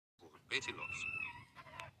Betylos.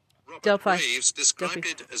 Robert Delphi. Graves described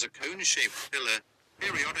it as a cone-shaped pillar,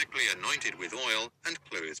 periodically anointed with oil and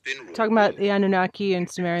clothed in raw Talking wool. about the Anunnaki and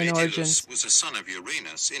Sumerian Betylos origins. was a son of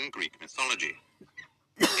Uranus in Greek mythology.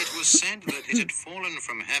 It was said that it had fallen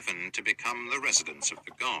from heaven to become the residence of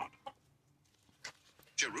the god.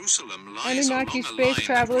 Jerusalem lies Anunnaki along a space line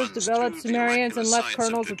travelers that runs developed to the Sumerians and oracular left sites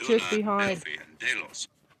kernels of truth Dodona, behind. Delphi, and Delos.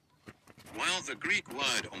 While the Greek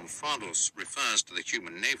word omphalos refers to the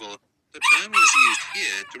human navel, the term was used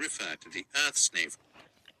here to refer to the Earth's navel.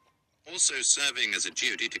 Also serving as a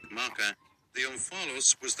geodetic marker, the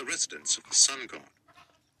omphalos was the residence of the sun god.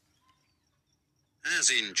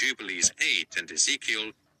 As in Jubilees 8 and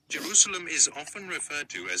Ezekiel, Jerusalem is often referred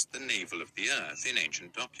to as the navel of the earth in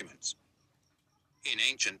ancient documents. In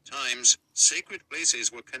ancient times, sacred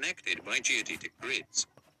places were connected by geodetic grids.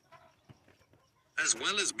 As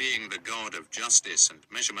well as being the god of justice and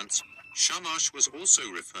measurements, Shamash was also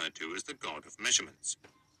referred to as the god of measurements.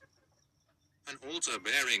 An altar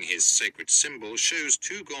bearing his sacred symbol shows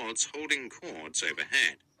two gods holding cords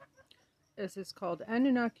overhead. This is called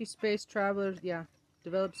Anunnaki space travelers. Yeah,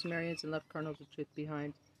 developed Sumerians and left kernels of truth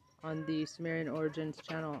behind on the Sumerian Origins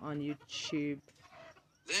channel on YouTube.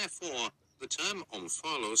 Therefore, the term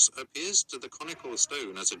omphalos appears to the conical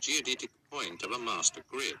stone as a geodetic point of a master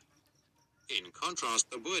grid. In contrast,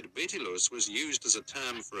 the word Betylos was used as a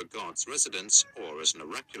term for a god's residence or as an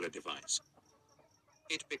oracular device.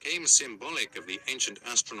 It became symbolic of the ancient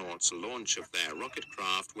astronauts' launch of their rocket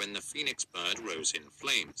craft when the phoenix bird rose in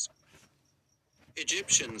flames.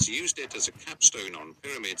 Egyptians used it as a capstone on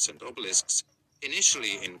pyramids and obelisks,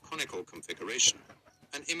 initially in conical configuration,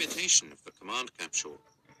 an imitation of the command capsule.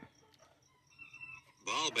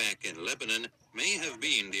 Baalbek in Lebanon may have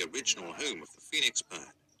been the original home of the phoenix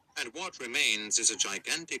bird, and what remains is a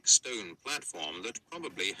gigantic stone platform that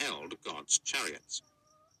probably held God's chariots.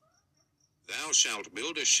 Thou shalt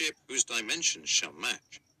build a ship whose dimensions shall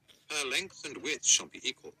match. Her length and width shall be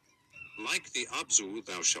equal. Like the Abzu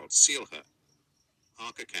thou shalt seal her.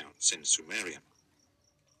 Ark accounts in Sumerian.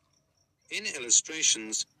 In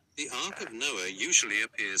illustrations, the Ark of Noah usually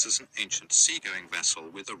appears as an ancient seagoing vessel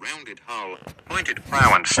with a rounded hull, pointed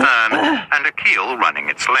prow and stern, and a keel running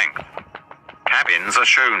its length. Cabins are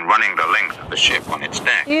shown running the length of the ship on its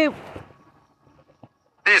deck. Ew.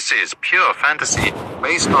 This is pure fantasy,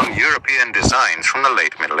 based on European designs from the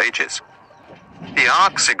late Middle Ages. The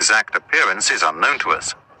Ark's exact appearance is unknown to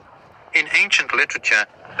us. In ancient literature,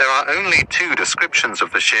 there are only two descriptions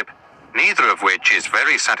of the ship, neither of which is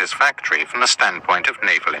very satisfactory from the standpoint of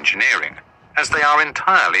naval engineering, as they are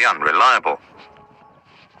entirely unreliable.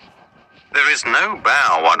 There is no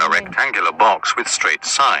bow on a rectangular box with straight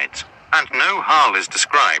sides, and no hull is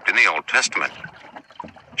described in the Old Testament.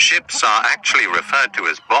 Ships are actually referred to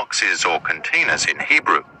as boxes or containers in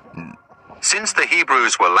Hebrew. Since the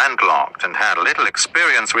Hebrews were landlocked and had little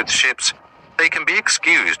experience with ships, they can be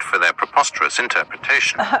excused for their preposterous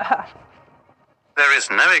interpretation. There is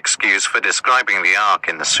no excuse for describing the Ark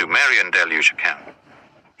in the Sumerian deluge account.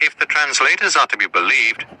 If the translators are to be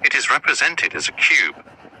believed, it is represented as a cube.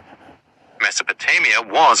 Mesopotamia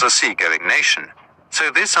was a seagoing nation, so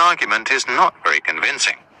this argument is not very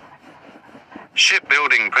convincing.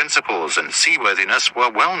 Shipbuilding principles and seaworthiness were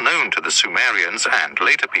well known to the Sumerians and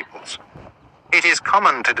later peoples. It is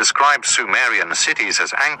common to describe Sumerian cities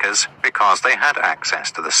as anchors because they had access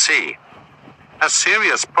to the sea. A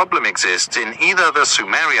serious problem exists in either the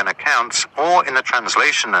Sumerian accounts or in the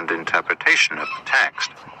translation and interpretation of the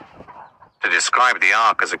text. To describe the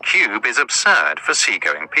Ark as a cube is absurd for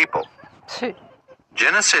seagoing people.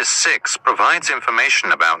 Genesis 6 provides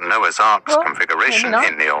information about Noah's Ark's configuration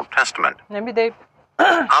in the Old Testament. Maybe they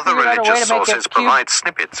Other figured out a way religious to make it sources cube. provide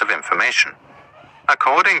snippets of information.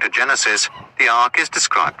 According to Genesis, the Ark is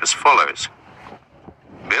described as follows.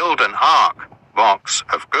 Build an ark, box,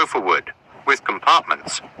 of gopher wood, with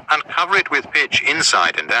compartments, and cover it with pitch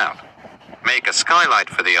inside and out. Make a skylight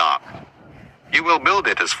for the Ark. You will build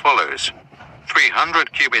it as follows.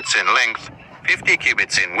 300 cubits in length, 50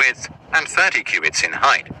 cubits in width, and 30 cubits in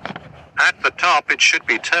height. At the top, it should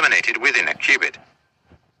be terminated within a cubit.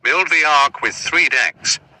 Build the Ark with 3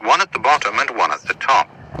 decks, one at the bottom and one at the top.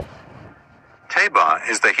 Tabor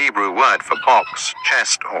is the Hebrew word for box,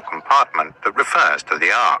 chest, or compartment that refers to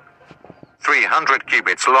the Ark. 300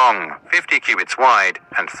 cubits long, 50 cubits wide,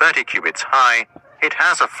 and 30 cubits high, it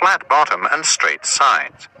has a flat bottom and straight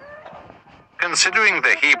sides. Considering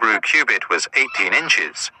the Hebrew cubit was 18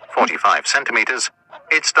 inches, 45 centimeters,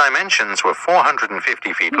 its dimensions were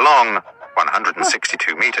 450 feet long,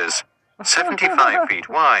 162 meters, 75 feet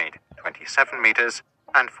wide, 27 meters,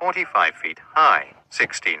 and 45 feet high,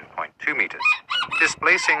 16.2 meters,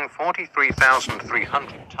 displacing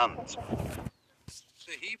 43,300 tons.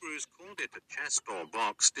 The Hebrews called it a chest or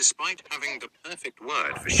box despite having the perfect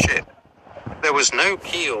word for ship. There was no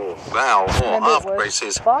keel, bow, or aft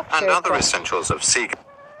braces, and other essentials of sea.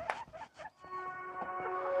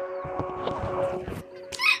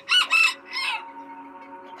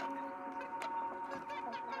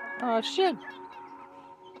 Oh shit.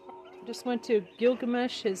 Just went to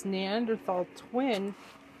Gilgamesh, his Neanderthal twin,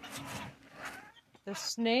 the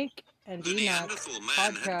Snake and The Enoch Neanderthal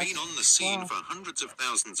man podcast. had been on the scene Wow. for hundreds of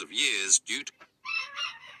thousands of years due to...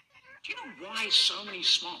 Do you know why so many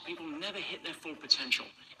smart people never hit their full potential?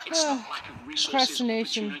 It's not lack of resources,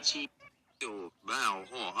 Procrastination. opportunity. keel, bow,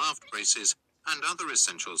 or aft braces, and other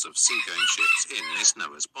essentials of seagoing ships in this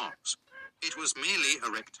Noah's box. It was merely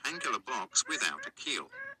a rectangular box without a keel.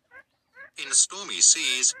 In stormy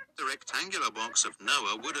seas, the rectangular box of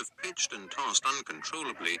Noah would have pitched and tossed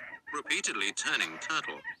uncontrollably, repeatedly turning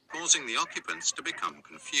turtle, causing the occupants to become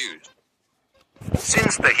confused.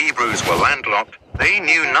 Since the Hebrews were landlocked, they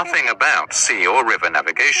knew nothing about sea or river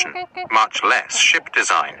navigation, much less ship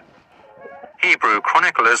design. Hebrew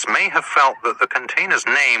chroniclers may have felt that the container's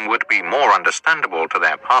name would be more understandable to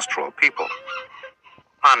their pastoral people.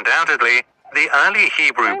 Undoubtedly, the early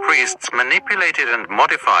Hebrew priests manipulated and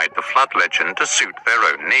modified the flood legend to suit their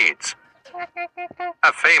own needs.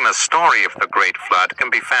 A famous story of the Great Flood can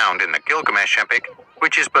be found in the Gilgamesh epic,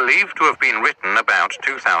 which is believed to have been written about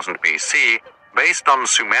 2000 BC, based on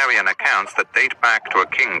Sumerian accounts that date back to a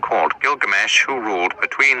king called Gilgamesh who ruled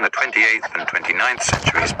between the 28th and 29th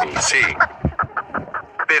centuries BC.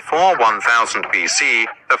 Before 1000 BC,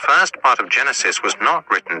 the first part of Genesis was not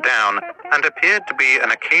written down and appeared to be an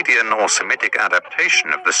Akkadian or Semitic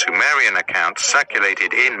adaptation of the Sumerian accounts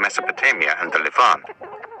circulated in Mesopotamia and the Levant.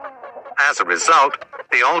 As a result,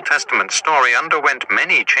 the Old Testament story underwent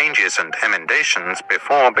many changes and emendations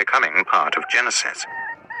before becoming part of Genesis.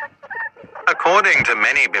 According to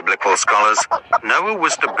many biblical scholars, Noah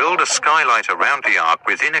was to build a skylight around the ark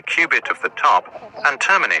within a cubit of the top and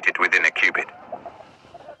terminate it within a cubit.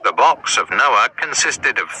 The box of Noah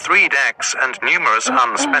consisted of 3 decks and numerous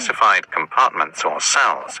unspecified compartments or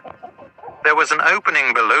cells. There was an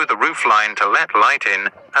opening below the roofline to let light in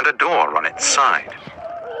and a door on its side.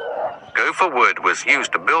 Gopher wood was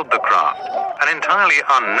used to build the craft, an entirely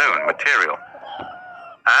unknown material.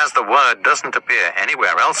 As the word doesn't appear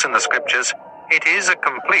anywhere else in the scriptures, it is a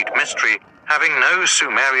complete mystery, having no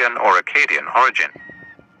Sumerian or Akkadian origin.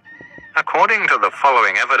 According to the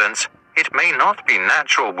following evidence, it may not be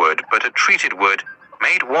natural wood but a treated wood,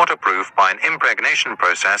 made waterproof by an impregnation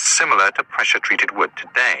process similar to pressure-treated wood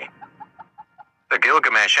today. The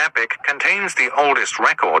Gilgamesh epic contains the oldest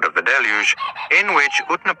record of the deluge, in which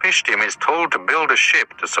Utnapishtim is told to build a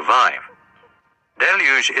ship to survive.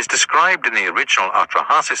 Deluge is described in the original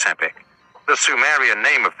Atrahasis epic. The Sumerian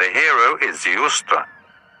name of the hero is Ziustra.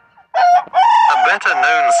 A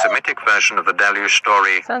better-known Semitic version of the deluge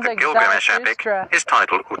story, Sounds the like Gilgamesh Zarathustra. epic, is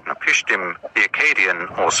titled Utnapishtim, the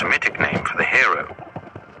Akkadian or Semitic name for the hero.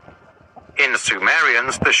 In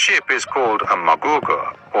Sumerians, the ship is called a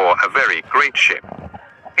Magugur, or a very great ship.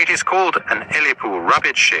 It is called an Elipu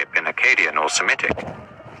rubbit ship in Akkadian or Semitic.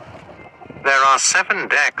 There are 7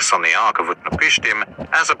 decks on the Ark of Utnapishtim,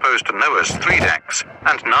 as opposed to Noah's 3 decks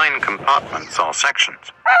and 9 compartments or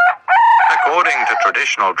sections. According to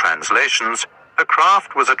traditional translations, the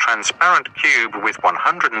craft was a transparent cube with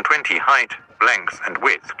 120 height, length, and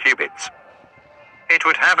width cubits. It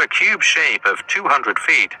would have a cube shape of 200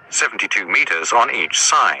 feet, 72 meters on each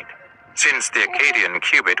side, since the Akkadian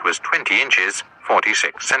cubit was 20 inches,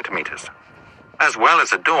 46 centimeters. As well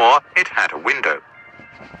as a door, it had a window.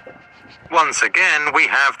 Once again, we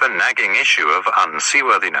have the nagging issue of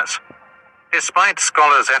unseaworthiness. Despite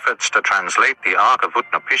scholars' efforts to translate the Ark of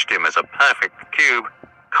Utnapishtim as a perfect cube,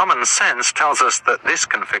 common sense tells us that this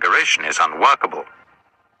configuration is unworkable.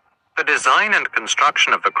 The design and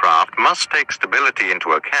construction of the craft must take stability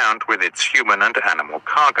into account with its human and animal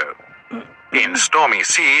cargo. In stormy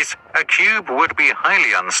seas, a cube would be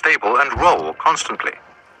highly unstable and roll constantly.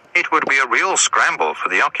 It would be a real scramble for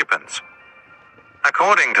the occupants.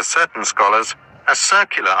 According to certain scholars, a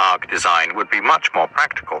circular ark design would be much more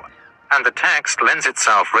practical, and the text lends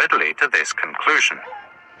itself readily to this conclusion.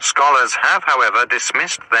 Scholars have, however,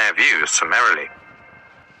 dismissed their views summarily.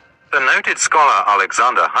 The noted scholar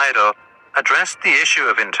Alexander Heidel addressed the issue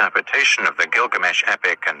of interpretation of the Gilgamesh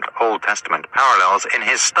epic and Old Testament parallels in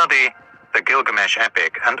his study, The Gilgamesh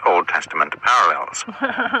Epic and Old Testament Parallels.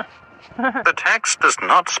 The text does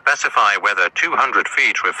not specify whether 200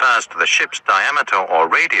 feet refers to the ship's diameter or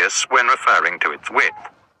radius when referring to its width.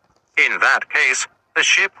 In that case, the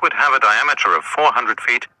ship would have a diameter of 400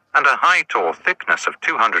 feet and a height or thickness of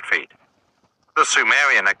 200 feet. The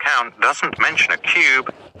Sumerian account doesn't mention a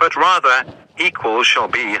cube, but rather, equal shall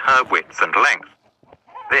be her width and length.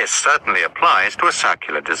 This certainly applies to a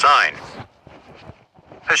circular design.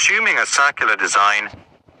 Assuming a circular design,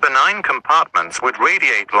 the 9 compartments would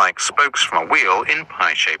radiate like spokes from a wheel in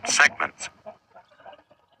pie-shaped segments.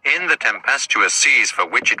 In the tempestuous seas for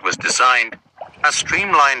which it was designed, a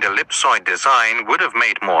streamlined ellipsoid design would have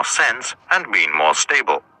made more sense and been more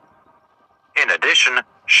stable. In addition,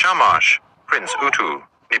 Shamash, Prince Utu,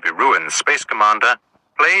 Nibiruan's space commander,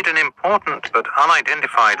 played an important but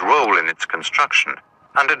unidentified role in its construction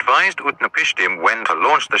and advised Utnapishtim when to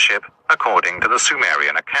launch the ship according to the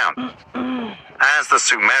Sumerian account. As the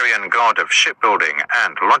Sumerian god of shipbuilding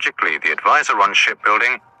and logically the advisor on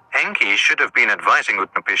shipbuilding, Enki should have been advising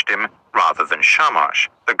Utnapishtim rather than Shamash,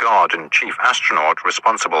 the god and chief astronaut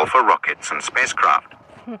responsible for rockets and spacecraft.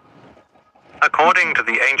 According to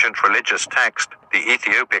the ancient religious text, the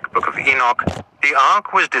Ethiopic Book of Enoch, the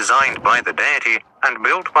Ark was designed by the deity and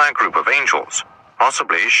built by a group of angels,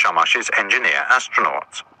 possibly Shamash's engineer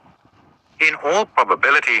astronauts. In all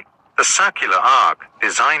probability, the circular Ark,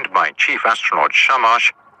 designed by chief astronaut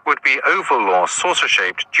Shamash, would be oval or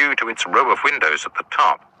saucer-shaped due to its row of windows at the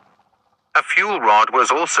top. A fuel rod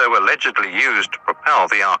was also allegedly used to propel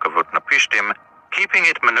the Ark of Utnapishtim, keeping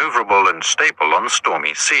it maneuverable and stable on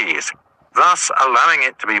stormy seas, thus allowing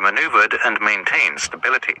it to be maneuvered and maintain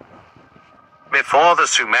stability. Before the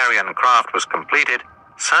Sumerian craft was completed,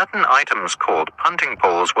 certain items called punting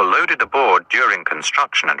poles were loaded aboard during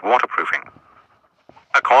construction and waterproofing.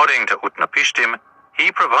 According to Utnapishtim,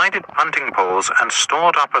 he provided punting poles and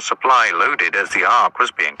stored up a supply loaded as the Ark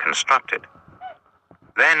was being constructed.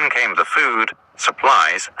 Then came the food,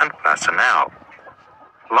 supplies, and personnel.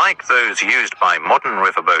 Like those used by modern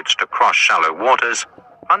riverboats to cross shallow waters,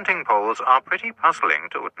 punting poles are pretty puzzling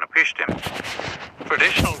to Utnapishtim.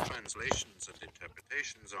 Traditional translations and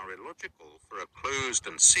interpretations are illogical for a closed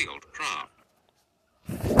and sealed craft.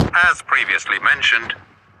 As previously mentioned,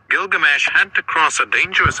 Gilgamesh had to cross a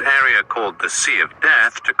dangerous area called the Sea of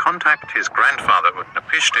Death to contact his grandfather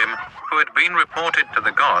Utnapishtim, who had been reported to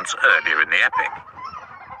the gods earlier in the epic.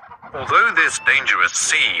 Although this dangerous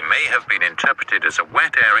sea may have been interpreted as a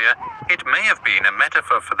wet area, it may have been a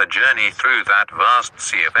metaphor for the journey through that vast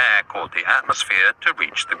sea of air called the atmosphere to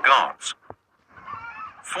reach the gods.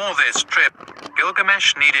 For this trip,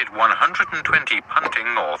 Gilgamesh needed 120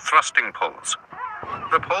 punting or thrusting poles.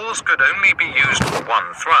 The poles could only be used for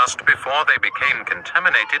one thrust before they became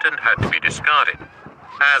contaminated and had to be discarded.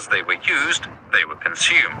 As they were used, they were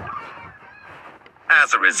consumed.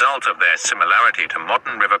 As a result of their similarity to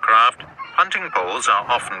modern rivercraft, punting poles are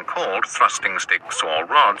often called thrusting sticks or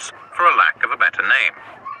rods for a lack of a better name.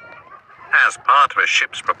 As part of a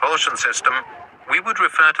ship's propulsion system, we would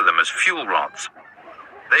refer to them as fuel rods.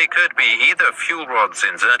 They could be either fuel rods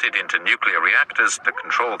inserted into nuclear reactors to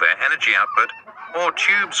control their energy output, or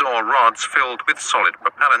tubes or rods filled with solid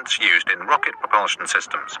propellants used in rocket propulsion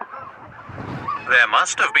systems. There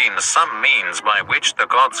must have been some means by which the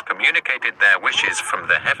gods communicated their wishes from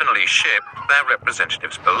the heavenly ship to their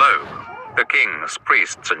representatives below, the kings,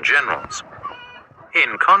 priests, and generals.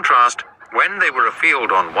 In contrast, when they were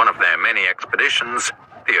afield on one of their many expeditions,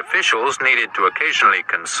 the officials needed to occasionally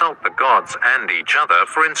consult the gods and each other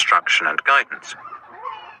for instruction and guidance.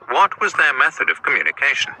 What was their method of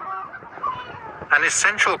communication? An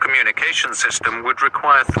essential communication system would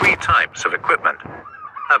require 3 types of equipment: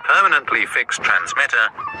 a permanently fixed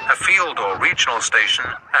transmitter, a field or regional station,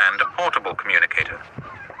 and a portable communicator.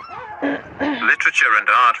 Literature and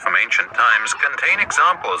art from ancient times contain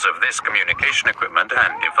examples of this communication equipment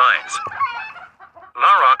and device.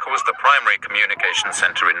 Larak was the primary communication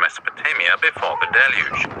center in Mesopotamia before the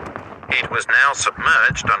deluge. It was now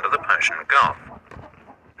submerged under the Persian Gulf.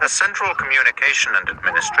 A central communication and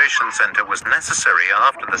administration center was necessary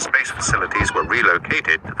after the space facilities were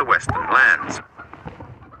relocated to the Western lands.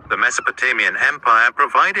 The Mesopotamian Empire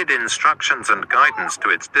provided instructions and guidance to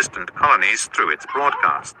its distant colonies through its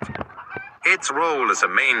broadcasts. Its role as a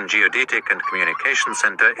main geodetic and communication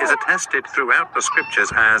center is attested throughout the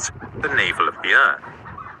scriptures as the navel of the earth.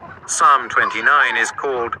 Psalm 29 is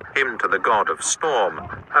called Hymn to the God of Storm,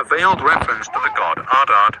 a veiled reference to the god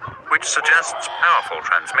Ardad, which suggests powerful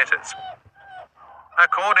transmitters.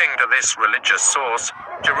 According to this religious source,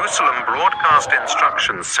 Jerusalem broadcast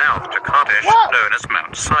instructions south to Kadesh, known as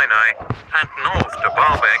Mount Sinai, and north to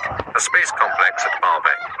Baalbek, a space complex at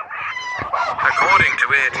Baalbek. According to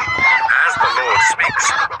it, as the Lord speaks,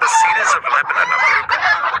 the cedars of Lebanon are broken.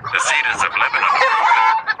 The cedars of Lebanon are broken.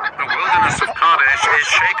 The wilderness of Kadesh is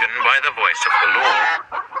shaken by the voice of the Lord.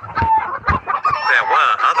 There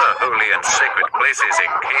were other holy and sacred places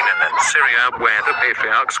in Canaan and Syria where the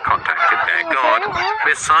patriarchs contacted their God,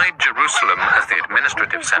 beside Jerusalem as the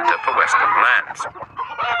administrative center for Western lands.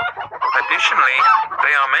 Additionally,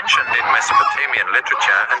 they are mentioned in Mesopotamian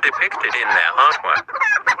literature and depicted in their artwork.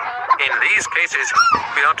 In these cases,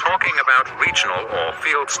 we are talking about regional or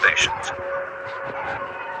field stations.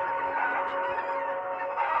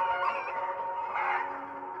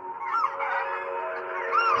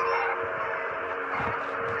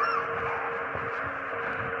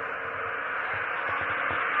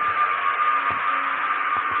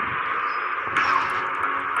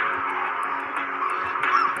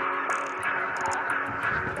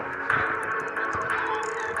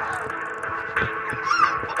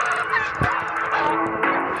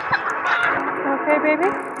 Okay, baby?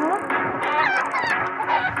 Huh?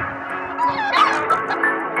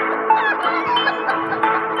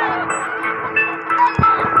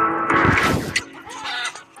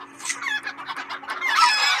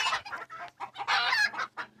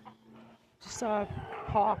 Just saw a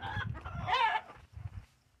hawk.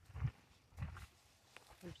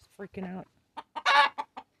 I'm just freaking out.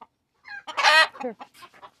 Here.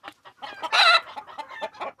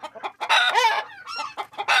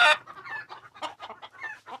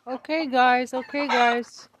 Okay, guys. Okay,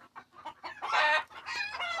 guys.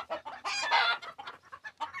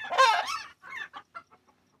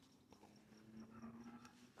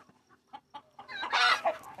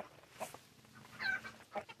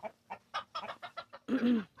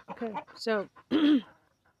 Okay, so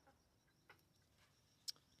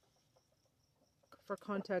for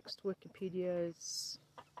context, Wikipedia is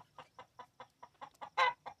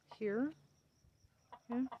here.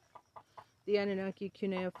 Okay. The Anunnaki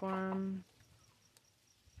cuneiform.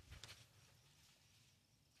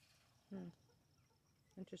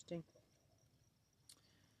 Interesting.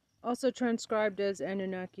 Also transcribed as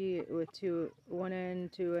Anunnaki with one N,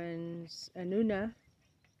 two N's, Anuna,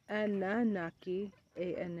 Anunnaki,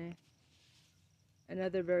 A-N-A. And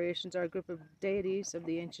other variations are a group of deities of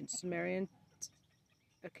the ancient Sumerians,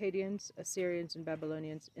 Akkadians, Assyrians, and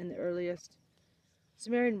Babylonians. In the earliest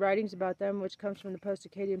Sumerian writings about them, which comes from the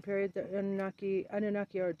post-Akkadian period, the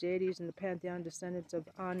Anunnaki are deities in the pantheon, descendants of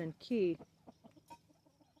An and Ki.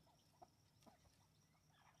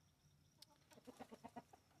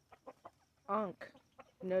 Ankh.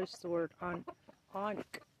 Notice the word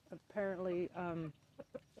Ankh. Apparently,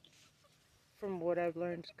 from what I've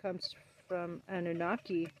learned, comes from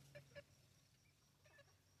Anunnaki.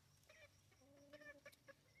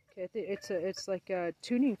 Okay, it's like a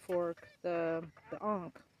tuning fork, the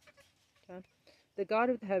Ankh. Okay, the god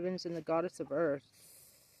of the heavens and the goddess of earth.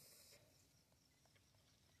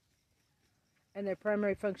 And their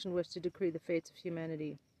primary function was to decree the fates of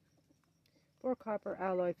humanity. 4 copper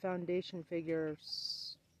alloy foundation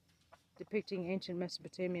figures depicting ancient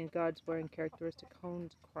Mesopotamian gods wearing characteristic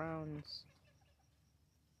honed crowns.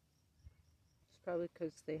 It's probably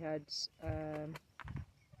because they had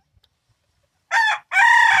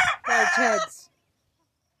large heads.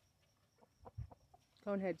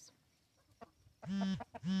 Cone heads.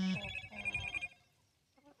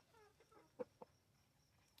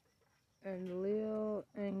 And Lil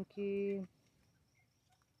Enki,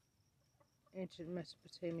 ancient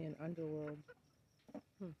Mesopotamian underworld.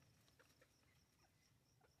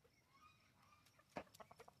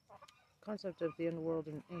 Concept of the underworld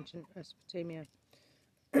in ancient Mesopotamia.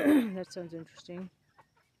 That sounds interesting.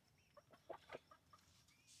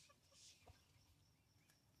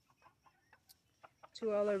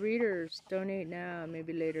 To all our readers, donate now,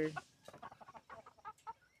 maybe later.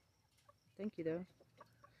 Thank you, though.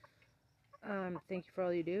 Thank you for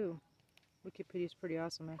all you do. Wikipedia is pretty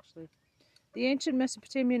awesome, actually. The ancient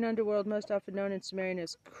Mesopotamian underworld, most often known in Sumerian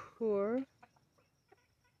as Kur,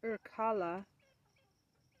 Kala.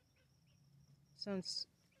 Sounds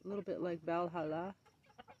a little bit like Valhalla.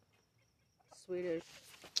 Swedish.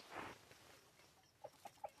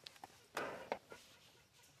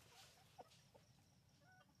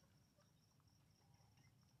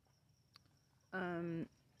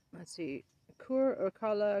 Let's see. Kur or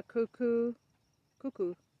Kala, Cuckoo,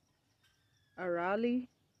 Arali,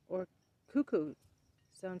 or Cuckoo.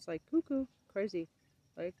 Sounds like cuckoo. Crazy.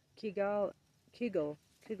 Like Kegel.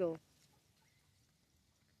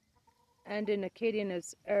 And in Akkadian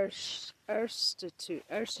is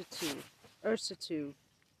Ursitu.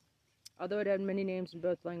 Although it had many names in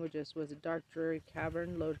both languages, was a dark, dreary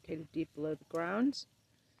cavern located deep below the ground.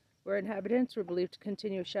 where inhabitants were believed to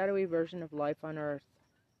continue a shadowy version of life on Earth.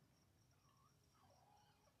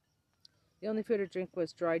 The only food or drink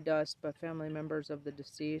was dry dust, but family members of the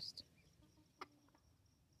deceased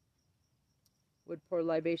would pour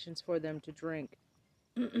libations for them to drink.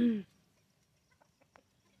 In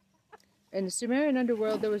the Sumerian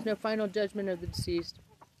underworld, there was no final judgment of the deceased,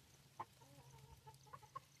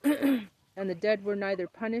 and the dead were neither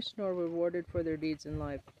punished nor rewarded for their deeds in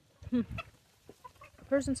life. A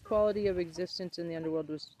person's quality of existence in the underworld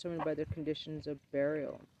was determined by their conditions of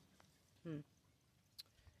burial.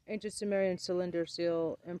 Ancient Sumerian cylinder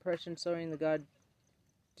seal impression showing the god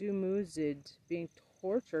Dumuzid being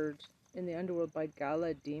tortured in the underworld by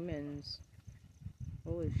Gala demons.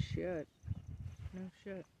 Holy shit. No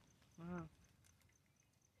shit. Wow.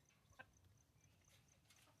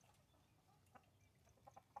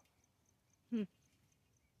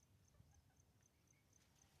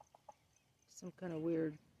 Some kind of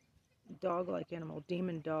weird dog-like animal.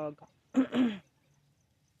 Demon dog.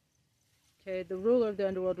 Okay, the ruler of the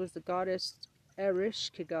underworld was the goddess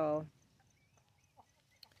Ereshkigal,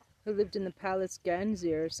 who lived in the palace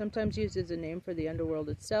Ganzir, sometimes used as a name for the underworld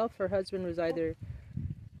itself. Her husband was either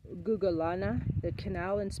Gugalana, the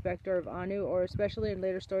canal inspector of Anu, or especially in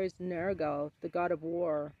later stories, Nergal, the god of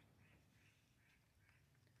war.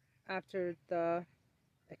 After the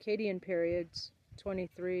Akkadian periods,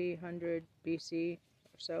 2300 BC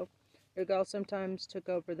or so, Nergal sometimes took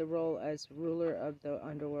over the role as ruler of the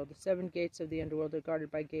underworld. The 7 gates of the underworld are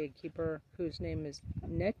guarded by a gatekeeper whose name is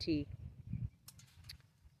Neti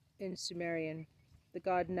in Sumerian. The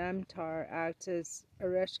god Namtar acts as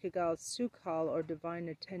Ereshkigal's Sukhal, or divine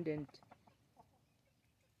attendant.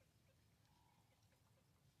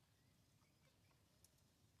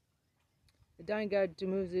 The dying god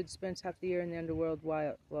Dumuzid spends half the year in the underworld,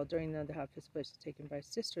 while during the other half his place is taken by his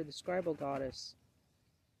sister, the scribal goddess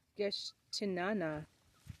Geshtinana.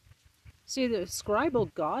 See, the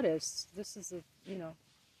scribal goddess, this is a,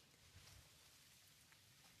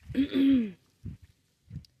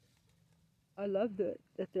 I love that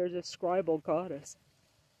there's a scribal goddess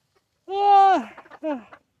who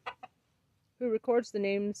records the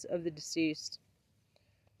names of the deceased.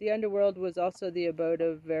 The underworld was also the abode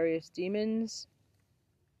of various demons,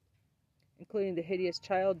 including the hideous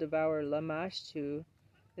child devourer Lamashtu,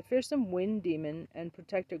 the fearsome wind demon and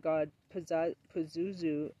protector god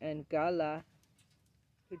Pazuzu, and Gala,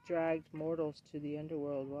 who dragged mortals to the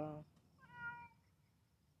underworld. Wow.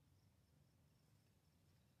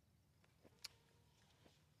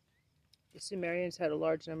 The Sumerians had a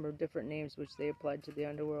large number of different names which they applied to the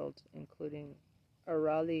underworld, including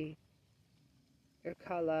Arali,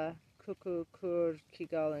 Irkala, Kuku, Kur,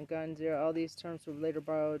 Kigal, and Ganzir. All these terms were later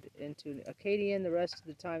borrowed into Akkadian. The rest of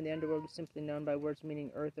the time, the underworld was simply known by words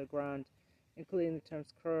meaning earth or ground, including the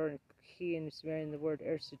terms Kur and Ki in Sumerian, the word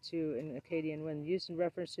Ersitu in Akkadian. When used in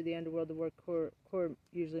reference to the underworld, the word Kur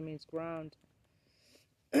usually means ground.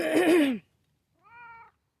 The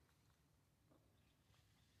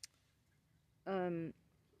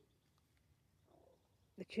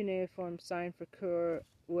cuneiform sign for Kur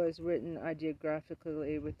was written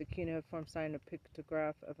ideographically with the cuneiform sign, a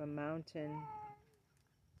pictograph of a mountain.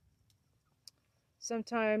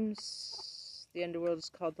 Sometimes the underworld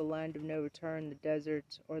is called the land of no return, the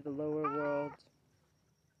desert, or the lower world.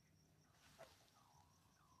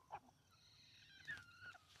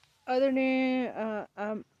 Other name,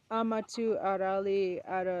 Amatu Arali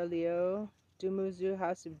Aralio, Dumuzu,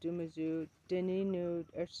 House of Dumuzu, Deninu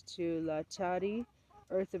Erstu Latari,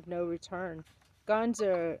 Earth of No Return.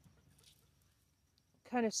 Ganzer,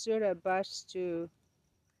 Kanasura Bashtu,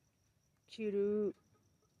 Kuru,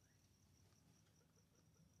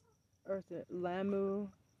 Earth, Lamu,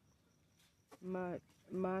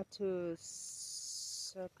 Matu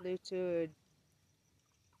Saplitud.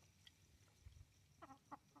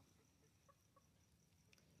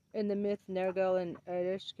 In the myth, Nergal and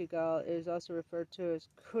Ereshkigal is also referred to as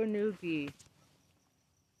Kunugi.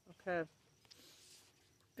 Okay.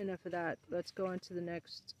 Enough of that. Let's go on to the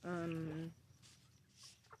next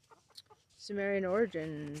Sumerian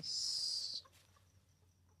origins.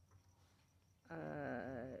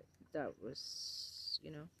 That was,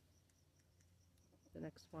 the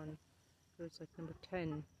next one. It was like number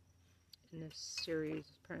 10 in this series.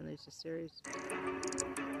 Apparently it's a series.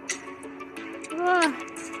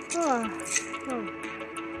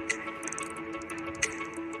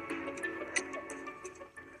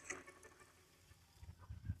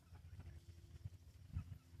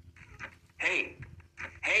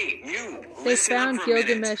 Hey, you! They Listen found up for a minute.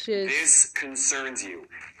 Gilgamesh's. This concerns you.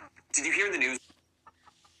 Did you hear the news?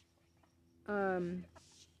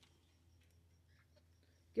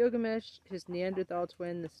 Gilgamesh, his Neanderthal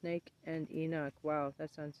twin, the snake, and Enoch. Wow,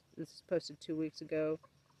 this is posted 2 weeks ago.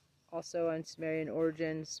 Also on Sumerian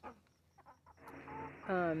Origins.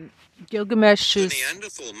 Gilgamesh's... The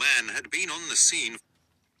Neanderthal man had been on the scene.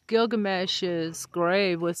 Gilgamesh's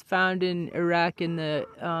grave was found in Iraq in the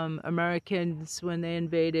Americans when they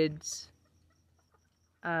invaded.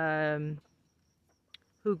 Who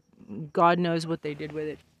God knows what they did with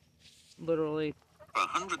it, literally. For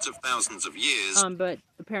hundreds of thousands of years. But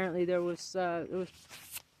apparently there was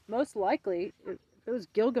most likely it was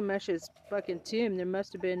Gilgamesh's fucking tomb. There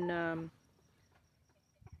must have been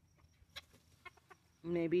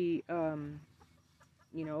maybe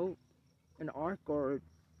you know, an ark or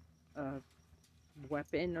a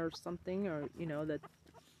weapon or something, or you know, that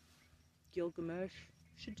Gilgamesh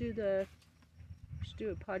should do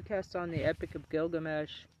a podcast on the Epic of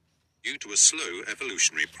Gilgamesh. Due to a slow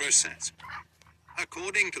evolutionary process.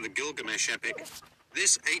 According to the Gilgamesh epic,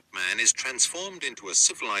 this ape-man is transformed into a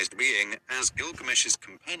civilized being as Gilgamesh's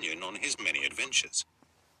companion on his many adventures.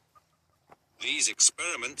 These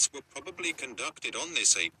experiments were probably conducted on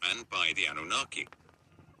this ape-man by the Anunnaki.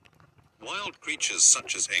 Wild creatures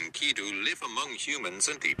such as Enkidu live among humans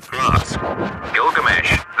and eat grass.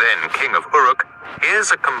 Gilgamesh, then king of Uruk,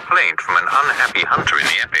 hears a complaint from an unhappy hunter in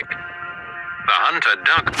the epic. The hunter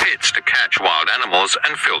dug pits to catch wild animals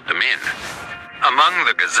and filled them in. Among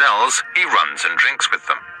the gazelles, he runs and drinks with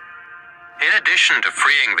them. In addition to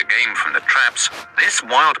freeing the game from the traps, this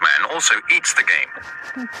wild man also eats the game.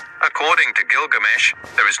 According to Gilgamesh,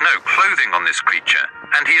 there is no clothing on this creature,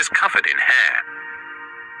 and he is covered in hair.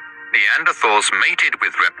 Neanderthals mated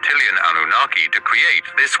with reptilian Anunnaki to create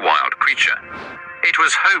this wild creature. It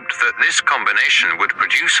was hoped that this combination would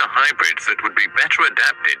produce a hybrid that would be better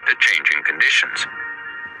adapted to changing conditions.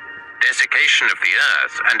 Desiccation of the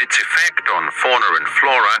earth and its effect on fauna and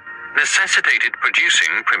flora necessitated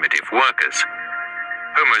producing primitive workers.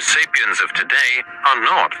 Homo sapiens of today are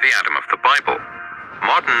not the Adam of the Bible.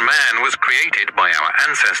 Modern man was created by our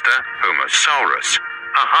ancestor Homo saurus,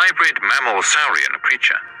 a hybrid mammal-saurian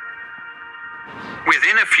creature.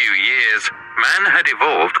 Within a few years, man had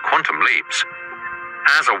evolved quantum leaps.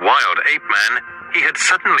 As a wild ape man, he had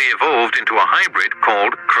suddenly evolved into a hybrid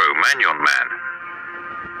called Cro-Magnon man.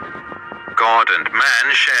 God and man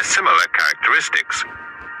share similar characteristics.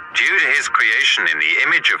 Due to his creation in the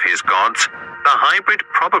image of his gods, the hybrid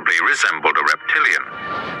probably resembled a reptilian.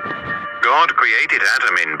 God created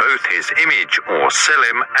Adam in both his image or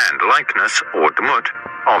selim and likeness or dmut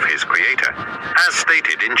of his creator, as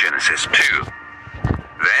stated in Genesis 2.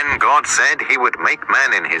 Then God said he would make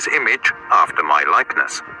man in his image after my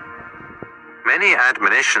likeness. Many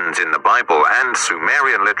admonitions in the Bible and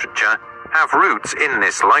Sumerian literature have roots in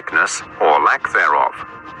this likeness or lack thereof.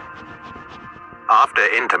 After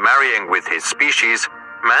intermarrying with his species,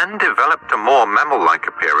 man developed a more mammal-like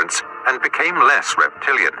appearance and became less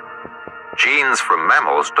reptilian. Genes from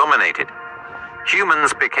mammals dominated.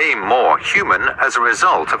 Humans became more human as a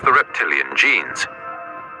result of the reptilian genes.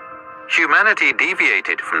 Humanity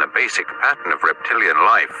deviated from the basic pattern of reptilian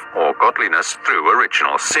life or godliness through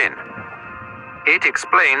original sin. It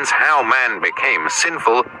explains how man became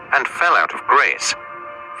sinful and fell out of grace.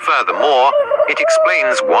 Furthermore, it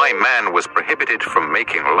explains why man was prohibited from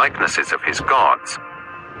making likenesses of his gods.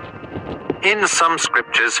 In some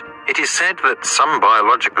scriptures, it is said that some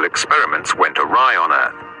biological experiments went awry on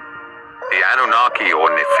Earth. The Anunnaki or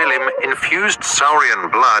Nephilim infused saurian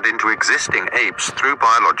blood into existing apes through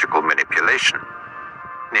biological manipulation.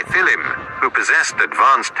 Nephilim, who possessed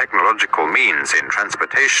advanced technological means in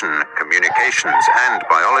transportation, communications, and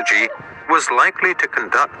biology, was likely to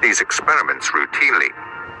conduct these experiments routinely.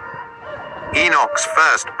 Enoch's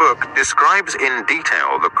first book describes in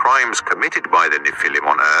detail the crimes committed by the Nephilim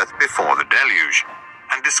on Earth before the deluge,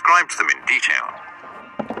 and describes them in detail.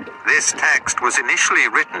 This text was initially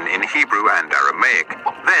written in Hebrew and Aramaic,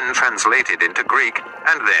 then translated into Greek,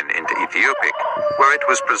 and then into Ethiopic, where it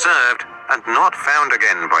was preserved and not found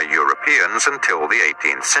again by Europeans until the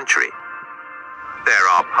 18th century. There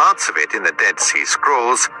are parts of it in the Dead Sea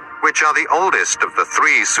Scrolls, which are the oldest of the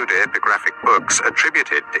 3 pseudepigraphic books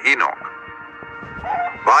attributed to Enoch.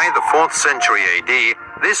 By the 4th century AD,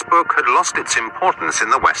 this book had lost its importance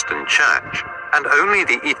in the Western Church, and only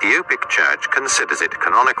the Ethiopic Church considers it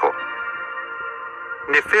canonical.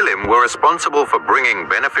 Nephilim were responsible for bringing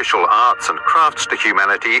beneficial arts and crafts to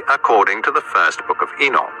humanity according to the first book of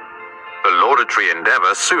Enoch. The laudatory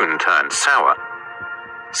endeavor soon turned sour.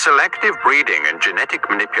 Selective breeding and genetic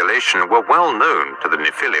manipulation were well known to the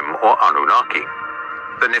Nephilim or Anunnaki.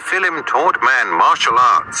 The Nephilim taught man martial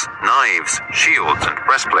arts, knives, shields, and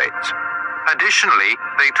breastplates. Additionally,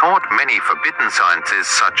 They taught many forbidden sciences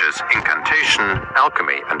such as incantation,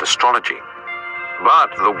 alchemy, and astrology.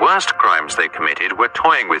 But the worst crimes they committed were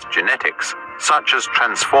toying with genetics, such as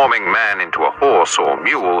transforming man into a horse or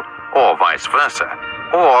mule, or vice versa,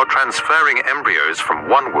 or transferring embryos from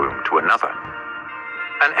one womb to another.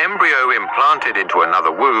 An embryo implanted into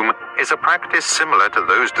another womb is a practice similar to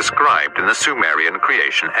those described in the Sumerian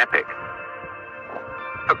creation epic.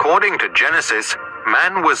 According to Genesis,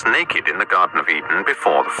 man was naked in the Garden of Eden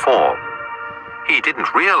before the fall. He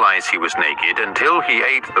didn't realize he was naked until he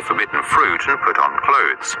ate the forbidden fruit and put on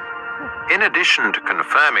clothes. In addition to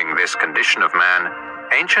confirming this condition of man,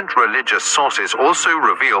 ancient religious sources also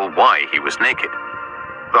reveal why he was naked.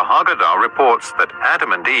 The Haggadah reports that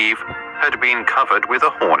Adam and Eve had been covered with a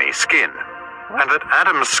horny skin, and that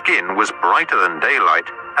Adam's skin was brighter than daylight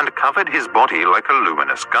and covered his body like a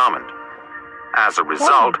luminous garment. As a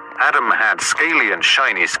result, Adam had scaly and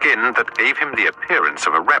shiny skin that gave him the appearance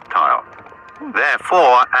of a reptile.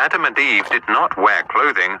 Therefore, Adam and Eve did not wear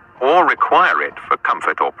clothing or require it for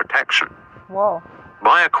comfort or protection. Whoa.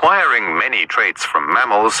 By acquiring many traits from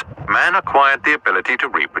mammals, man acquired the ability to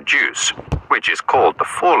reproduce, which is called the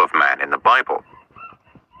fall of man in the Bible.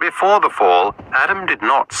 Before the fall, Adam did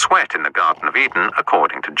not sweat in the Garden of Eden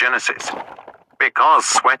according to Genesis. Because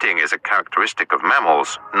sweating is a characteristic of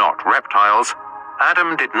mammals, not reptiles,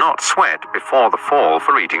 Adam did not sweat before the fall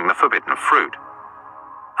for eating the forbidden fruit.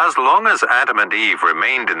 As long as Adam and Eve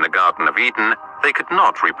remained in the Garden of Eden, they could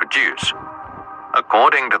not reproduce.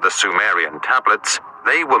 According to the Sumerian tablets,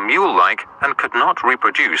 they were mule-like and could not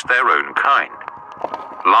reproduce their own kind.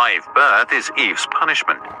 Live birth is Eve's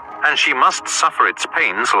punishment, and she must suffer its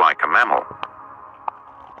pains like a mammal.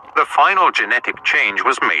 The final genetic change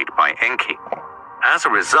was made by Enki. As a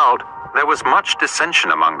result, there was much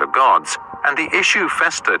dissension among the gods, and the issue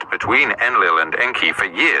festered between Enlil and Enki for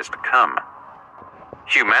years to come.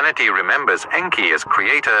 Humanity remembers Enki as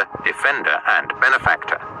creator, defender, and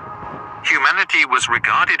benefactor. Humanity was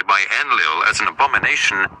regarded by Enlil as an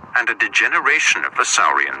abomination and a degeneration of the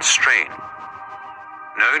Saurian strain.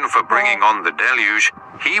 Known for bringing on the deluge,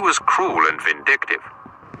 he was cruel and vindictive.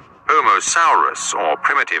 Homo saurus, or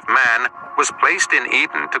primitive man, was placed in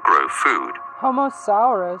Eden to grow food. Homo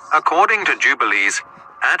saurus. According to Jubilees,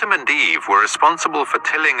 Adam and Eve were responsible for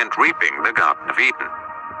tilling and reaping the Garden of Eden.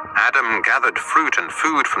 Adam gathered fruit and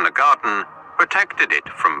food from the garden, protected it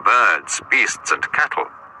from birds, beasts, and cattle.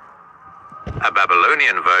 A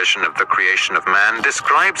Babylonian version of the creation of man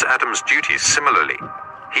describes Adam's duties similarly.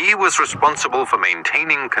 He was responsible for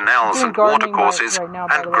maintaining canals and watercourses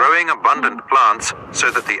and growing abundant plants so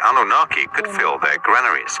that the Anunnaki could fill their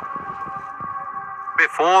granaries.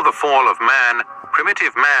 Before the fall of man,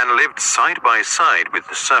 primitive man lived side by side with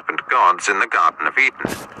the serpent gods in the Garden of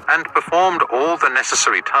Eden and performed all the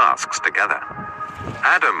necessary tasks together.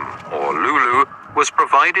 Adam, or Lulu, was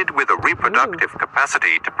provided with a reproductive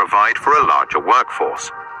capacity to provide for a larger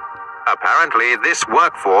workforce. Apparently, this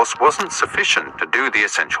workforce wasn't sufficient to do the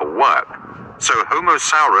essential work, so Homo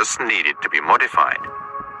saurus needed to be modified.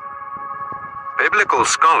 Biblical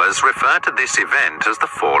scholars refer to this event as the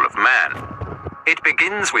fall of man. It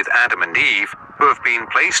begins with Adam and Eve, who have been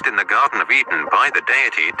placed in the Garden of Eden by the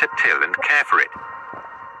deity to till and care for it.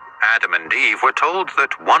 Adam and Eve were told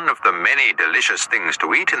that one of the many delicious things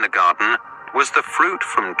to eat in the garden was the fruit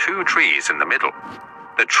from two trees in the middle,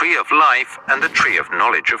 the tree of life and the tree of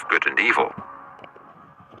knowledge of good and evil.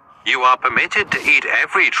 You are permitted to eat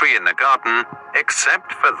every tree in the garden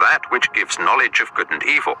except for that which gives knowledge of good and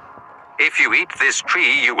evil. If you eat this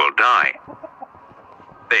tree, you will die.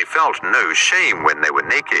 They felt no shame when they were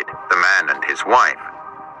naked, the man and his wife.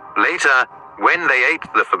 Later, when they ate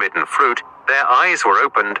the forbidden fruit, their eyes were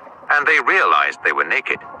opened and they realized they were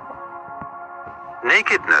naked.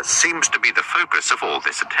 Nakedness seems to be the focus of all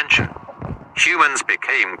this attention. Humans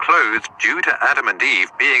became clothed due to Adam and Eve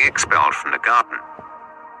being expelled from the garden.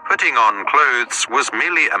 Putting on clothes was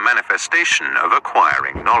merely a manifestation of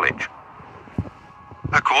acquiring knowledge.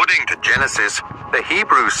 According to Genesis, the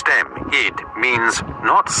Hebrew stem id means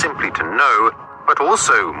not simply to know, but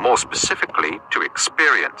also, more specifically, to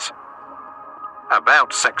experience.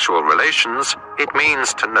 About sexual relations, it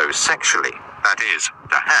means to know sexually, that is,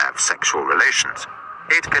 to have sexual relations.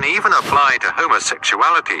 It can even apply to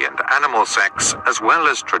homosexuality and animal sex, as well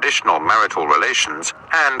as traditional marital relations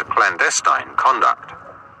and clandestine conduct.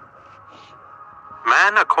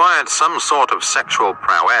 Man acquired some sort of sexual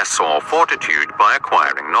prowess or fortitude by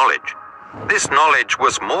acquiring knowledge. This knowledge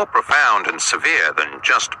was more profound and severe than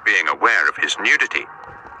just being aware of his nudity.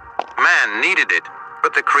 Man needed it,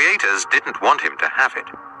 but the creators didn't want him to have it.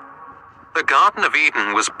 The Garden of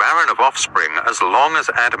Eden was barren of offspring as long as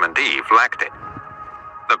Adam and Eve lacked it.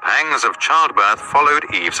 The pangs of childbirth followed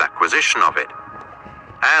Eve's acquisition of it.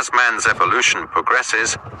 As man's evolution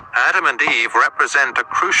progresses, Adam and Eve represent a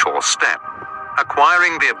crucial step,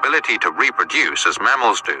 acquiring the ability to reproduce as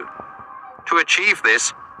mammals do. To achieve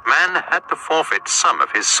this, man had to forfeit some of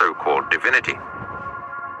his so-called divinity.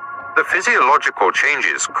 The physiological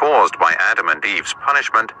changes caused by Adam and Eve's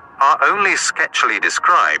punishment are only sketchily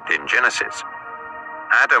described in Genesis.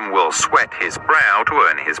 Adam will sweat his brow to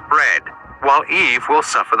earn his bread, while Eve will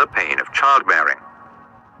suffer the pain of childbearing.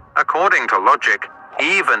 According to logic,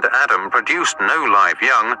 Eve and Adam produced no live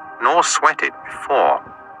young, nor sweated before.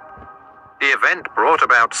 The event brought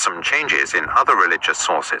about some changes in other religious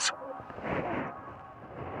sources.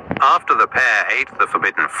 After the pair ate the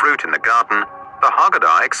forbidden fruit in the garden, the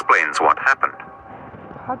Haggadah explains what happened.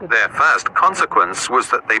 Their first consequence was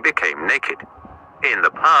that they became naked. In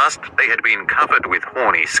the past, they had been covered with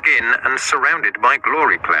horny skin and surrounded by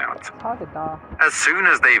glory clouds. As soon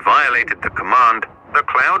as they violated the command, the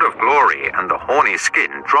cloud of glory and the horny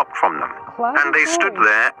skin dropped from them, and they stood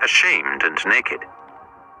there ashamed and naked.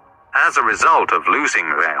 As a result of losing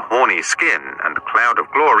their horny skin and cloud of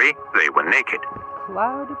glory, they were naked.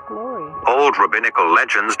 Cloud of glory. Old rabbinical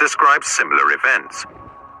legends describe similar events.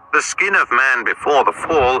 The skin of man before the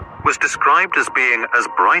fall was described as being as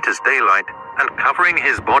bright as daylight and covering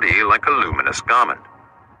his body like a luminous garment.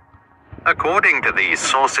 According to these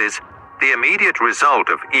sources, the immediate result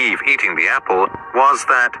of Eve eating the apple was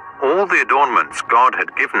that all the adornments God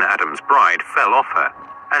had given Adam's bride fell off her,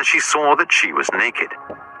 and she saw that she was naked.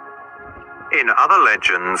 In other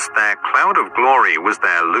legends, their cloud of glory was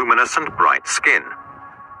their luminous and bright skin.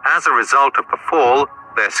 As a result of the fall,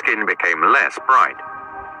 their skin became less bright.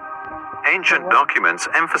 Ancient documents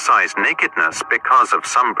emphasized nakedness because of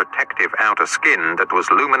some protective outer skin that was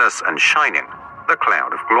luminous and shining, the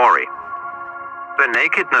cloud of glory. The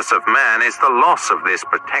nakedness of man is the loss of this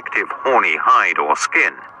protective horny hide or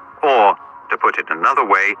skin, or, to put it another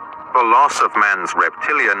way, the loss of man's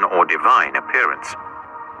reptilian or divine appearance.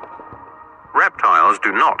 Reptiles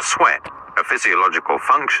do not sweat, a physiological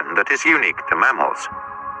function that is unique to mammals.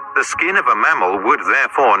 The skin of a mammal would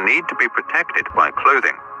therefore need to be protected by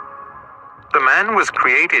clothing. The man was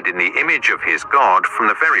created in the image of his God from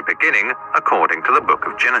the very beginning, according to the book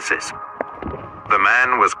of Genesis. The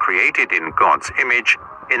man was created in God's image.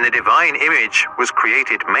 In the divine image was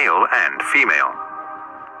created male and female.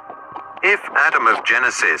 If Adam of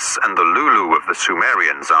Genesis and the Lulu of the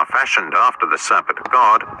Sumerians are fashioned after the serpent of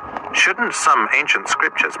God, shouldn't some ancient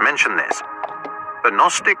scriptures mention this? The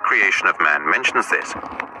Gnostic creation of man mentions this.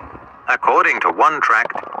 According to one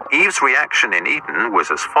tract, Eve's reaction in Eden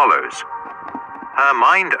was as follows. Her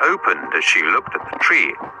mind opened as she looked at the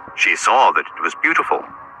tree. She saw that it was beautiful.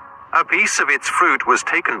 A piece of its fruit was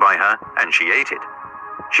taken by her, and she ate it.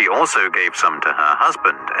 She also gave some to her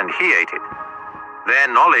husband, and he ate it.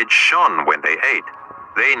 Their knowledge shone when they ate.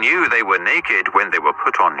 They knew they were naked when they were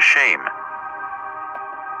put on shame.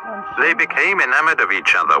 They became enamored of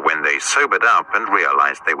each other when they sobered up and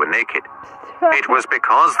realized they were naked. It was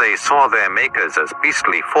because they saw their makers as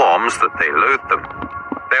beastly forms that they loathed them.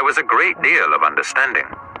 There was a great deal of understanding.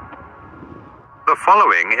 The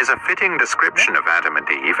following is a fitting description of Adam and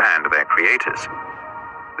Eve and their creators.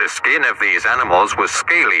 The skin of these animals was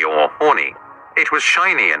scaly or horny. It was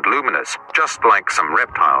shiny and luminous, just like some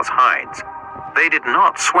reptiles' hides. They did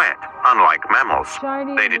not sweat, unlike mammals.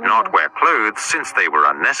 They did not wear clothes since they were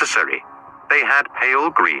unnecessary. They had pale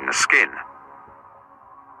green skin.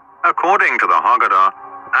 According to the Haggadah,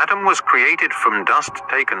 Adam was created from dust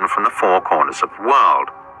taken from the four corners of the world,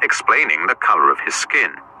 explaining the color of his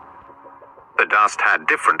skin. The dust had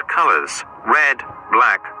different colors: red,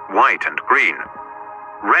 black, white, and green.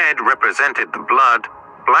 Red represented the blood,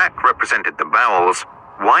 black represented the bowels,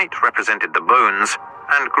 white represented the bones,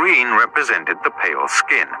 and green represented the pale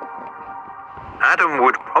skin. Adam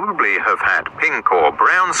would probably have had pink or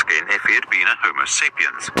brown skin if he had been a Homo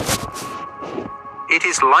sapiens. It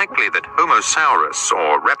is likely that Homo saurus,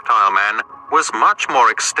 or reptile man, was much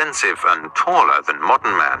more extensive and taller than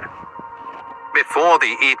modern man. Before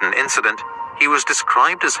the Eden incident, he was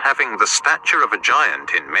described as having the stature of a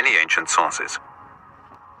giant in many ancient sources.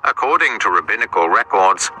 According to rabbinical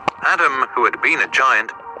records, Adam, who had been a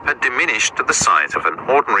giant, had diminished to the size of an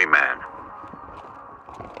ordinary man.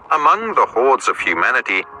 Among the hordes of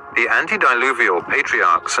humanity, the antediluvial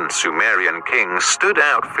patriarchs and Sumerian kings stood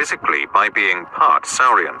out physically by being part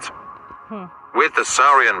Saurians. With the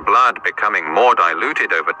Saurian blood becoming more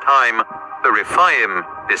diluted over time, the Rephaim,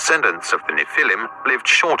 descendants of the Nephilim, lived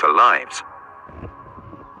shorter lives.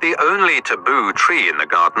 The only taboo tree in the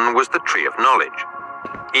garden was the tree of knowledge.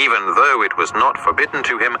 Even though it was not forbidden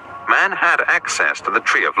to him, man had access to the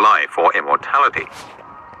tree of life or immortality.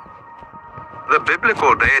 The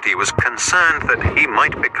biblical deity was concerned that he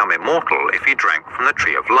might become immortal if he drank from the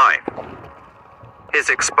tree of life. His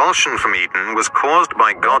expulsion from Eden was caused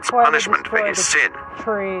by God's punishment for his sin.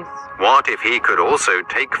 Trees. What if he could also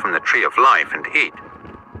take from the tree of life and eat?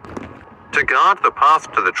 To guard the path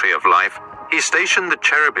to the tree of life, he stationed the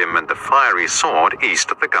cherubim and the fiery sword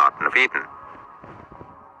east of the Garden of Eden.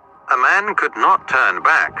 A man could not turn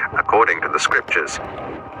back, according to the scriptures.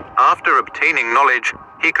 After obtaining knowledge,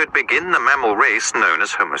 he could begin the mammal race known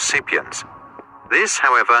as Homo sapiens. This,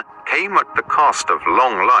 however, came at the cost of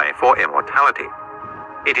long life or immortality.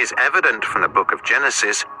 It is evident from the book of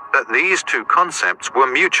Genesis that these two concepts were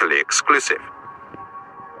mutually exclusive.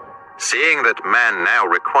 Seeing that man now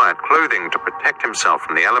required clothing to protect himself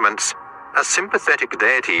from the elements, a sympathetic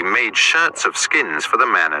deity made shirts of skins for the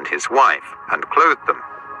man and his wife, and clothed them.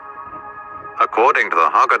 According to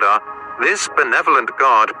the Haggadah, this benevolent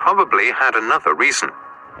god probably had another reason.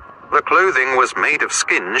 The clothing was made of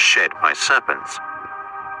skins shed by serpents.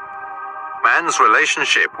 Man's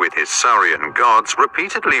relationship with his saurian gods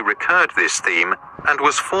repeatedly recurred this theme and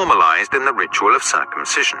was formalized in the ritual of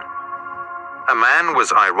circumcision. A man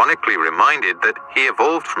was ironically reminded that he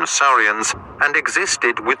evolved from saurians and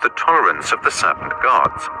existed with the tolerance of the serpent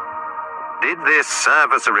gods. Did this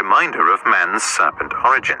serve as a reminder of man's serpent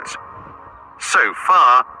origins? So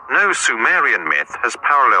far, no Sumerian myth has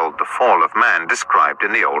paralleled the fall of man described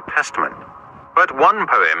in the Old Testament, but one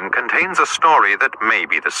poem contains a story that may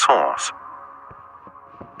be the source.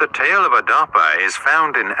 The tale of Adapa is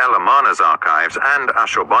found in Elamana's archives and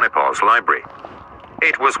Ashurbanipal's library.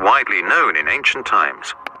 It was widely known in ancient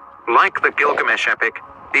times. Like the Gilgamesh epic,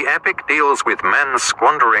 the epic deals with man's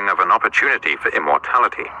squandering of an opportunity for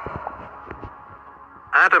immortality.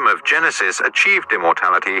 Adam of Genesis achieved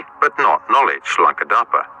immortality, but not knowledge like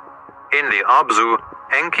Adapa. In the Abzu,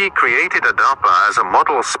 Enki created Adapa as a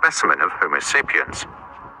model specimen of Homo sapiens.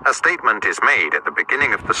 A statement is made at the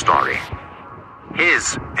beginning of the story.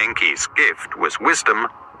 His, Enki's, gift was wisdom,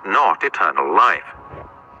 not eternal life.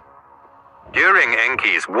 During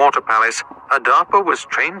Enki's water palace, Adapa was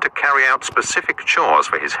trained to carry out specific chores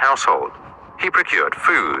for his household. He procured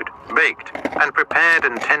food, baked, and prepared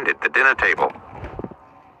and tended the dinner table.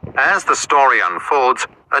 As the story unfolds,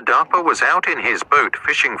 Adapa was out in his boat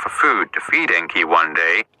fishing for food to feed Enki one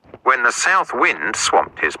day when the south wind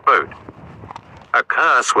swamped his boat. A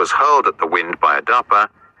curse was hurled at the wind by Adapa,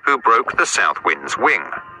 who broke the south wind's wing,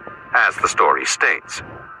 as the story states.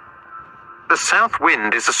 The south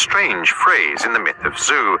wind is a strange phrase in the myth of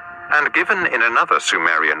Zu, and given in another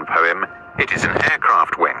Sumerian poem, it is an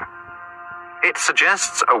aircraft wing. It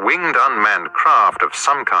suggests a winged unmanned craft of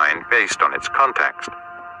some kind based on its context.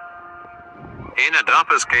 In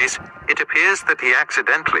Adapa's case, it appears that he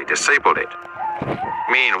accidentally disabled it.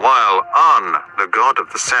 Meanwhile, An, the god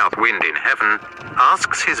of the south wind in heaven,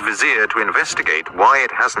 asks his vizier to investigate why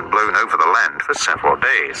it hasn't blown over the land for several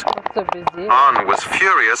days. An was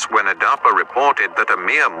furious when Adapa reported that a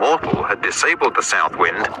mere mortal had disabled the south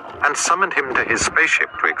wind and summoned him to his spaceship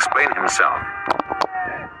to explain himself.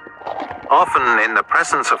 Often in the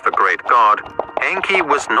presence of the great god, Enki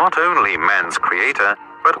was not only man's creator,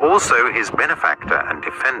 but also his benefactor and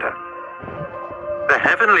defender. The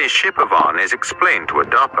heavenly ship of An is explained to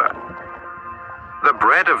Adapa. The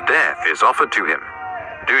bread of death is offered to him.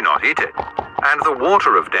 Do not eat it. And the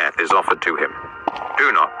water of death is offered to him.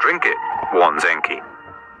 Do not drink it, warns Enki.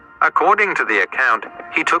 According to the account,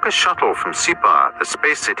 he took a shuttle from Sipar, the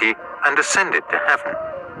space city, and ascended to heaven.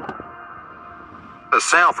 The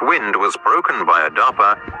south wind was broken by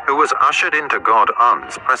Adapa, who was ushered into god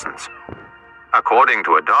An's presence. According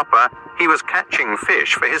to Adapa, he was catching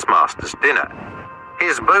fish for his master's dinner.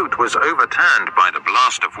 His boat was overturned by the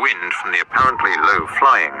blast of wind from the apparently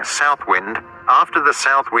low-flying south wind after the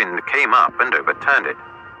south wind came up and overturned it.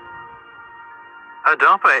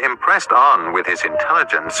 Adapa impressed An with his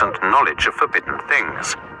intelligence and knowledge of forbidden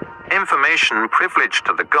things, information privileged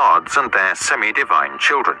to the gods and their semi-divine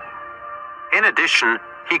children. In addition,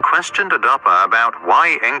 he questioned Adapa about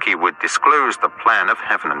why Enki would disclose the plan of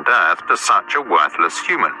heaven and earth to such a worthless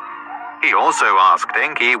human. He also asked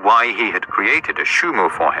Enki why he had created a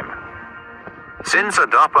Shumu for him. Since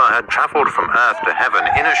Adapa had traveled from earth to heaven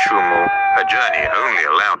in a Shumu, a journey only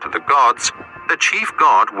allowed to the gods, the chief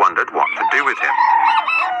god wondered what to do with him.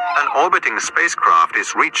 An orbiting spacecraft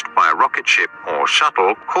is reached by a rocket ship or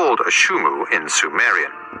shuttle called a Shumu in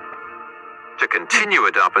Sumerian. To continue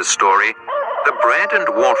Adapa's story, the bread and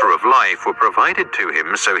water of life were provided to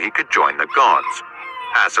him so he could join the gods.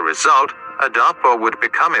 As a result, Adapa would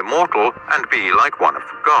become immortal and be like one of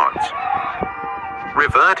the gods.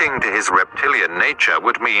 Reverting to his reptilian nature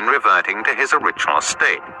would mean reverting to his original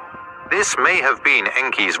state. This may have been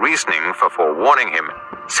Enki's reasoning for forewarning him,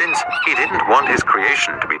 since he didn't want his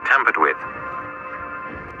creation to be tampered with.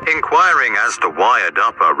 Inquiring as to why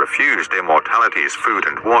Adapa refused immortality's food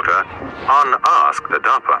and water, An asked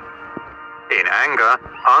Adapa. In anger,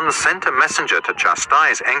 An sent a messenger to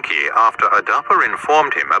chastise Enki after Adapa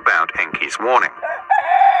informed him about Enki's warning.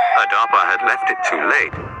 Adapa had left it too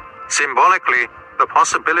late. Symbolically, the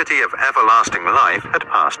possibility of everlasting life had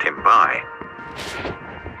passed him by.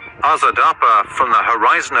 As Adapa, from the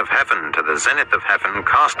horizon of heaven to the zenith of heaven,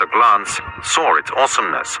 cast a glance, saw its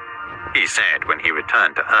awesomeness, he said when he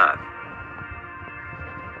returned to Earth.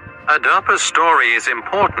 Adapa's story is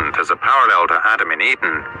important as a parallel to Adam in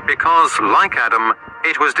Eden because, like Adam,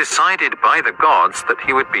 it was decided by the gods that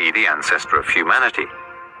he would be the ancestor of humanity.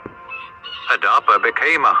 Adapa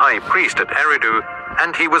became a high priest at Eridu,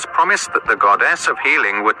 and he was promised that the goddess of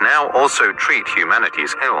healing would now also treat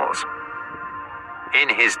humanity's ills. In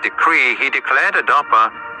his decree, he declared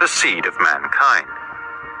Adapa the seed of mankind.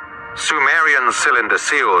 Sumerian cylinder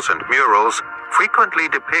seals and murals frequently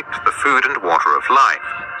depict the food and water of life.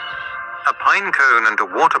 A pine cone and a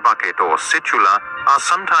water bucket or situla are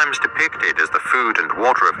sometimes depicted as the food and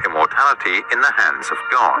water of immortality in the hands of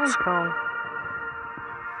gods.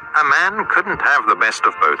 A man couldn't have the best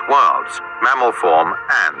of both worlds, mammal form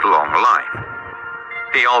and long life.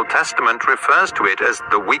 The Old Testament refers to it as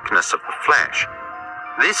the weakness of the flesh.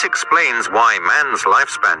 This explains why man's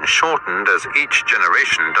lifespan shortened as each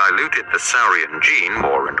generation diluted the Saurian gene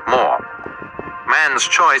more and more. Man's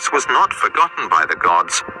choice was not forgotten by the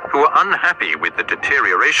gods, who were unhappy with the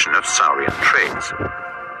deterioration of Saurian traits.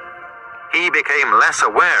 He became less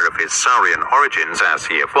aware of his Saurian origins as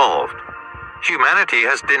he evolved. Humanity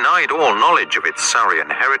has denied all knowledge of its Saurian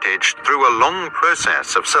heritage through a long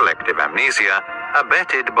process of selective amnesia,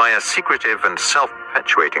 abetted by a secretive and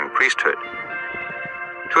self-perpetuating priesthood.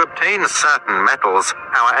 To obtain certain metals,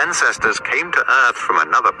 our ancestors came to Earth from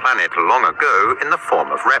another planet long ago in the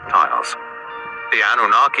form of reptiles. The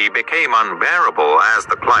Anunnaki became unbearable as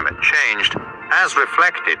the climate changed, as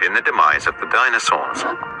reflected in the demise of the dinosaurs.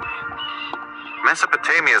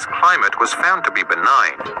 Mesopotamia's climate was found to be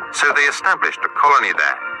benign, so they established a colony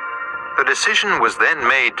there. The decision was then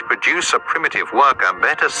made to produce a primitive worker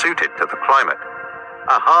better suited to the climate.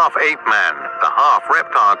 A half-ape man, the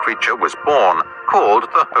half-reptile creature was born, called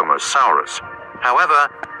the Homo saurus. However,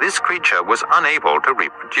 this creature was unable to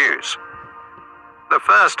reproduce. The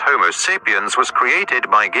first Homo sapiens was created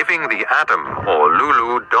by giving the Adam or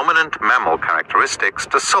Lulu dominant mammal characteristics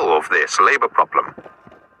to solve this labor problem.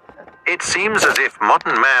 It seems as if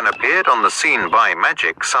modern man appeared on the scene by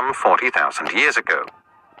magic some 40,000 years ago.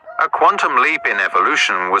 A quantum leap in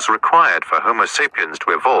evolution was required for Homo sapiens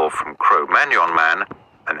to evolve from Cro-Magnon man,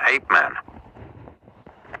 an ape man.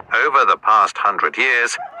 Over the past 100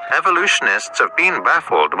 years, evolutionists have been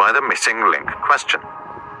baffled by the missing link question.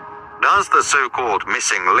 Does the so-called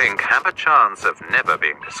missing link have a chance of never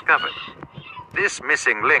being discovered? This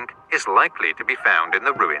missing link is likely to be found in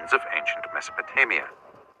the ruins of ancient Mesopotamia.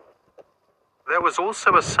 There was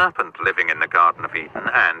also a serpent living in the Garden of Eden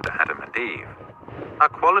and Adam and Eve. A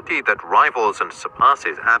quality that rivals and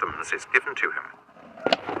surpasses Adam's is given to him.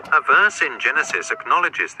 A verse in Genesis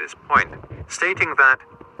acknowledges this point, stating that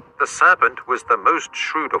the serpent was the most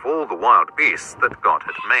shrewd of all the wild beasts that God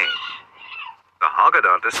had made. The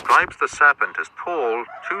Haggadah describes the serpent as tall,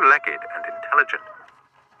 two-legged, and intelligent.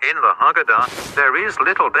 In the Haggadah, there is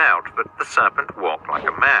little doubt that the serpent walked like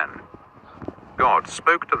a man. God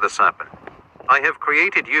spoke to the serpent, "I have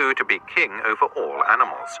created you to be king over all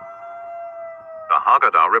animals." The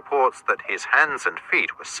Haggadah reports that his hands and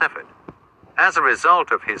feet were severed. As a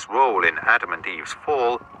result of his role in Adam and Eve's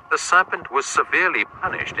fall, the serpent was severely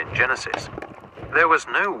punished in Genesis. There was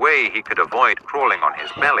no way he could avoid crawling on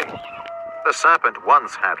his belly. The serpent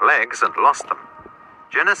once had legs and lost them.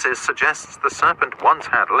 Genesis suggests the serpent once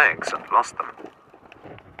had legs and lost them.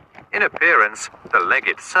 In appearance, the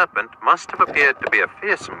legged serpent must have appeared to be a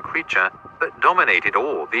fearsome creature that dominated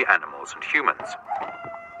all the animals and humans.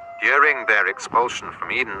 During their expulsion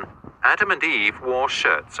from Eden, Adam and Eve wore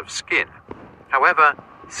shirts of skin. However,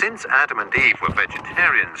 since Adam and Eve were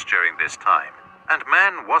vegetarians during this time, and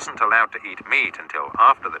man wasn't allowed to eat meat until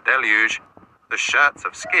after the deluge, the shirts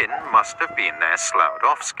of skin must have been their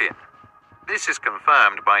sloughed-off skin. This is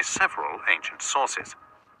confirmed by several ancient sources.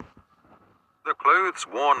 The clothes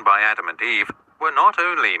worn by Adam and Eve were not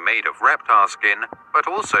only made of reptile skin, but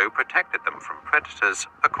also protected them from predators,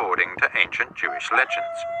 according to ancient Jewish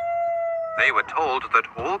legends. They were told that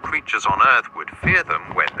all creatures on Earth would fear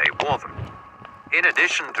them when they wore them. In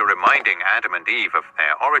addition to reminding Adam and Eve of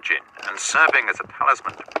their origin and serving as a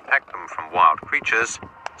talisman to protect them from wild creatures,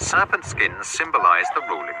 serpent skins symbolize the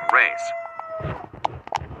ruling race.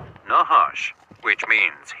 Nahash, which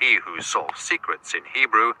means he who solves secrets in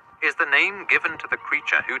Hebrew, is the name given to the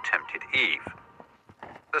creature who tempted Eve.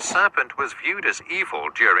 The serpent was viewed as evil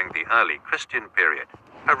during the early Christian period,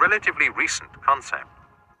 a relatively recent concept.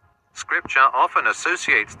 Scripture often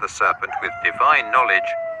associates the serpent with divine knowledge,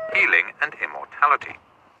 healing, and immortality.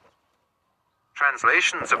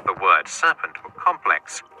 Translations of the word serpent were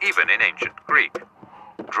complex, even in ancient Greek.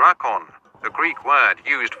 Drakon, the Greek word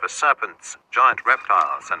used for serpents, giant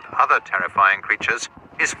reptiles, and other terrifying creatures,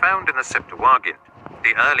 is found in the Septuagint,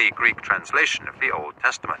 the early Greek translation of the Old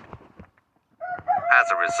Testament. As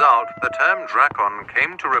a result, the term drakon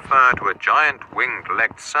came to refer to a giant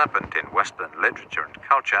winged-legged serpent in Western literature and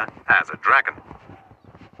culture as a dragon.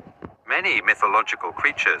 Many mythological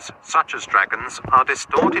creatures, such as dragons, are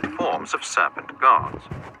distorted forms of serpent gods.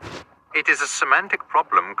 It is a semantic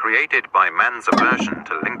problem created by man's aversion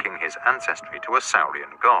to linking his ancestry to a saurian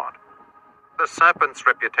god. The serpent's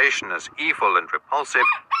reputation as evil and repulsive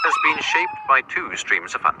has been shaped by two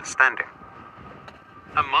streams of understanding.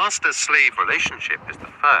 A master-slave relationship is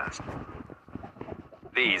the first.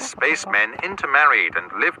 These spacemen intermarried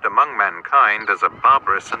and lived among mankind as a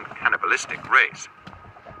barbarous and cannibalistic race.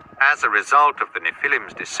 As a result of the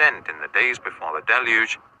Nephilim's descent in the days before the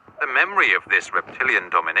deluge, the memory of this reptilian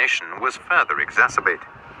domination was further exacerbated.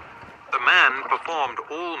 The man performed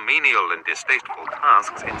all menial and distasteful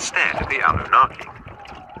tasks instead of the Anunnaki.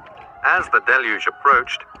 As the deluge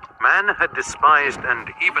approached, man had despised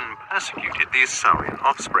and even persecuted these saurian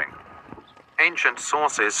offspring. Ancient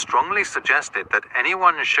sources strongly suggested that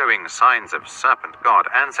anyone showing signs of serpent god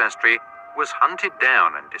ancestry was hunted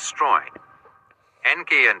down and destroyed.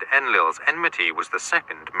 Enki and Enlil's enmity was the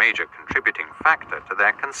second major contributing factor to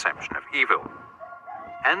their conception of evil.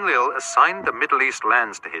 Enlil assigned the Middle East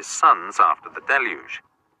lands to his sons after the deluge,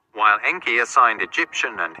 while Enki assigned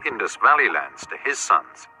Egyptian and Indus Valley lands to his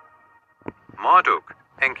sons. Marduk,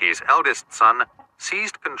 Enki's eldest son,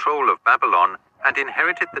 seized control of Babylon and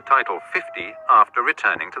inherited the title 50 after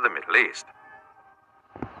returning to the Middle East.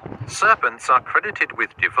 Serpents are credited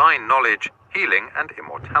with divine knowledge, healing, and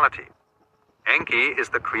immortality. Enki is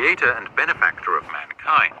the creator and benefactor of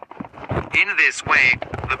mankind. In this way,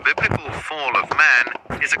 the biblical fall of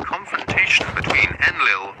man is a confrontation between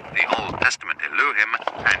Enlil, the Old Testament Elohim,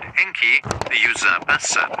 and Enki, the usurper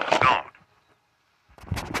serpent god.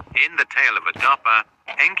 In the tale of Adapa,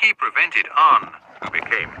 Enki prevented An, who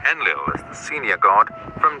became Enlil as the senior god,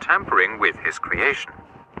 from tampering with his creation.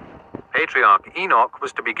 Patriarch Enoch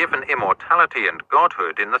was to be given immortality and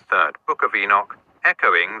godhood in the third book of Enoch,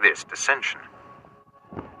 echoing this dissension.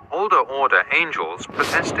 Older order angels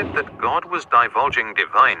protested that God was divulging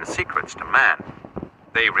divine secrets to man.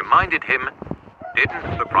 They reminded him,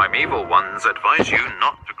 "Didn't the primeval ones advise you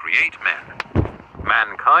not to create men?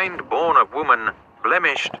 Mankind born of woman,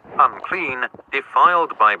 blemished, unclean,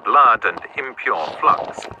 defiled by blood and impure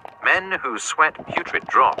flux, men who sweat putrid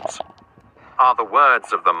drops," are the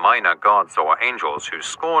words of the minor gods or angels who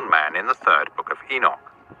scorn man in the third book of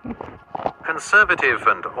Enoch. Conservative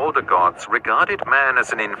and older gods regarded man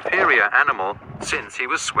as an inferior animal since he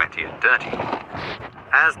was sweaty and dirty.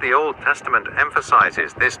 As the Old Testament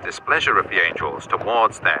emphasizes this displeasure of the angels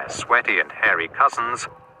towards their sweaty and hairy cousins,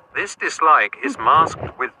 this dislike is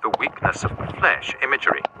masked with the weakness of the flesh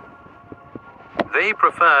imagery. They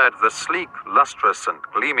preferred the sleek, lustrous, and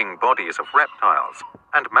gleaming bodies of reptiles,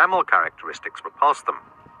 and mammal characteristics repulsed them.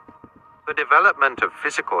 The development of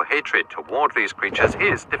physical hatred toward these creatures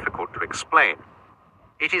is difficult to explain.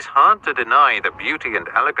 It is hard to deny the beauty and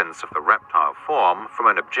elegance of the reptile form from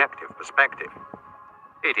an objective perspective.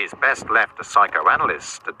 It is best left to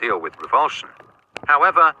psychoanalysts to deal with revulsion.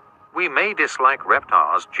 However, we may dislike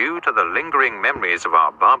reptiles due to the lingering memories of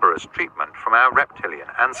our barbarous treatment from our reptilian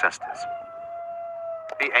ancestors.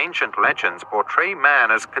 The ancient legends portray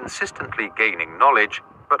man as consistently gaining knowledge,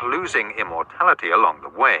 but losing immortality along the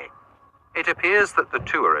way. It appears that the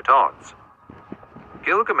two are at odds.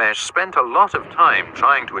 Gilgamesh spent a lot of time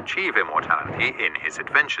trying to achieve immortality in his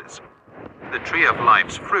adventures. The tree of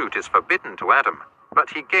life's fruit is forbidden to Adam, but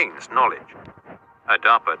he gains knowledge.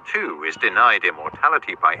 Adapa too is denied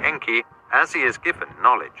immortality by Enki, as he is given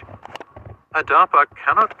knowledge. Adapa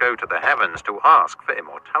cannot go to the heavens to ask for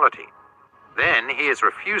immortality. Then he is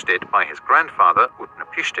refused it by his grandfather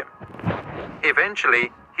Utnapishtim.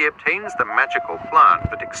 Eventually, he obtains the magical plant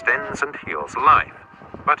that extends and heals life,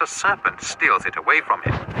 but a serpent steals it away from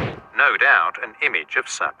him, no doubt an image of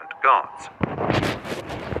serpent gods.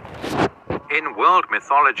 In world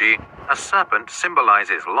mythology, a serpent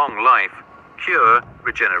symbolizes long life, cure,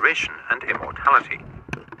 regeneration, and immortality.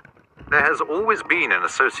 There has always been an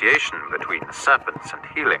association between serpents and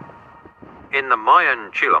healing. In the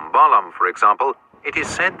Mayan Chilambalam, for example, it is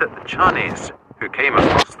said that the Chanes, who came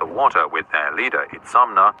across the water with their leader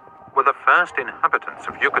Itzamna, were the first inhabitants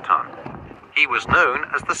of Yucatan. He was known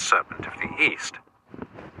as the Serpent of the East.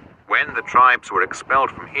 When the tribes were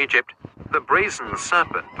expelled from Egypt, the brazen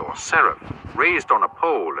serpent, or seraph, raised on a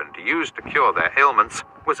pole and used to cure their ailments,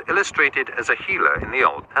 was illustrated as a healer in the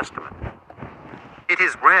Old Testament. It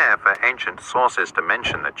is rare for ancient sources to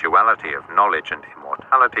mention the duality of knowledge and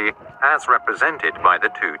immortality as represented by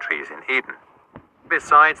the two trees in Eden.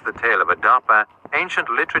 Besides the tale of Adapa, ancient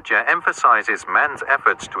literature emphasizes man's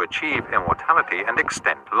efforts to achieve immortality and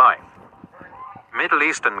extend life. Middle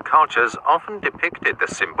Eastern cultures often depicted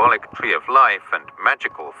the symbolic tree of life and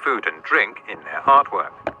magical food and drink in their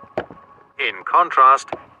artwork. In contrast,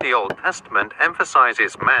 the Old Testament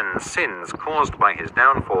emphasizes man's sins caused by his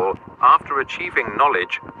downfall after achieving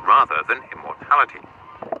knowledge rather than immortality.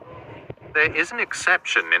 There is an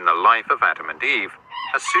exception in the life of Adam and Eve,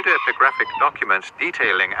 a pseudepigraphic document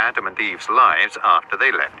detailing Adam and Eve's lives after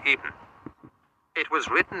they left Eden. It was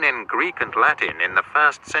written in Greek and Latin in the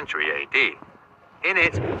 1st century AD. In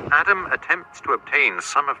it, Adam attempts to obtain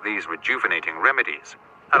some of these rejuvenating remedies,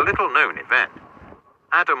 a little-known event.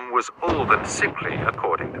 Adam was old and sickly,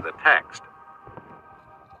 according to the text.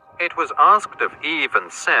 It was asked of Eve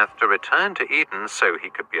and Seth to return to Eden so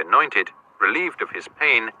he could be anointed, relieved of his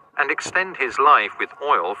pain, and extend his life with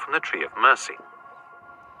oil from the tree of mercy.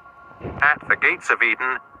 At the gates of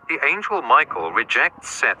Eden, the angel Michael rejects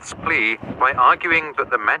Seth's plea by arguing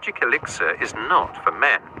that the magic elixir is not for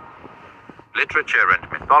men. Literature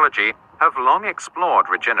and mythology have long explored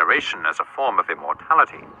regeneration as a form of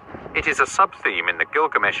immortality. It is a sub-theme in the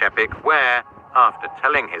Gilgamesh epic where, after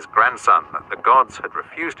telling his grandson that the gods had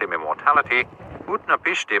refused him immortality,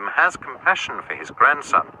 Utnapishtim has compassion for his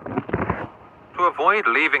grandson. To avoid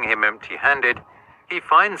leaving him empty-handed, he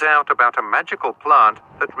finds out about a magical plant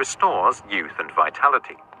that restores youth and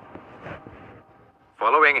vitality.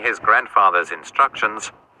 Following his grandfather's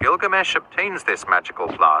instructions, Gilgamesh obtains this magical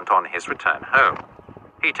plant on his return home.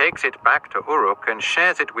 He takes it back to Uruk and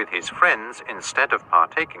shares it with his friends instead of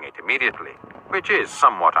partaking it immediately, which is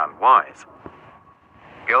somewhat unwise.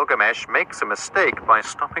 Gilgamesh makes a mistake by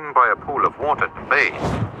stopping by a pool of water to bathe,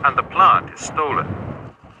 and the plant is stolen.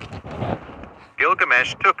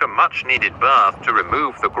 Gilgamesh took a much-needed bath to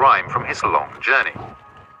remove the grime from his long journey.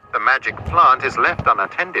 The magic plant is left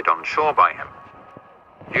unattended on shore by him.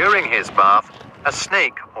 During his bath, a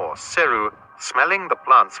snake, or seru, smelling the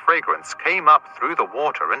plant's fragrance, came up through the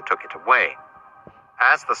water and took it away.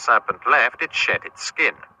 As the serpent left, it shed its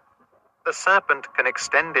skin. The serpent can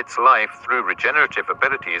extend its life through regenerative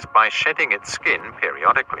abilities by shedding its skin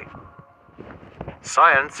periodically.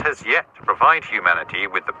 Science has yet to provide humanity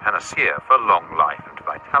with the panacea for long life and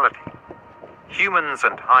vitality. Humans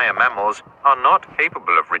and higher mammals are not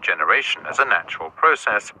capable of regeneration as a natural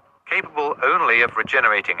process, capable only of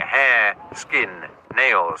regenerating hair, skin,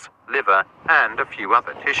 nails, liver, and a few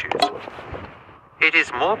other tissues. It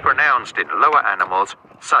is more pronounced in lower animals,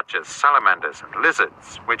 such as salamanders and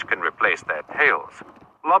lizards, which can replace their tails,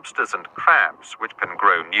 lobsters and crabs, which can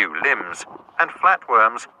grow new limbs, and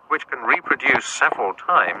flatworms, which can reproduce several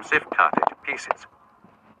times if cut into pieces.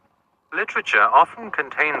 Literature often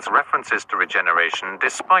contains references to regeneration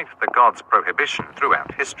despite the gods' prohibition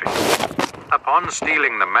throughout history. Upon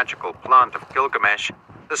stealing the magical plant of Gilgamesh,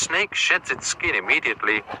 the snake sheds its skin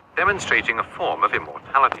immediately, demonstrating a form of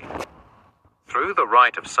immortality. Through the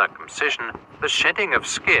rite of circumcision, the shedding of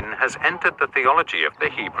skin has entered the theology of the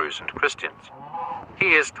Hebrews and Christians.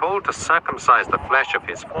 He is told to circumcise the flesh of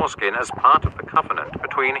his foreskin as part of the covenant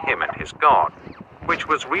between him and his God, which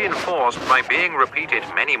was reinforced by being repeated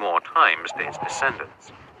many more times to his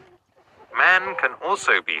descendants. Man can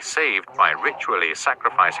also be saved by ritually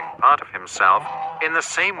sacrificing part of himself in the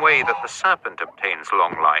same way that the serpent obtains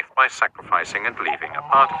long life by sacrificing and leaving a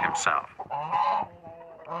part of himself.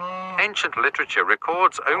 Ancient literature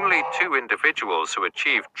records only 2 individuals who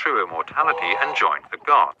achieved true immortality and joined the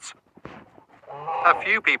gods. A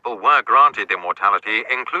few people were granted immortality,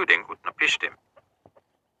 including Utnapishtim.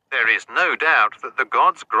 There is no doubt that the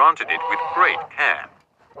gods granted it with great care.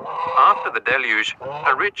 After the deluge,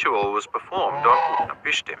 a ritual was performed on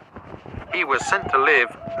Utnapishtim. He was sent to live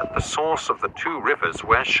at the source of the 2 rivers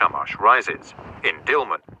where Shamash rises, in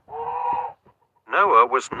Dilmun. Noah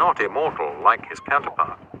was not immortal like his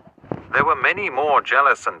counterpart. There were many more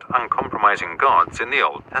jealous and uncompromising gods in the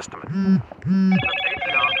Old Testament. The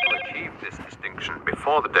patriarch who generation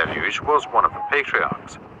before the deluge was one of the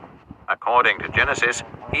patriarchs. According to Genesis,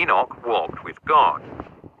 Enoch walked with God.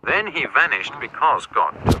 Then he vanished because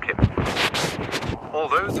God took him.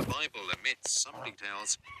 Although the Bible omits some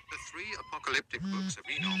details, the 3 apocalyptic books of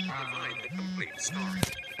Enoch provide the complete story.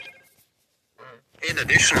 In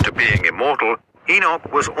addition to being immortal,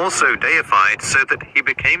 Enoch was also deified so that he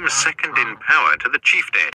became second in power to the chief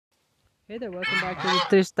deity. Hey there, welcome back to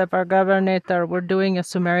the 3-Step Our Governor. We're doing a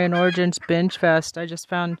Sumerian Origins Binge Fest. I just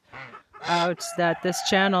found out that this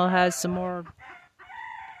channel has some more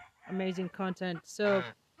amazing content. So,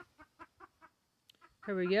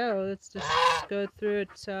 here we go. Let's just go through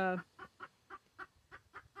it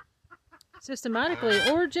systematically.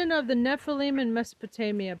 Origin of the Nephilim in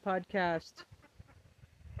Mesopotamia podcast.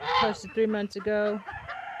 Posted 3 months ago.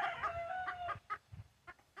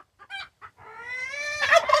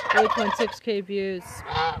 8.6k views.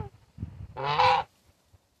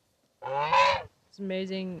 It's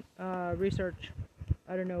amazing research.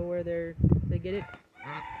 I don't know where they get it,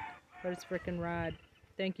 but it's freaking rad.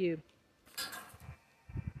 Thank you.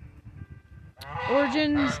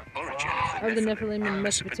 Origins of the Nephilim in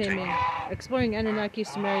Mesopotamia. Exploring Anunnaki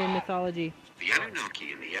Sumerian mythology. The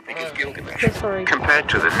Anunnaki in the Epic of Gilgamesh compared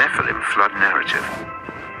to the Nephilim flood narrative.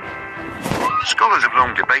 Scholars have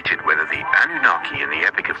long debated whether the Anunnaki in the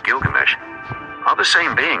Epic of Gilgamesh are the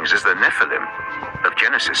same beings as the Nephilim of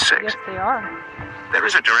Genesis 6. Yes, they are. There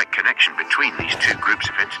is a direct connection between these two groups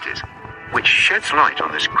of entities, which sheds light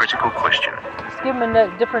on this critical question. Let's give them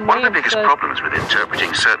a different name. One of the biggest problems with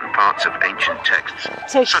interpreting certain parts of ancient texts,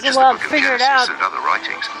 Takes such a as the while Book to of figure it Genesis out. and other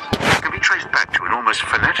writings, can be traced back to an almost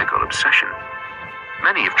fanatical obsession.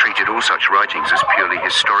 Many have treated all such writings as purely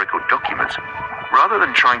historical documents, rather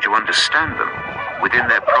than trying to understand them within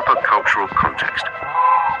their proper cultural context.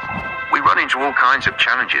 We run into all kinds of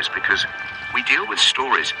challenges because we deal with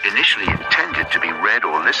stories initially intended to be read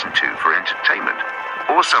or listened to for entertainment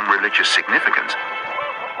or some religious significance,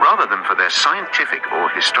 rather than for their scientific or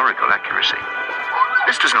historical accuracy.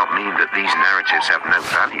 This does not mean that these narratives have no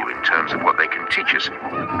value in terms of what they can teach us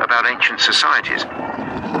about ancient societies.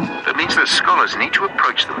 That means that scholars need to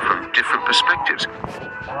approach them from different perspectives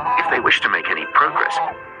if they wish to make any progress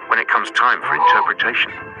when it comes time for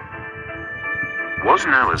interpretation. Was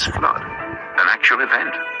Noah's flood an actual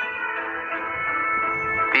event?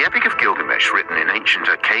 The Epic of Gilgamesh, written in ancient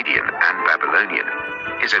Akkadian and Babylonian,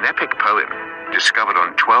 is an epic poem discovered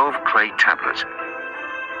on 12 clay tablets.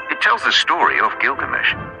 It tells the story of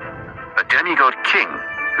Gilgamesh, a demigod king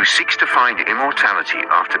who seeks to find immortality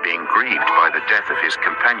after being grieved by the death of his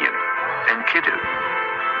companion, Enkidu.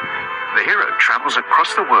 The hero travels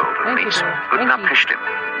across the world and meets Utnapishtim,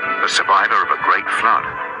 a survivor of a great flood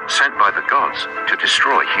sent by the gods to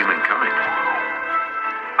destroy humankind.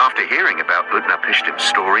 After hearing about Utnapishtim's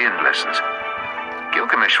story and lessons,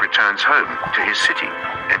 Gilgamesh returns home to his city,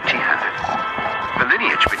 empty-handed. The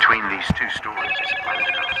lineage between these two stories is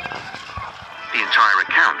unknown. The entire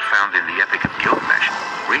account found in the Epic of Gilgamesh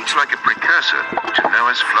reads like a precursor to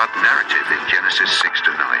Noah's flood narrative in Genesis 6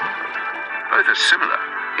 to 9. Both are similar.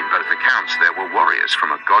 In both accounts, there were warriors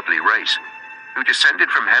from a godly race who descended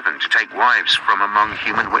from heaven to take wives from among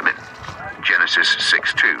human women. Genesis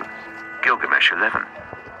 6:2, Gilgamesh 11.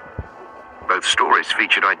 Both stories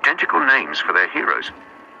featured identical names for their heroes,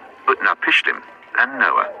 Utnapishtim and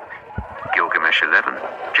Noah. Gilgamesh 11,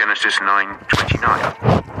 Genesis 9:29.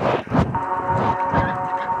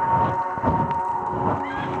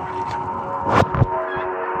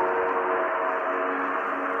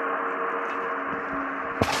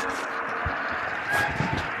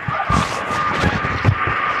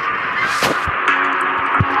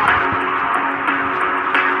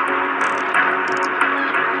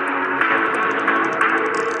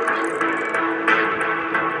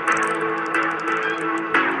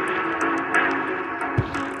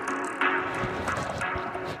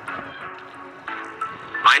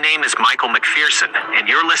 My name is Michael McPherson, and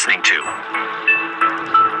you're listening to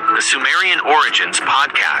the Sumerian Origins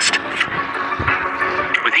Podcast.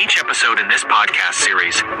 With each episode in this podcast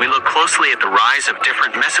series, we look closely at the rise of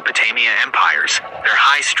different Mesopotamia empires, their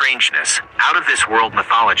high strangeness, out-of-this-world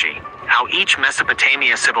mythology, how each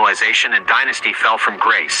Mesopotamia civilization and dynasty fell from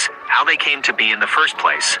grace, how they came to be in the first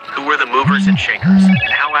place, who were the movers and shakers,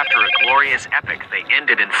 and how after a glorious epic they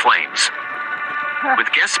ended in flames.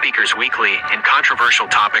 With guest speakers weekly and controversial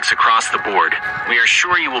topics across the board, we are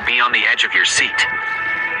sure you will be on the edge of your seat.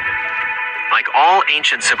 Like all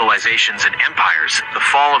ancient civilizations and empires, the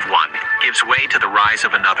fall of one gives way to the rise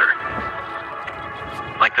of another.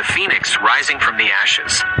 Like the phoenix rising from the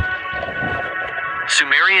ashes,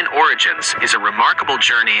 Sumerian Origins is a remarkable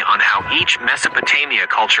journey on how each Mesopotamia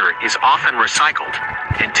culture is often recycled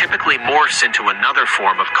and typically morphs into another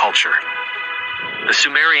form of culture. The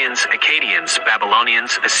Sumerians, Akkadians,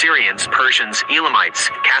 Babylonians, Assyrians, Persians, Elamites,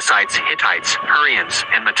 Kassites, Hittites, Hurrians,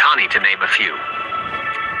 and Mitanni, to name a few.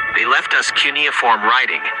 They left us cuneiform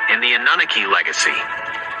writing and the Anunnaki legacy.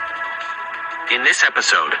 In this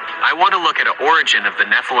episode, I want to look at an origin of the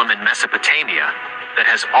Nephilim in Mesopotamia that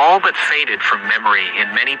has all but faded from memory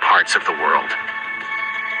in many parts of the world.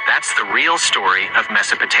 That's the real story of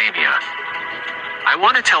Mesopotamia. I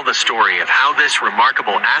want to tell the story of how this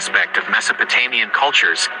remarkable aspect of Mesopotamian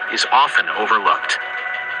cultures is often overlooked.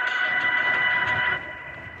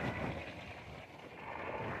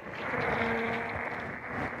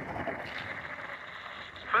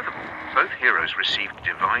 Furthermore, both heroes received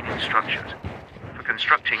divine instructions for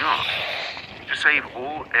constructing ark to save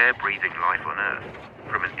all air-breathing life on Earth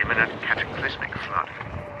from an imminent cataclysmic flood.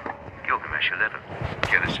 Gilgamesh 11,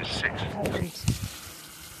 Genesis 6.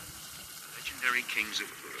 Legendary kings of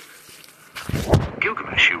Uruk.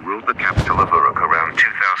 Gilgamesh, who ruled the capital of Uruk around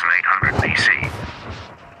 2800 BC,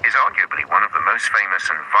 is arguably one of the most famous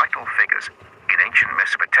and vital figures in ancient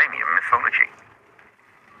Mesopotamian mythology.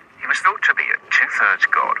 He was thought to be a two-thirds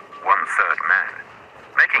god, one-third man,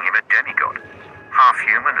 making him a demigod, half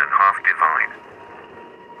human and half divine.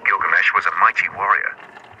 Gilgamesh was a mighty warrior,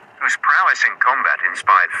 whose prowess in combat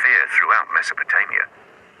inspired fear throughout Mesopotamia.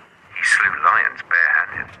 He slew lions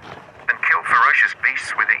barehanded, and killed ferocious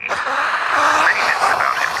beasts with ease. Many myths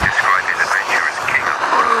about him describe his adventure as king of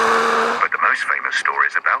Uruk, but the most famous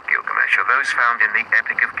stories about Gilgamesh are those found in the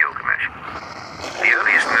Epic of Gilgamesh, the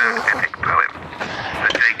earliest known epic poem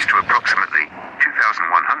that dates to approximately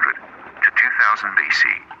 2100 to 2000 BC.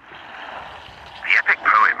 The epic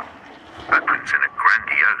poem opens in a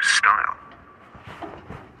grandiose style.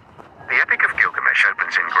 The Epic of Gilgamesh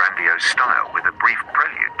opens in grandiose style with a brief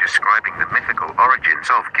prelude describing the mythical origins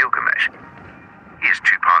of Gilgamesh. He is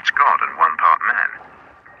two parts god and one part man.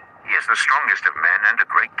 He is the strongest of men and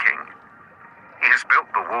a great king. He has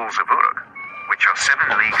built the walls of Uruk, which are 7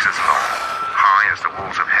 leagues as long, high as the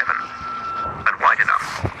walls of heaven, and wide enough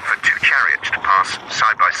for 2 chariots to pass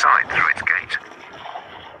side by side through its gates.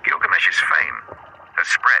 Gilgamesh's fame has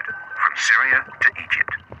spread from Syria to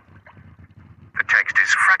Egypt. The text is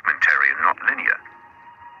fragmentary and not linear.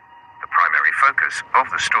 The primary focus of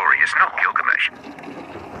the story is not Gilgamesh.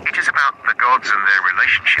 It is about the gods and their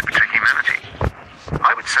relationship to humanity.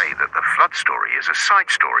 I would say that the flood story is a side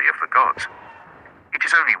story of the gods. It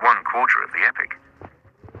is only 1/4 of the epic.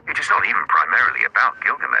 It is not even primarily about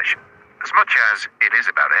Gilgamesh, as much as it is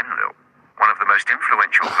about Enlil, one of the most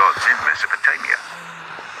influential gods in Mesopotamia.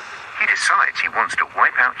 He decides he wants to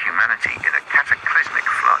wipe out humanity in a cataclysmic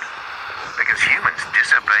flood, because humans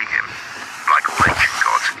disobey him. Like all ancient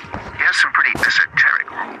gods, he has some pretty esoteric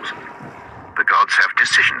rules. The gods have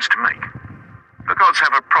decisions to make. The gods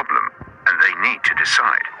have a problem, and they need to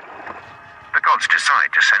decide. The gods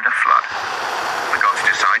decide to send a flood. The gods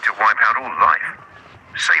decide to wipe out all life,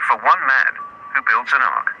 save for one man who builds an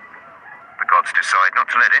ark. The gods decide not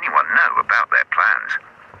to let anyone know about their plans.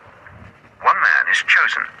 One man is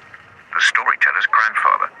chosen, the storyteller's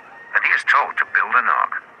grandfather, and he is told to build an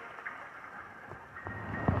ark.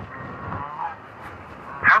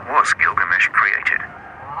 How was Gilgamesh created?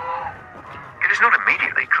 It is not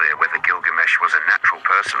immediately clear whether Gilgamesh was a natural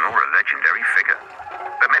person or a legendary figure,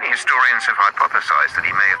 but many historians have hypothesized that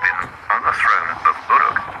he may have been on the throne of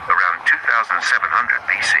Uruk around 2700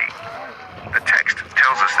 BC. The text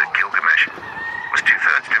tells us that Gilgamesh was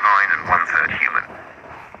 2/3 divine and 1/3 human,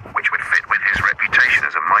 which would fit with his reputation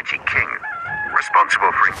as a mighty king,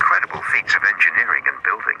 responsible for incredible feats of engineering and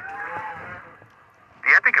building.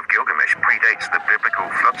 The Epic of Gilgamesh predates the biblical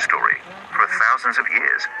flood story for thousands of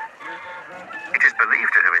years. It is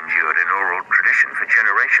believed to have endured in oral tradition for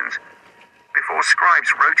generations, before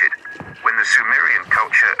scribes wrote it when the Sumerian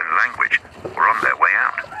culture and language were on their way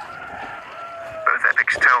out. Both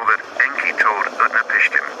epics tell that Enki told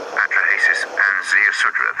Utnapishtim, Atrahasis, and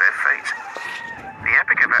Ziusudra their fates. The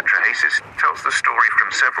Epic of Atrahasis tells the story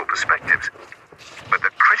from several perspectives, but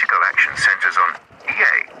the critical action centers on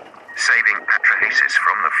Ea saving Atrahasis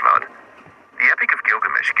from the flood. The Epic of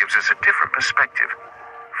Gilgamesh gives us a different perspective,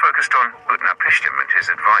 focused on Utnapishtim and his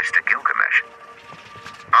advice to Gilgamesh.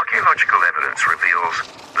 Archaeological evidence reveals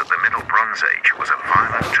that the Middle Bronze Age was a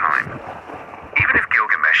violent time. Even if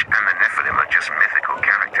Gilgamesh and the Nephilim are just mythical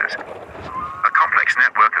characters, a complex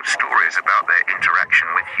network of stories about their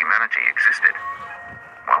interaction with humanity existed.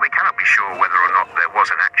 While we cannot be sure whether or not there was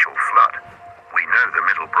an actual flood, we know the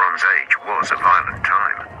Middle Bronze Age was a violent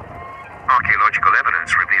time. Archaeological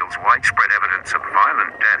evidence reveals widespread evidence of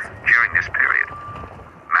violent death during this period.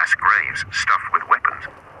 Mass graves stuffed with weapons,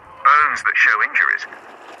 bones that show injuries,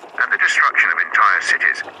 and the destruction of entire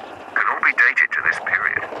cities can all be dated to this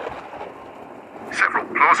period. Several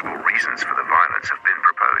plausible reasons for the violence have been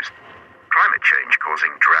proposed. Climate change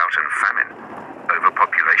causing drought and famine,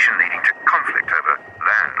 overpopulation leading to conflict over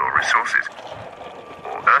land or resources,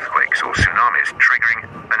 or earthquakes or tsunamis triggering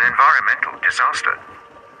an environmental disaster,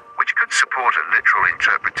 which could support a literal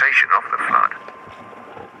interpretation of the flood.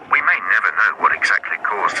 We may never know what exactly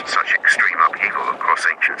caused such extreme upheaval across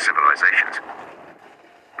ancient civilizations,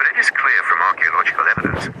 but it is clear from archaeological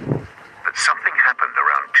evidence that something happened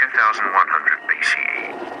around 2100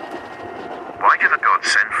 BCE. Why do the gods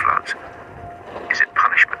send floods? Is it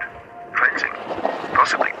punishment? Cleansing?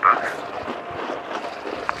 Possibly both.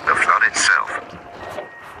 The flood itself.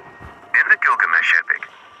 In the Gilgamesh epic,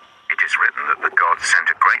 it is written that the gods sent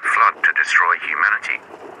a great flood to destroy humanity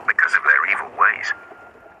because of their evil ways.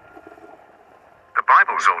 The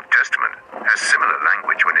Bible's Old Testament has similar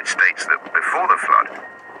language when it states that before the flood,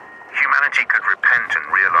 humanity could repent and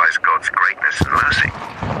realize God's greatness and mercy.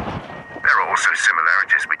 There are also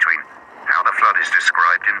similarities between how the flood is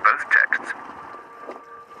described in both texts.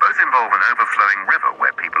 Both involve an overflowing river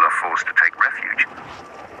where people are forced to take refuge,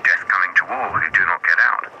 death coming to all who do not get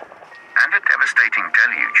out, and a devastating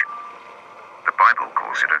deluge. The Bible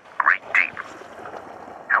calls it a great deep.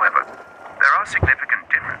 However, there are significant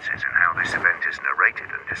differences in how this event is narrated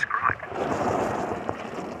and described.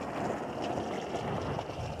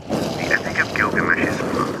 The Epic of Gilgamesh's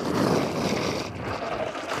flood.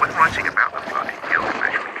 When writing about the flood in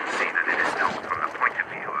Gilgamesh, we can see that it is told from the point of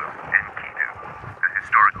view of Enkidu, the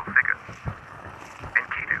historical figure.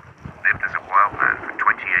 Enkidu lived as a wild man for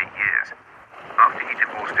 28 years after he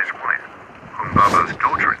divorced his wife, Humbaba's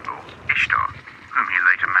daughter-in-law, Ishtar, whom he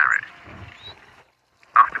later married.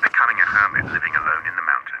 After becoming a hermit living alone in the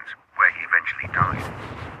mountains, where he eventually died,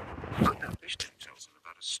 Utnapishtim tells him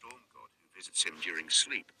about a storm god who visits him during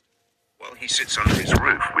sleep, while he sits under his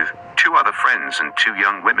roof with 2 other friends and 2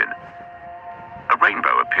 young women. A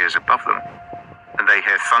rainbow appears above them, and they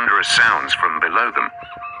hear thunderous sounds from below them,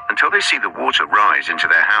 until they see the water rise into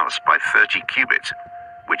their house by 30 cubits,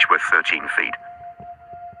 which were 13 feet.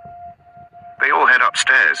 They all head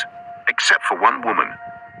upstairs, except for one woman.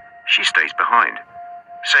 She stays behind,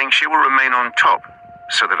 saying she will remain on top,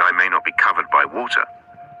 so that I may not be covered by water.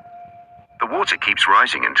 The water keeps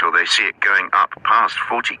rising until they see it going up past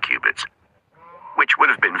 40 cubits, which would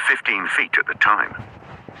have been 15 feet at the time,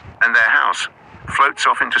 and their house floats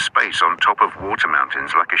off into space on top of water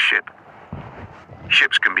mountains like a ship.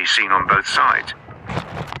 Ships can be seen on both sides,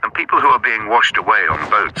 and people who are being washed away on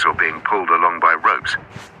boats or being pulled along by ropes,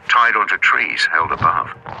 tied onto trees held above.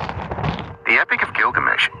 The Epic of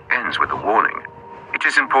Gilgamesh ends with a warning. It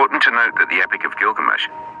is important to note that the Epic of Gilgamesh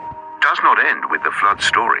does not end with the flood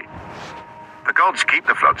story. The gods keep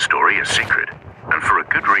the flood story a secret, and for a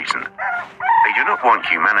good reason. They do not want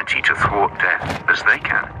humanity to thwart death as they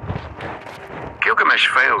can. Gilgamesh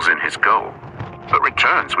fails in his goal, but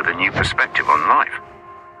returns with a new perspective on life.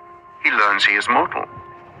 He learns he is mortal,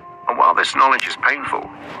 and while this knowledge is painful,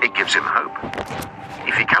 it gives him hope.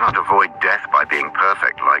 If he cannot avoid death by being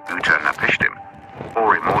perfect like Utnapishtim,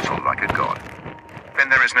 or immortal like a god, then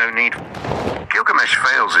there is no need. Gilgamesh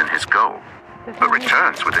fails in his goal, but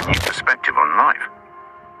returns with a new perspective on life.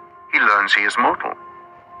 He learns he is mortal,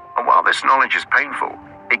 and while this knowledge is painful,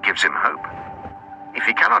 it gives him hope. If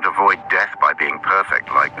he cannot avoid death by being perfect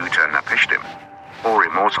like Utnapishtim, or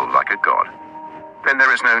immortal like a god, then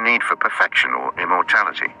there is no need for perfection or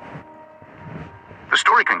immortality. The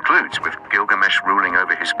story concludes with Gilgamesh ruling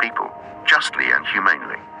over his people, justly and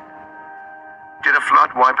humanely. Did a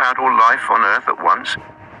flood wipe out all life on Earth at once,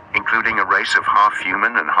 including a race of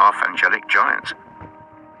half-human and half-angelic giants?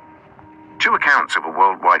 2 accounts of a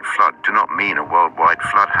worldwide flood do not mean a worldwide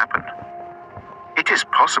flood happened. It is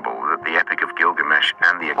possible that the Epic of Gilgamesh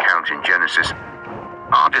and the account in Genesis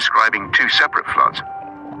are describing 2 separate floods,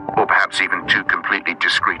 or perhaps even 2 completely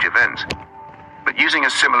discrete events, but using a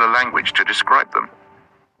similar language to describe them.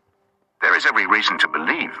 There is every reason to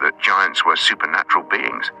believe that giants were supernatural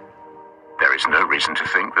beings. There is no reason to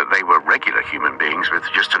think that they were regular human beings with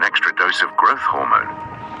just an extra dose of growth hormone.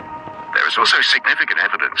 There is also significant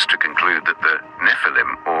evidence to conclude that the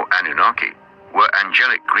Nephilim, or Anunnaki, were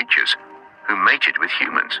angelic creatures who mated with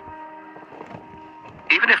humans.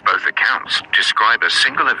 Even if both accounts describe a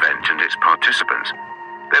single event and its participants,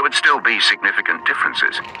 there would still be significant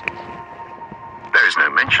differences. There is no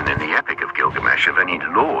mention in the Epic of Gilgamesh of any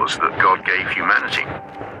laws that God gave humanity.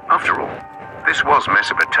 After all, this was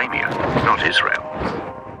Mesopotamia, not Israel.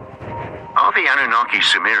 Are the Anunnaki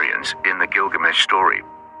Sumerians in the Gilgamesh story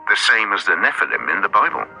the same as the Nephilim in the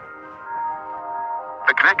Bible?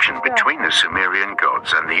 The connection between the Sumerian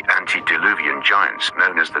gods and the antediluvian giants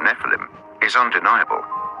known as the Nephilim is undeniable.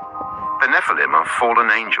 The Nephilim are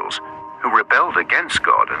fallen angels who rebelled against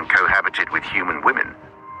God and cohabited with human women.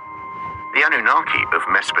 The Anunnaki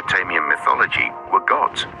of Mesopotamian mythology were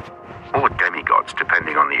gods, or demigods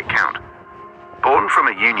depending on the account, born from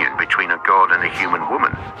a union between a god and a human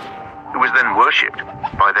woman, who was then worshipped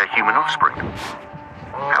by their human offspring.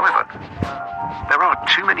 However, there are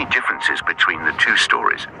too many differences between the two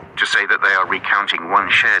stories to say that they are recounting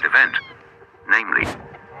one shared event, namely,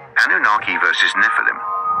 Anunnaki versus Nephilim.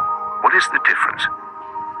 What is the difference?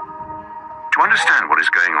 To understand what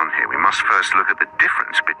is going on here, we must first look at the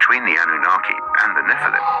difference between the Anunnaki and the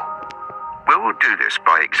Nephilim. We will do this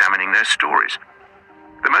by examining their stories.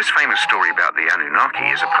 The most famous story about the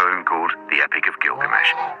Anunnaki is a poem called The Epic of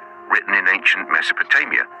Gilgamesh, written in ancient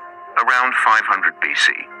Mesopotamia, around 500 BC,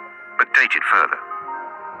 but dated further.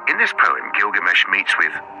 In this poem, Gilgamesh meets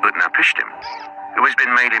with Utnapishtim, who has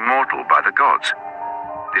been made immortal by the gods.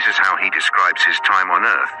 This is how he describes his time on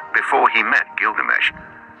Earth before he met Gilgamesh.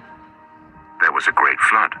 There was a great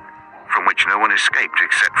flood, from which no one escaped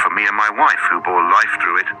except for me and my wife, who bore life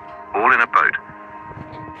through it, all in a boat.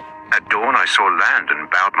 At dawn I saw land and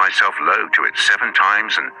bowed myself low to it 7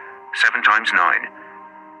 times and 7 times 9.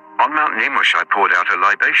 On Mount Nemush I poured out a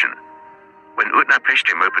libation. When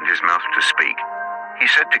Utnapishtim opened his mouth to speak, he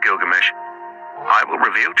said to Gilgamesh, "I will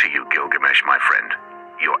reveal to you, Gilgamesh, my friend,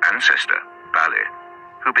 your ancestor, Bali,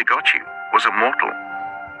 who begot you, was a mortal,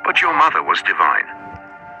 but your mother was divine."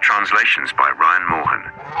 Translations by Ryan Moorhan.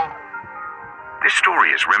 This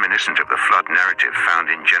story is reminiscent of the flood narrative found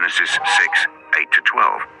in Genesis 6,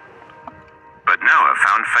 8-12. But Noah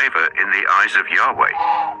found favor in the eyes of Yahweh.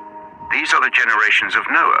 These are the generations of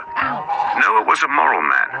Noah. Noah was a moral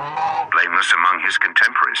man, blameless among his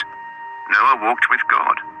contemporaries. Noah walked with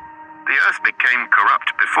God. The earth became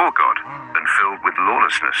corrupt before God and filled with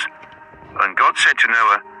lawlessness. And God said to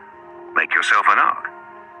Noah, "Make yourself an ark.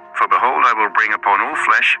 For behold, I will bring upon all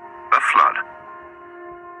flesh a flood."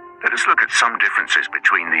 Let us look at some differences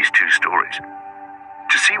between these two stories,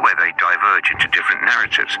 to see where they diverge into different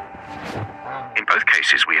narratives. In both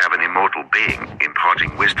cases, we have an immortal being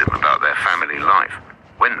imparting wisdom about their family life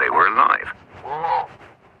when they were alive.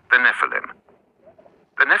 The Nephilim.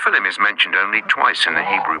 The Nephilim is mentioned only twice in the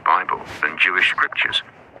Hebrew Bible and Jewish scriptures.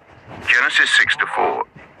 Genesis 6-4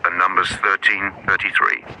 and Numbers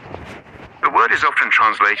 13:33. The word is often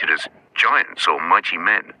translated as giants or mighty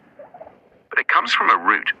men, but it comes from a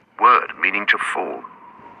root word meaning to fall,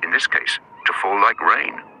 in this case, to fall like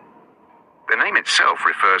rain. The name itself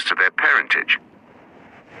refers to their parentage.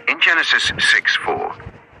 In Genesis 6:4,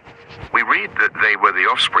 we read that they were the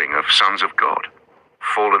offspring of sons of God,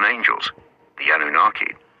 fallen angels, the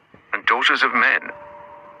Anunnaki, and daughters of men.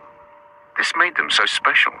 This made them so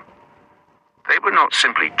special. They were not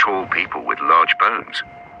simply tall people with large bones.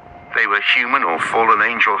 They were human or fallen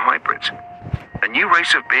angel hybrids, a new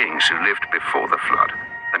race of beings who lived before the flood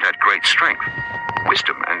and had great strength,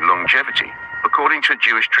 wisdom, and longevity, according to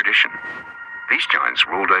Jewish tradition. These giants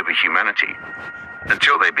ruled over humanity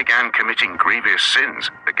until they began committing grievous sins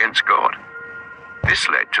against God. This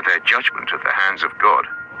led to their judgment at the hands of God,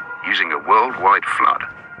 using a worldwide flood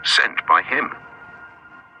sent by him.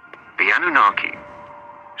 The Anunnaki,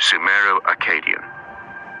 Sumero-Akkadian.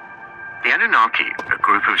 The Anunnaki, a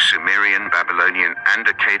group of Sumerian, Babylonian, and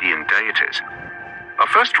Akkadian deities, are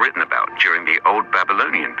first written about during the Old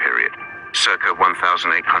Babylonian period, circa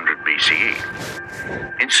 1800 BCE.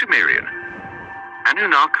 In Sumerian,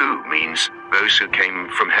 Anunnaku means those who came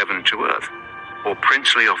from heaven to earth, or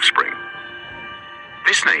princely offspring.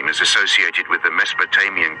 This name is associated with the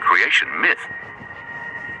Mesopotamian creation myth,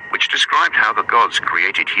 which described how the gods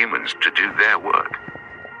created humans to do their work.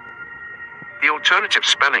 The alternative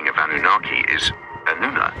spelling of Anunnaki is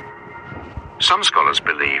Anunna. Some scholars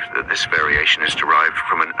believe that this variation is derived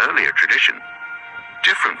from an earlier tradition,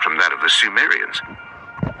 different from that of the Sumerians.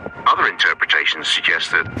 Other interpretations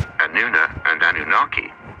suggest that Anunna and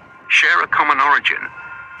Anunnaki share a common origin,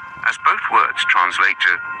 as both words translate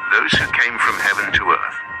to those who came from heaven to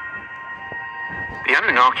earth. The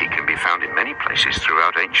Anunnaki can be found in many places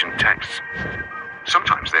throughout ancient texts.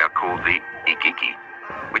 Sometimes they are called the Igigi,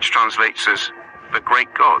 which translates as the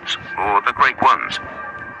great gods or the great ones.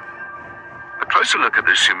 A closer look at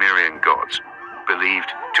the Sumerian gods,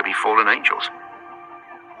 believed to be fallen angels.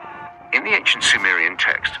 In the ancient Sumerian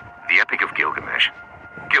text, the Epic of Gilgamesh,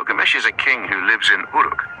 Gilgamesh is a king who lives in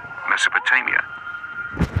Uruk, Mesopotamia.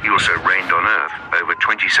 He also reigned on Earth over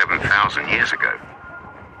 27,000 years ago.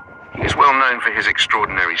 He He is well known for his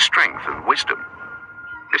extraordinary strength and wisdom.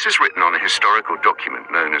 This is written on a historical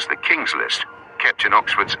document known as the King's List, kept in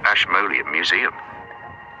Oxford's Ashmolean Museum.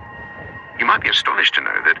 You might be astonished to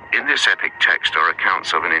know that in this epic text are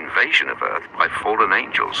accounts of an invasion of Earth by fallen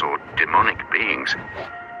angels or demonic beings,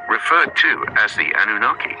 referred to as the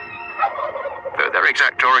Anunnaki. Though their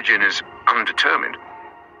exact origin is undetermined,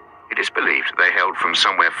 it is believed they hailed from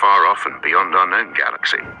somewhere far off and beyond our known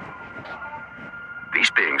galaxy.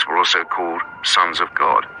 These beings were also called sons of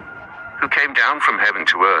God, who came down from heaven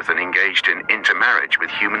to earth and engaged in intermarriage with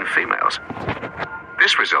human females.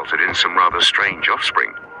 This resulted in some rather strange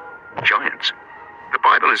offspring, giants. The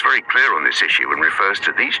Bible is very clear on this issue and refers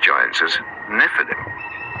to these giants as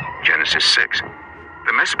Nephilim, Genesis 6.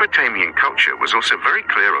 The Mesopotamian culture was also very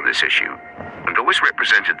clear on this issue and always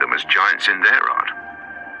represented them as giants in their art.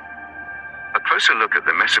 A closer look at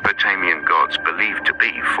the Mesopotamian gods believed to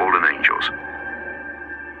be fallen angels.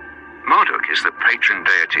 Marduk is the patron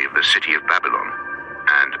deity of the city of Babylon,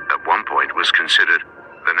 and at one point was considered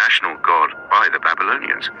the national god by the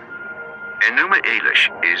Babylonians. Enuma Elish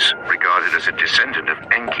is regarded as a descendant of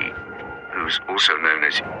Enki, who's also known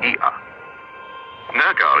as Ea.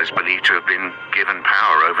 Nergal is believed to have been given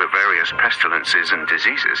power over various pestilences and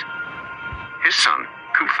diseases. His son,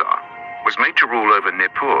 Cuthar, was made to rule over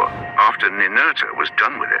Nippur after Ninurta was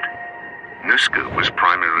done with it. Nusku was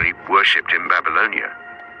primarily worshipped in Babylonia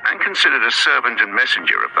and considered a servant and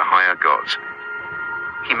messenger of the higher gods.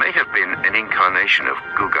 He may have been an incarnation of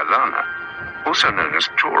Gugalana, also known as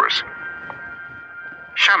Taurus.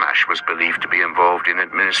 Shamash was believed to be involved in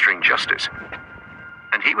administering justice,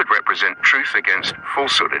 and he would represent truth against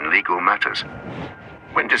falsehood in legal matters.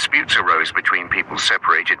 When disputes arose between people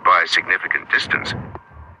separated by a significant distance,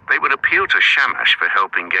 they would appeal to Shamash for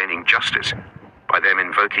help in gaining justice by them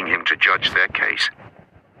invoking him to judge their case.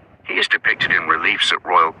 He is depicted in reliefs at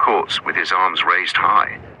royal courts with his arms raised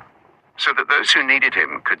high, so that those who needed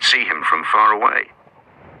him could see him from far away.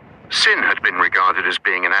 Sin had been regarded as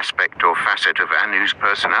being an aspect or facet of Anu's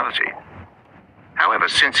personality. However,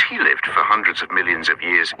 since he lived for hundreds of millions of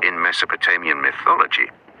years in Mesopotamian mythology,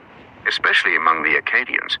 especially among the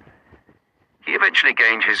Akkadians, he eventually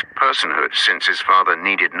gained his personhood since his father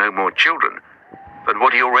needed no more children than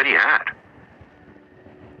what he already had.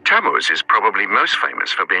 Tammuz is probably most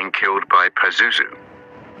famous for being killed by Pazuzu,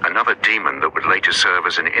 another demon that would later serve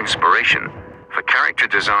as an inspiration for character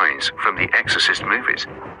designs from the Exorcist movies.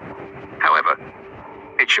 However,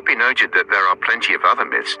 it should be noted that there are plenty of other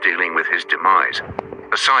myths dealing with his demise,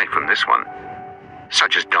 aside from this one,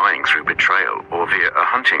 such as dying through betrayal or via a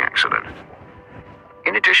hunting accident.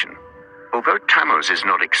 In addition, although Tammuz is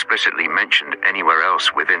not explicitly mentioned anywhere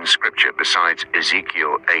else within scripture besides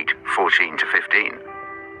Ezekiel 8:14-15,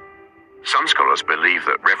 some scholars believe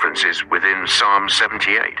that reference is within Psalm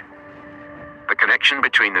 78. The connection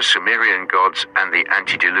between the Sumerian gods and the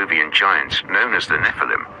antediluvian giants known as the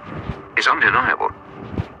Nephilim is undeniable,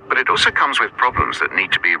 but it also comes with problems that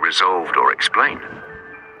need to be resolved or explained.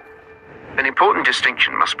 An important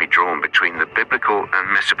distinction must be drawn between the biblical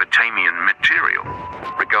and Mesopotamian material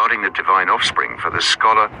regarding the divine offspring for the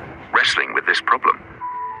scholar wrestling with this problem.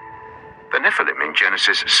 The Nephilim in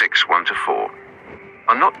Genesis 6:1-4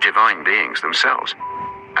 are not divine beings themselves,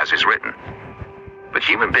 as is written, but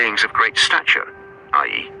human beings of great stature,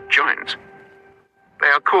 i.e. giants. They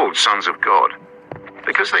are called sons of God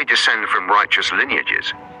because they descend from righteous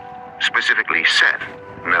lineages, specifically Seth,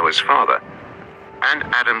 Noah's father, and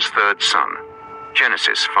Adam's third son,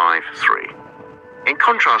 Genesis 5:3. In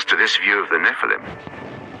contrast to this view of the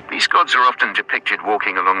Nephilim, these gods are often depicted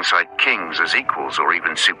walking alongside kings as equals or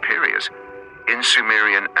even superiors in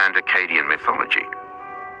Sumerian and Akkadian mythology.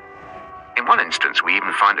 In one instance, we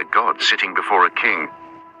even find a god sitting before a king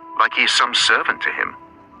like he is some servant to him,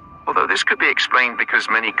 although this could be explained because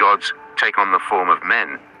many gods take on the form of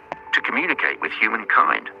men to communicate with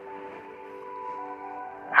humankind.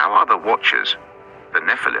 How are the Watchers, the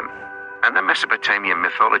Nephilim, and the Mesopotamian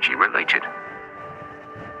mythology related?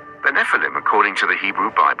 The Nephilim, according to the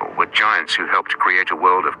Hebrew Bible, were giants who helped create a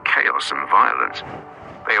world of chaos and violence.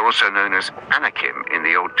 They are also known as Anakim in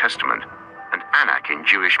the Old Testament and Anak in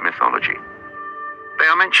Jewish mythology. They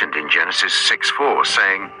are mentioned in Genesis 6:4,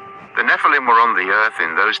 saying, "The Nephilim were on the earth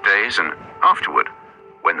in those days and afterward,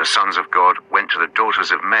 when the sons of God went to the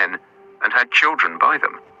daughters of men and had children by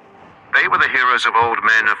them. They were the heroes of old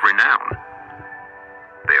men of renown."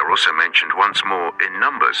 They are also mentioned once more in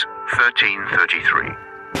Numbers 13:33.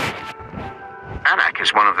 Anak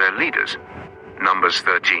is one of their leaders, Numbers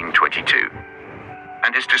 13:22,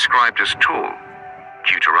 and is described as tall,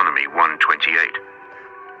 Deuteronomy 1:28.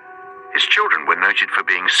 His children were noted for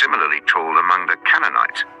being similarly tall among the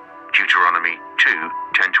Canaanites, Deuteronomy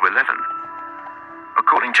 2:10-11.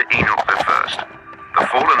 According to Enoch the First, the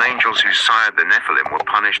fallen angels who sired the Nephilim were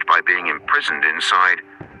punished by being imprisoned inside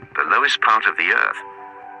the lowest part of the earth,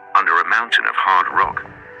 under a mountain of hard rock,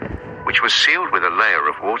 which was sealed with a layer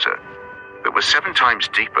of water that was 7 times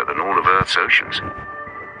deeper than all of Earth's oceans.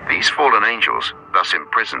 These fallen angels, thus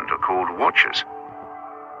imprisoned, are called watchers.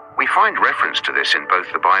 We find reference to this in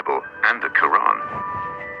both the Bible and the Quran.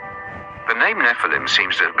 The name Nephilim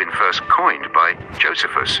seems to have been first coined by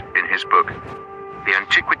Josephus in his book, The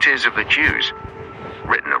Antiquities of the Jews,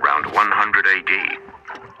 written around 100 AD.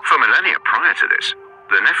 For millennia prior to this,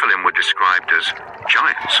 the Nephilim were described as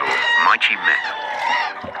giants or mighty men.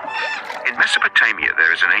 In Mesopotamia,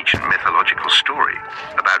 there is an ancient mythological story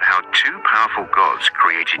about how 2 powerful gods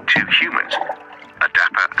created 2 humans,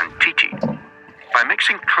 Adapa and Titi, by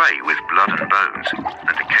mixing clay with blood and bones,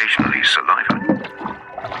 and occasionally saliva.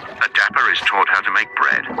 Adapa is taught how to make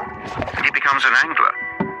bread, and he becomes an angler,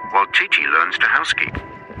 while Titi learns to housekeep.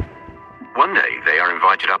 One day, they are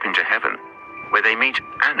invited up into heaven, where they meet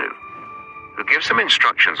Anu, who gives them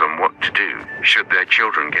instructions on what to do should their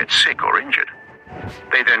children get sick or injured.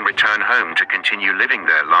 They then return home to continue living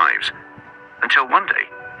their lives, until one day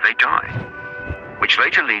they die, which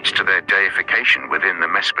later leads to their deification within the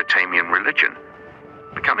Mesopotamian religion,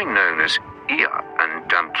 becoming known as Ea and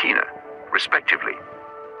Damkina, respectively.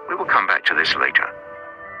 We will come back to this later.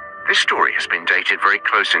 This story has been dated very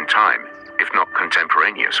close in time, if not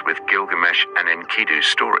contemporaneous, with Gilgamesh and Enkidu's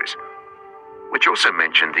stories, which also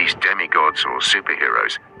mention these demigods or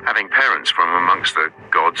superheroes having parents from amongst the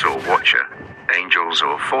gods or watcher, angels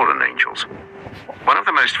or fallen angels. One of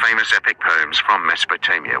the most famous epic poems from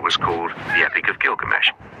Mesopotamia was called the Epic of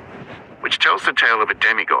Gilgamesh, which tells the tale of a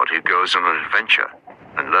demigod who goes on an adventure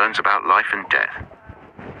and learns about life and death.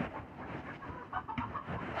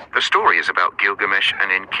 The story is about Gilgamesh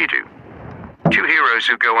and Enkidu, 2 heroes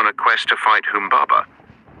who go on a quest to fight Humbaba,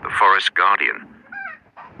 the forest guardian,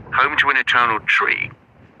 home to an eternal tree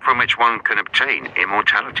from which one can obtain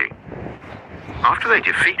immortality. After they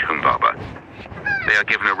defeat Humbaba, they are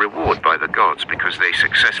given a reward by the gods because they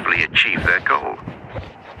successfully achieve their goal.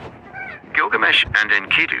 Gilgamesh and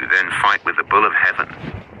Enkidu then fight with the Bull of Heaven,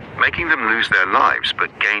 making them lose their lives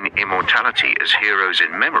but gain immortality as heroes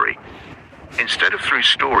in memory, instead of through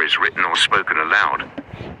stories written or spoken aloud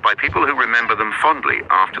by people who remember them fondly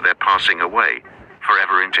after their passing away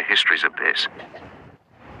forever into history's abyss.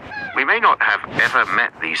 We may not have ever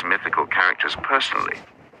met these mythical characters personally,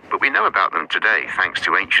 but we know about them today thanks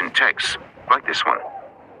to ancient texts like this one.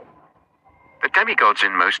 The demigods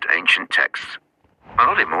in most ancient texts are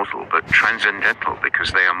not immortal but transcendental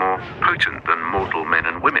because they are more potent than mortal men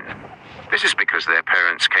and women. This is because their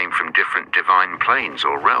parents came from different divine planes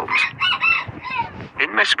or realms.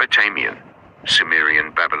 In Mesopotamian,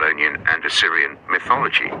 Sumerian, Babylonian, and Assyrian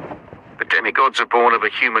mythology, the demigods are born of a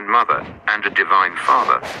human mother and a divine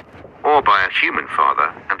father, or by a human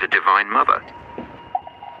father and a divine mother.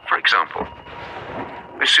 For example,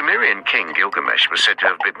 the Sumerian king Gilgamesh was said to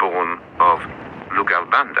have been born of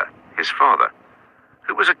Lugalbanda, his father,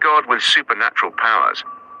 who was a god with supernatural powers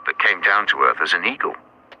that came down to earth as an eagle.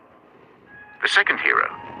 The second hero,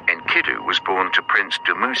 Enkidu, was born to Prince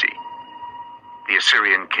Dumuzi. The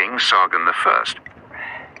Assyrian king Sargon I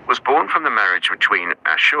was born from the marriage between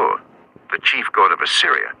Ashur, the chief god of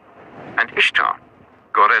Assyria, and Ishtar,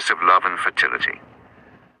 goddess of love and fertility.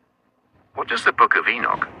 What does the Book of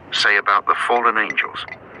Enoch say about the fallen angels?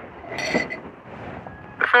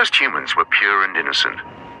 The first humans were pure and innocent,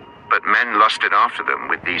 but men lusted after them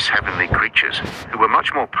with these heavenly creatures who were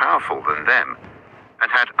much more powerful than them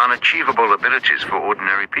and had unachievable abilities for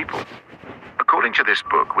ordinary people. According to this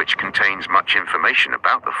book, which contains much information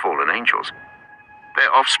about the fallen angels,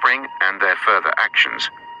 their offspring and their further actions,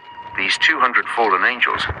 these 200 fallen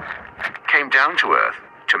angels came down to earth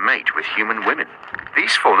to mate with human women.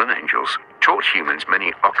 These fallen angels taught humans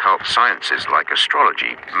many occult sciences like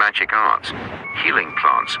astrology, magic arts, healing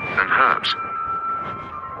plants, and herbs.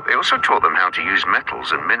 They also taught them how to use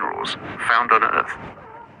metals and minerals found on earth.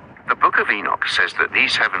 The Book of Enoch says that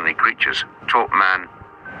these heavenly creatures taught man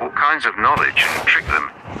all kinds of knowledge and tricked them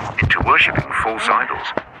into worshipping false idols.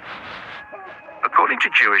 According to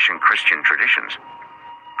Jewish and Christian traditions,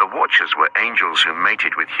 the Watchers were angels who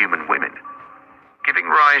mated with human women, giving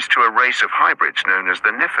rise to a race of hybrids known as the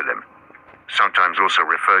Nephilim, sometimes also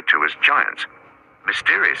referred to as giants,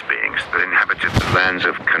 mysterious beings that inhabited the lands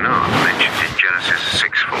of Canaan mentioned in Genesis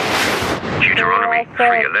 6:4, Deuteronomy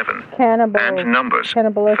 3:11, and Numbers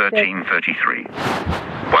 13:33.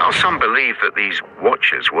 While some believe that these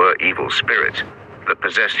Watchers were evil spirits that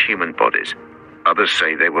possessed human bodies, others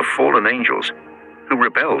say they were fallen angels who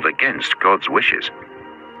rebelled against God's wishes.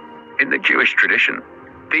 In the Jewish tradition,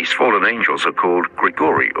 these fallen angels are called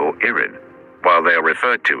Grigori or Irin, while they are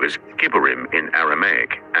referred to as Gibborim in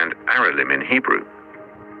Aramaic and Aralim in Hebrew.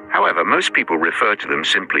 However, most people refer to them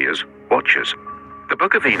simply as Watchers. The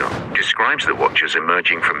Book of Enoch describes the Watchers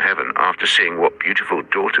emerging from heaven after seeing what beautiful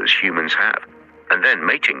daughters humans have, and then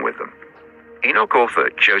mating with them. Enoch author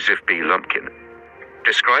Joseph B. Lumpkin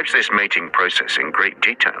describes this mating process in great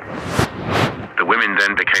detail. The women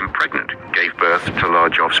then became pregnant, gave birth to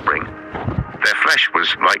large offspring. Their flesh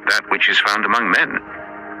was like that which is found among men,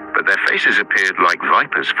 but their faces appeared like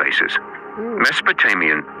vipers' faces.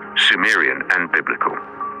 Mesopotamian, Sumerian, and biblical.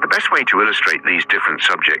 The best way to illustrate these different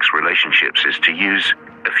subjects' relationships is to use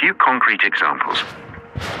a few concrete examples.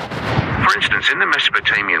 For instance, in the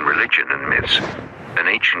Mesopotamian religion and myths, an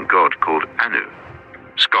ancient god called Anu.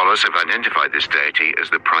 Scholars have identified this deity as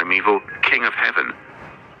the primeval king of heaven.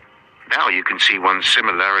 Now you can see one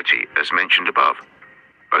similarity as mentioned above.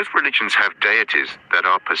 Both religions have deities that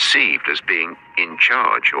are perceived as being in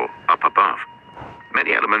charge or up above.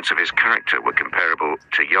 Many elements of his character were comparable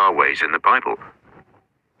to Yahweh's in the Bible.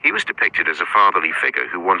 He was depicted as a fatherly figure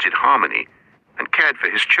who wanted harmony and cared for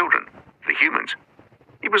his children, the humans.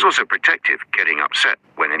 He was also protective, getting upset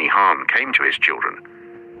when any harm came to his children.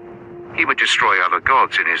 He would destroy other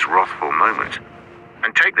gods in his wrathful moments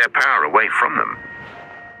and take their power away from them.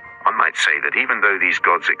 One might say that even though these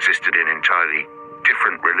gods existed in entirely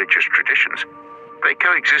different religious traditions, they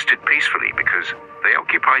coexisted peacefully because they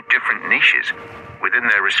occupied different niches within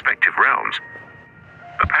their respective realms.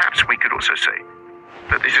 But perhaps we could also say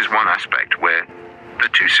that this is one aspect where the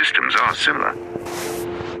two systems are similar.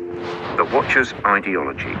 The Watchers'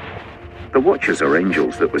 ideology. The Watchers are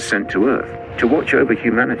angels that were sent to Earth to watch over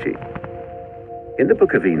humanity. In the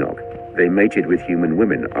Book of Enoch, they mated with human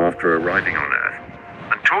women after arriving on Earth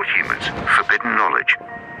and taught humans forbidden knowledge,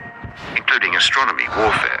 including astronomy,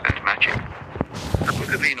 warfare, and magic. The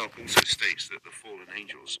Book of Enoch also states that the fallen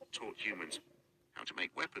angels taught humans how to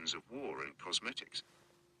make weapons of war and cosmetics.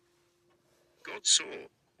 God saw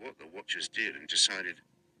what the Watchers did and decided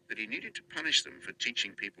that he needed to punish them for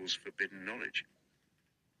teaching people's forbidden knowledge.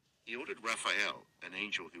 He ordered Raphael, an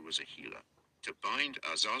angel who was a healer, to bind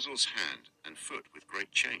Azazel's hand and foot with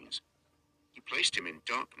great chains. He placed him in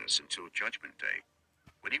darkness until Judgment Day,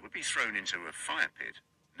 when he would be thrown into a fire pit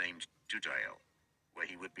named Dudael, where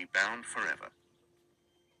he would be bound forever.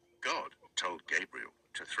 God told Gabriel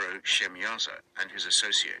to throw Shemyaza and his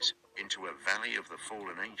associates into a valley of the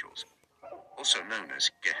fallen angels, also known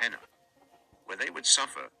as Gehenna, where they would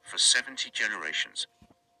suffer for 70 generations.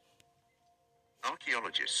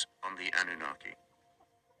 Archaeologists on the Anunnaki.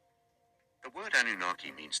 The word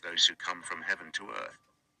Anunnaki means those who come from heaven to earth.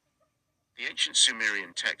 The ancient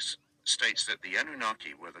Sumerian text states that the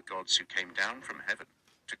Anunnaki were the gods who came down from heaven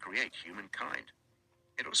to create humankind.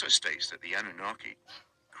 It also states that the Anunnaki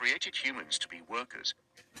created humans to be workers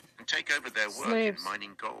and take over their work in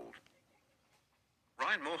mining gold.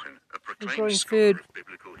 Ryan Mohan, a proclaimed scholar of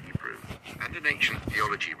biblical Hebrew and an ancient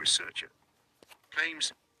theology researcher,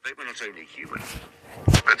 claims they were not only human,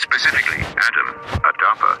 but specifically Adam,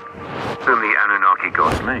 Adapa, whom the Anunnaki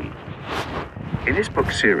gods made. In his book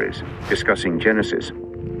series discussing Genesis,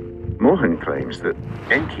 Mohan claims that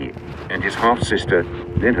Enki and his half-sister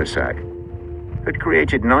Ninhursag had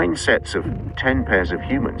created 9 sets of 10 pairs of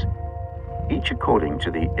humans, each according to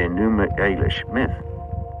the Enuma Elish myth,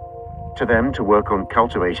 to them to work on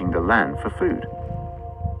cultivating the land for food.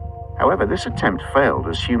 However, this attempt failed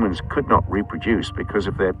as humans could not reproduce because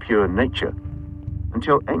of their pure nature,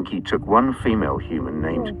 until Enki took one female human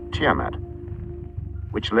named Tiamat,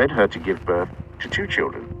 which led her to give birth to 2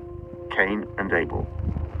 children, Cain and Abel.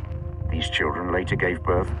 These children later gave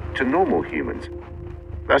birth to normal humans,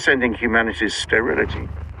 thus ending humanity's sterility,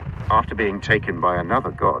 after being taken by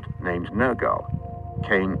another god named Nergal,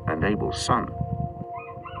 Cain and Abel's son.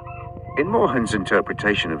 In Mohan's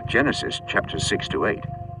interpretation of Genesis chapters 6 to 8,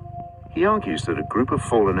 he argues that a group of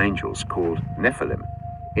fallen angels called Nephilim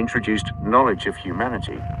introduced knowledge of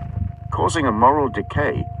humanity, causing a moral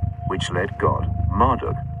decay which led God,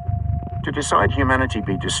 Marduk, to decide humanity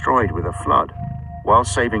be destroyed with a flood while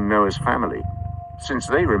saving Noah's family, since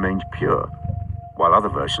they remained pure, while other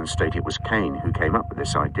versions state it was Cain who came up with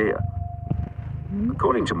this idea.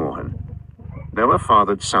 According to Mohan, Noah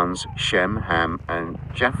fathered sons Shem, Ham, and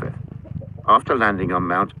Japheth after landing on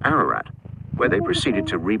Mount Ararat, where they proceeded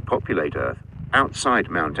to repopulate Earth outside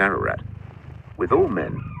Mount Ararat, with all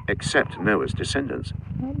men except Noah's descendants.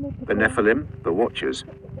 The Nephilim, the Watchers,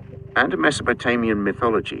 and Mesopotamian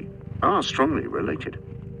mythology are strongly related.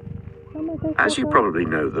 As you probably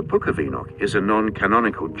know, the Book of Enoch is a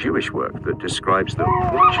non-canonical Jewish work that describes the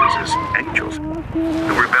Watchers as angels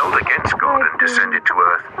who rebelled against God and descended to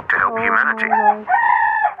earth to help humanity.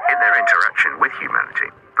 In their interaction with humanity,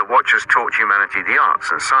 the Watchers taught humanity the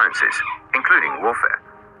arts and sciences, including warfare,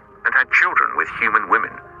 and had children with human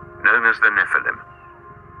women, known as the Nephilim.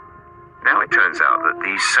 Now it turns out that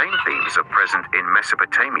these same themes are present in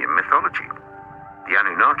Mesopotamian mythology. The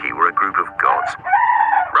Anunnaki were a group of gods,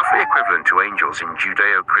 roughly equivalent to angels in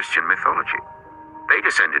Judeo-Christian mythology. They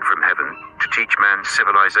descended from heaven to teach man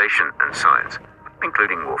civilization and science,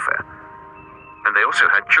 including warfare. And they also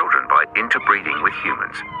had children by interbreeding with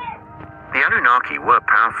humans. The Anunnaki were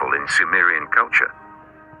powerful in Sumerian culture,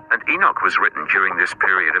 and Enoch was written during this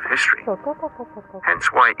period of history. Hence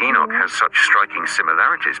why Enoch has such striking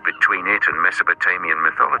similarities between it and Mesopotamian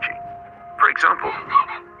mythology. For example,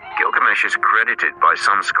 Gilgamesh is credited by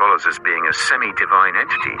some scholars as being a semi-divine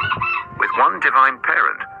entity with one divine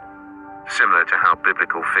parent, similar to how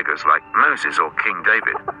biblical figures like Moses or King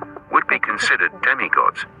David would be considered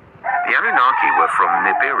demigods. The Anunnaki were from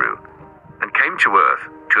Nibiru and came to Earth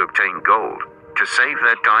to obtain gold to save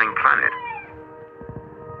their dying planet.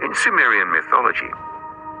 In Sumerian mythology,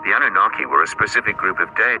 the Anunnaki were a specific group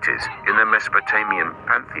of deities in the Mesopotamian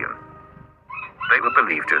pantheon. They were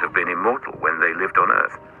believed to have been immortal when they lived on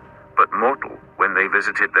Earth, but mortal when they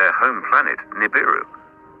visited their home planet, Nibiru.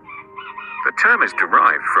 The term is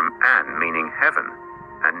derived from An, meaning heaven,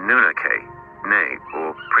 and Nunake, ne,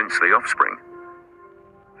 or princely offspring.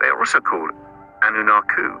 They are also called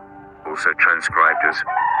Anunnaku, also transcribed as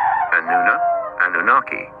Anuna,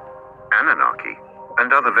 Anunnaki, Anunnaki,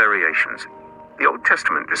 and other variations. The Old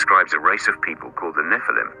Testament describes a race of people called the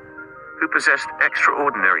Nephilim, who possessed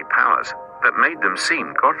extraordinary powers that made them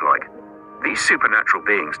seem godlike. These supernatural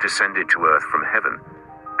beings descended to earth from heaven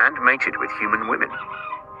and mated with human women.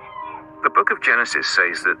 The book of Genesis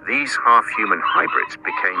says that these half-human hybrids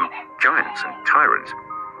became giants and tyrants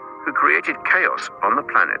who created chaos on the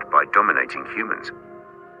planet by dominating humans.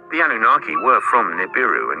 The Anunnaki were from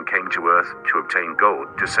Nibiru and came to Earth to obtain gold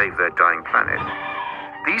to save their dying planet.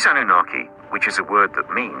 These Anunnaki, which is a word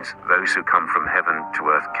that means those who come from heaven to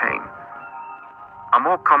Earth came, are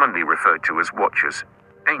more commonly referred to as Watchers,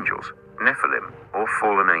 angels, Nephilim, or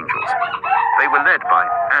fallen angels. They were led by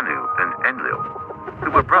Anu and Enlil,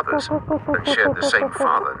 who were brothers and shared the same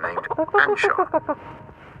father named Anshar.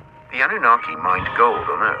 The Anunnaki mined gold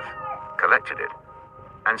on Earth, collected it,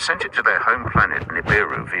 and sent it to their home planet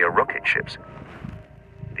Nibiru via rocket ships.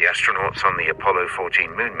 The astronauts on the Apollo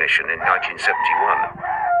 14 moon mission in 1971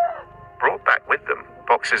 brought back with them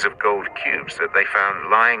boxes of gold cubes that they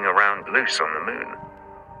found lying around loose on the moon.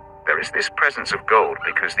 There is this presence of gold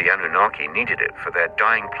because the Anunnaki needed it for their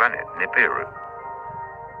dying planet Nibiru.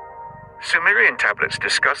 Sumerian tablets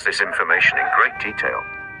discuss this information in great detail,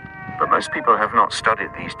 but most people have not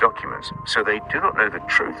studied these documents, so they do not know the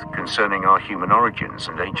truth concerning our human origins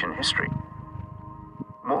and ancient history.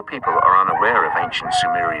 More people are unaware of ancient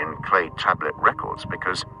Sumerian clay tablet records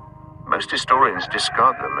because most historians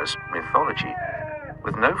discard them as mythology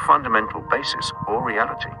with no fundamental basis or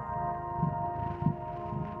reality.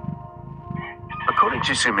 According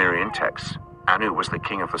to Sumerian texts, Anu was the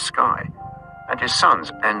king of the sky, and his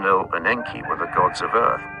sons Enlil and Enki were the gods of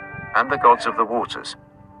earth and the gods of the waters.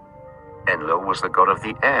 Enlil was the god of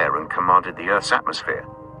the air and commanded the earth's atmosphere.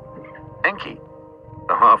 Enki,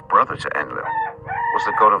 the half-brother to Enlil, was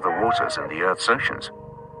the god of the waters and the earth's oceans.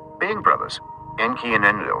 Being brothers, Enki and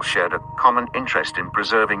Enlil shared a common interest in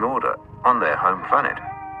preserving order on their home planet.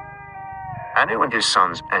 Anu and his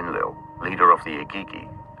sons Enlil, leader of the Igigi,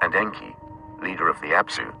 and Enki, leader of the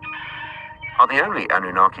Abzu, are the only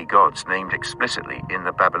Anunnaki gods named explicitly in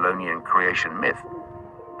the Babylonian creation myth,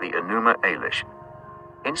 the Enuma Elish.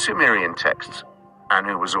 In Sumerian texts,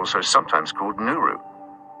 Anu was also sometimes called Nuru,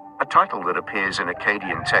 a title that appears in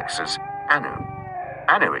Akkadian texts as Anu.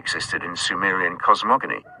 Anu existed in Sumerian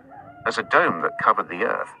cosmogony as a dome that covered the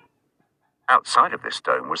earth. Outside of this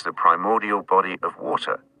dome was the primordial body of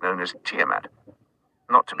water known as Tiamat,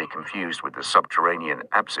 not to be confused with the subterranean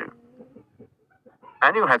Abzu.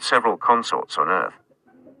 Anu had several consorts on Earth,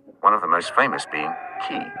 one of the most famous being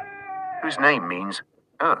Ki, whose name means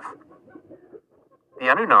Earth. The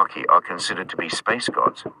Anunnaki are considered to be space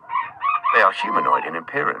gods. They are humanoid in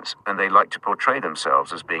appearance, and they like to portray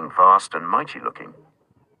themselves as being vast and mighty-looking.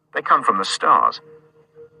 They come from the stars,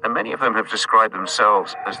 and many of them have described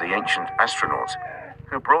themselves as the ancient astronauts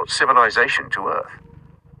who brought civilization to Earth.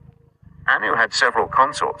 Anu had several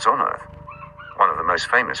consorts on Earth, one of the most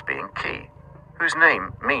famous being Ki, whose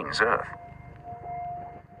name means Earth.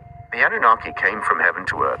 The Anunnaki came from heaven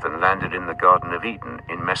to earth and landed in the Garden of Eden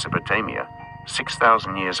in Mesopotamia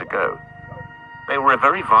 6,000 years ago. They were a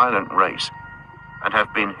very violent race and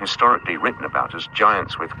have been historically written about as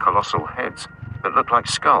giants with colossal heads that look like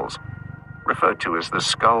skulls, referred to as the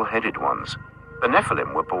skull-headed ones. The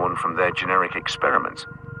Nephilim were born from their generic experiments,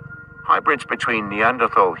 hybrids between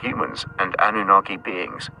Neanderthal humans and Anunnaki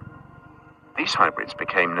beings. These hybrids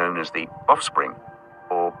became known as the offspring,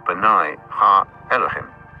 or B'nai Ha-Elohim.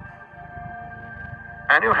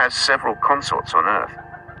 Anu has several consorts on Earth,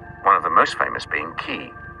 one of the most famous being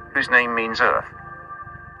Ki, whose name means Earth.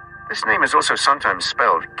 This name is also sometimes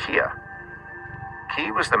spelled Kia.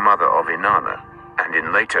 Ki was the mother of Inanna, and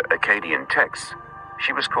in later Akkadian texts,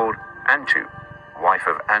 she was called Antu, wife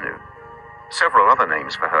of Anu. Several other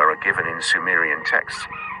names for her are given in Sumerian texts,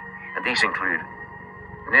 and these include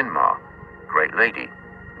Ninmah, Great Lady,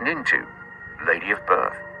 Nintu, Lady of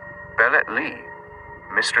Birth, Belet-Li,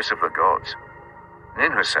 Mistress of the Gods,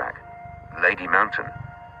 Ninhursag, Lady Mountain,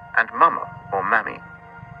 and Mama or Mami.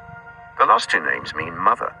 The last two names mean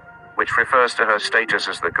mother, which refers to her status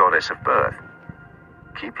as the goddess of birth.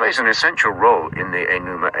 Ki plays an essential role in the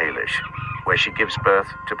Enuma Elish, where she gives birth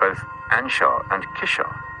to both Anshar and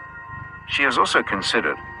Kishar. She is also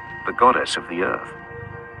considered the goddess of the earth.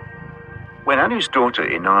 When Anu's daughter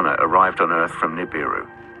Inanna arrived on earth from Nibiru,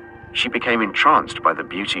 she became entranced by the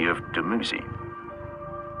beauty of Dumuzi.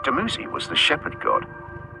 Dumuzi was the shepherd god,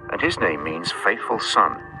 and his name means faithful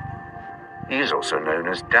son. He is also known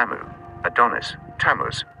as Damu, Adonis,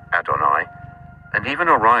 Tammuz, Adonai, and even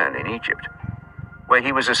Orion in Egypt, where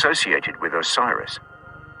he was associated with Osiris.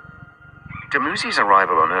 Dumuzi's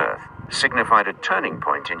arrival on Earth signified a turning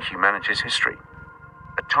point in humanity's history,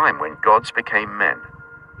 a time when gods became men.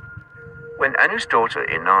 When Anu's daughter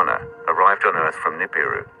Inanna arrived on Earth from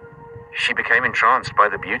Nibiru, she became entranced by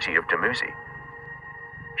the beauty of Dumuzi.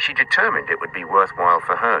 She determined it would be worthwhile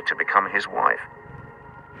for her to become his wife.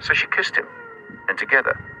 So she kissed him, and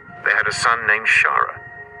together they had a son named Shara.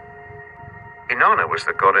 Inanna was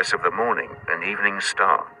the goddess of the morning and evening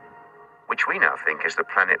star, which we now think is the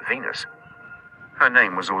planet Venus. Her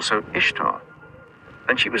name was also Ishtar,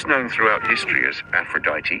 and she was known throughout history as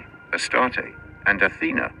Aphrodite, Astarte, and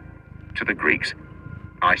Athena to the Greeks,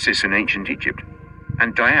 Isis in ancient Egypt,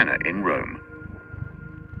 and Diana in Rome.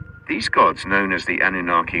 These gods, known as the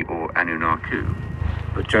Anunnaki or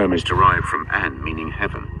Anunnaku, the term is derived from An, meaning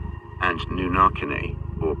heaven, and Nunakine,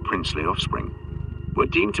 or princely offspring, were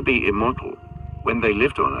deemed to be immortal when they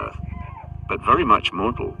lived on Earth, but very much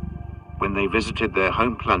mortal when they visited their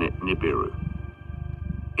home planet Nibiru.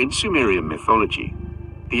 In Sumerian mythology,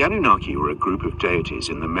 the Anunnaki were a group of deities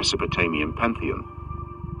in the Mesopotamian pantheon.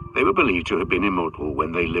 They were believed to have been immortal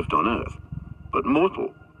when they lived on Earth, but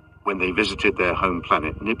mortal when they visited their home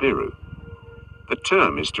planet Nibiru. The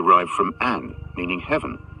term is derived from An, meaning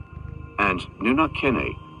heaven, and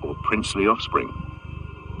Nunakene, or princely offspring.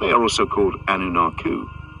 They are also called Anunnaku,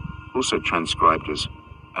 also transcribed as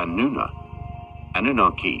Anuna,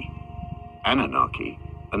 Anunnaki, Anunnaki,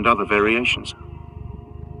 and other variations.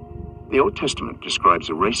 The Old Testament describes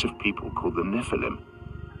a race of people called the Nephilim,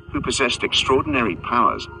 who possessed extraordinary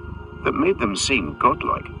powers that made them seem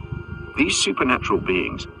godlike. These supernatural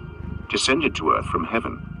beings descended to earth from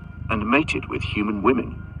heaven and mated with human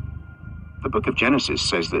women. The book of Genesis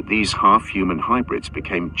says that these half-human hybrids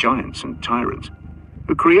became giants and tyrants,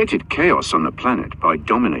 who created chaos on the planet by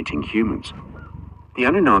dominating humans. The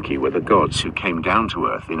Anunnaki were the gods who came down to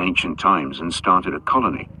earth in ancient times and started a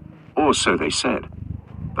colony, or so they said.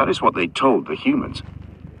 That is what they told the humans.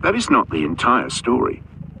 That is not the entire story.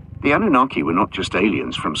 The Anunnaki were not just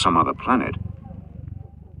aliens from some other planet.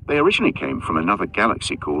 They originally came from another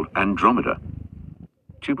galaxy called Andromeda,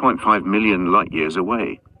 2.5 million light-years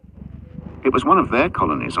away. It was one of their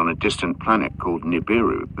colonies on a distant planet called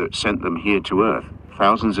Nibiru that sent them here to Earth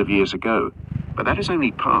thousands of years ago, but that is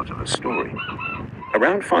only part of the story.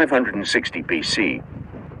 Around 560 BC,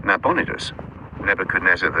 Nabonidus,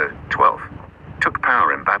 Nebuchadnezzar XII, took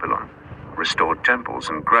power in Babylon, restored temples,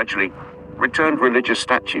 and gradually returned religious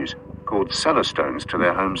statues called Cellostones to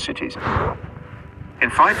their home cities. In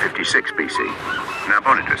 556 BC,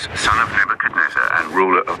 Nabonidus, son of Nebuchadnezzar and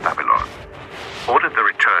ruler of Babylon, ordered the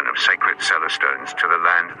return of sacred Cellostones to the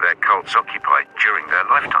land their cults occupied during their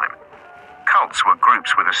lifetime. Cults were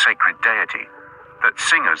groups with a sacred deity that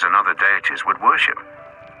singers and other deities would worship.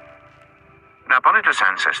 Nabonidus'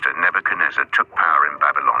 ancestor Nebuchadnezzar took power in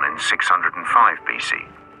Babylon in 605 BC,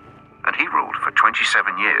 and he ruled for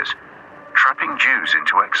 27 years, trapping Jews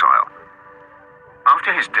into exile.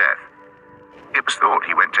 After his death, it was thought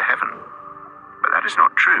he went to heaven, but that is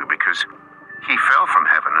not true because he fell from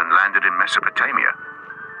heaven and landed in Mesopotamia,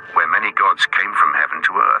 where many gods came from heaven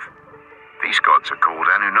to earth. These gods are called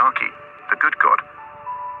Anunnaki, the good god,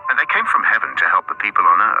 and they came from heaven to help the people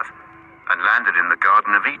on earth and landed in the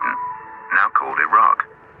Garden of Eden, now called Iraq.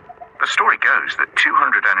 The story goes that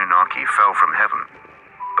 200 Anunnaki fell from heaven,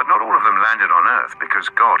 but not all of them landed on earth because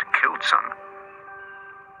God killed some.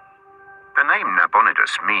 The name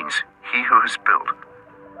Nabonidus means he who has built.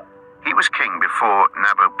 He was king before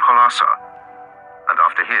Nabopolassar, and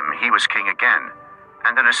after him he was king again,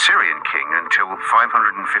 and an Assyrian king until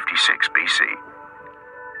 556 BC.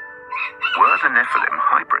 Were the Nephilim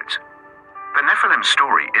hybrids? The Nephilim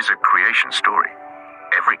story is a creation story.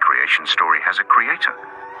 Every creation story has a creator,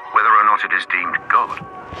 whether or not it is deemed God.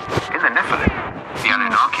 In the Nephilim, the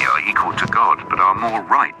Anunnaki are equal to God, but are more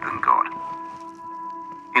right than God.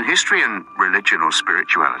 In history and religion or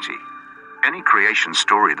spirituality, any creation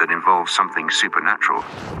story that involves something supernatural,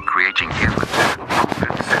 creating humans, is wrong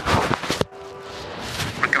and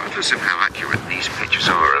sinful. Regardless of how accurate these pictures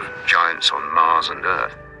are of giants on Mars and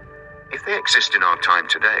Earth, if they exist in our time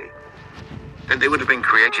today, then they would have been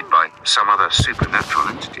created by some other supernatural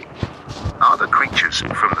entity. Are the creatures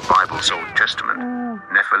from the Bible's Old Testament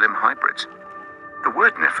Nephilim hybrids? The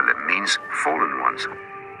word Nephilim means fallen ones.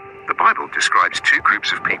 The Bible describes two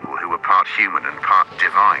groups of people who were part human and part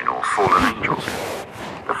divine or fallen angels.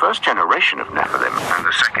 The first generation of Nephilim and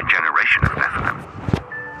the second generation of Nephilim.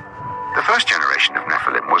 The first generation of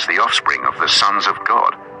Nephilim was the offspring of the sons of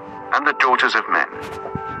God and the daughters of men.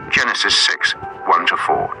 Genesis 6,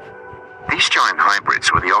 1-4. These giant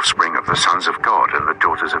hybrids were the offspring of the sons of God and the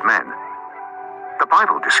daughters of men. The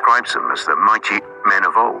Bible describes them as the mighty men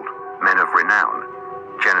of old, men of renown.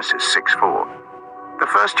 Genesis 6:4. The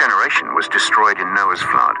first generation was destroyed in Noah's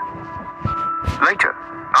flood. Later,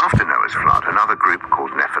 after Noah's flood, another group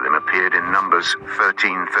called Nephilim appeared in Numbers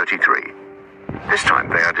 13:33. This time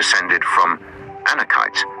they are descended from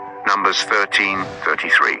Anakites, Numbers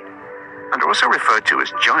 13:33, and are also referred to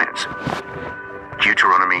as giants.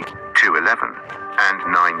 Deuteronomy 2:11 and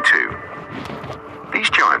 9:2. These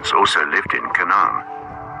giants also lived in Canaan.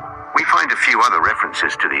 We find a few other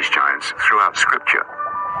references to these giants throughout Scripture.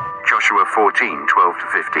 Joshua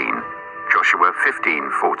 14:12-15, Joshua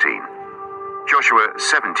 15:14, Joshua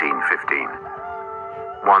 17:15,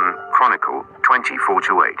 1 Chronicle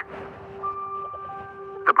 20:4-8.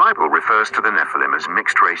 The Bible refers to the Nephilim as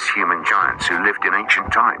mixed-race human giants who lived in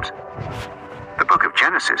ancient times. The book of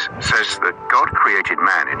Genesis says that God created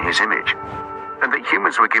man in his image, and that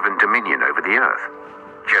humans were given dominion over the earth.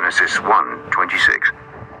 Genesis 1:26.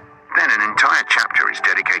 Then an entire chapter is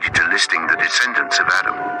dedicated to listing the descendants of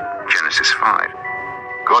Adam. Genesis 5.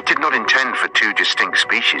 God did not intend for two distinct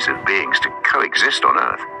species of beings to coexist on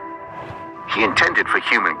earth. He intended for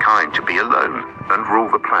humankind to be alone and rule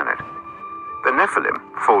the planet. The Nephilim,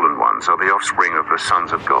 fallen ones, are the offspring of the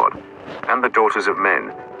sons of God and the daughters of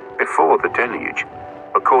men before the deluge,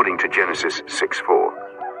 according to Genesis 6:4.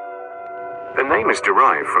 The name is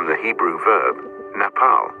derived from the Hebrew verb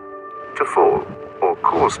napal, to fall or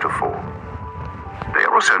cause to fall. They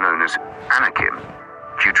are also known as Anakim,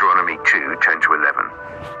 Deuteronomy 2:10-11,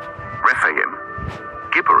 Rephaim,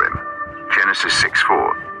 Gibborim, Genesis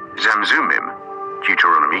 6:4, Zamzumim,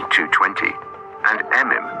 Deuteronomy 2:20, and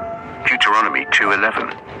Emim, Deuteronomy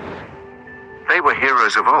 2:11. They were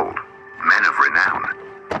heroes of old, men of renown.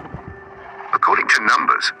 According to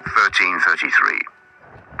Numbers 13:33,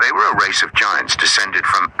 they were a race of giants descended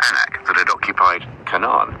from Anak that had occupied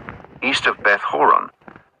Canaan, east of Beth Horon,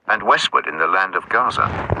 and westward in the land of Gaza.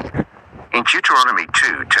 In Deuteronomy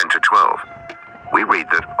 2:10-12, we read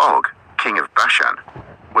that Og, king of Bashan,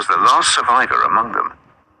 was the last survivor among them.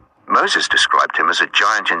 Moses described him as a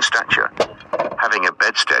giant in stature, having a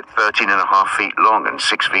bedstead 13.5 feet long and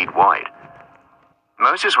 6 feet wide.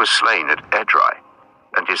 Moses was slain at Edrei,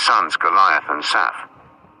 and his sons Goliath and Saph.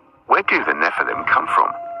 Where do the Nephilim come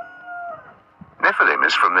from? Nephilim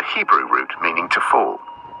is from the Hebrew root meaning to fall.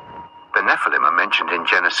 The Nephilim are mentioned in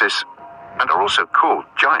Genesis and are also called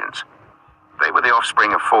giants. They were the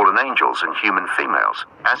offspring of fallen angels and human females,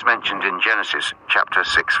 as mentioned in Genesis chapter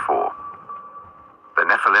 6:4. The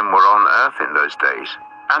Nephilim were on earth in those days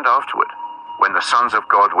and afterward, when the sons of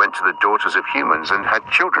God went to the daughters of humans and had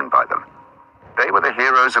children by them. They were the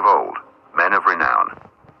heroes of old, men of renown.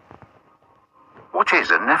 What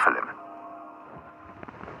is a Nephilim?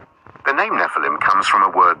 The name Nephilim comes from a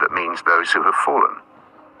word that means those who have fallen.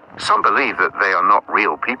 Some believe that they are not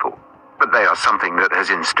real people, but they are something that has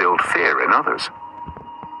instilled fear in others.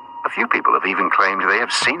 A few people have even claimed they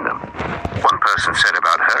have seen them. One person said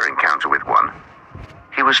about her encounter with one,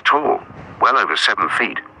 "He was tall, well over 7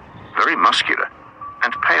 feet, very muscular,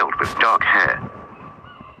 and paled with dark hair.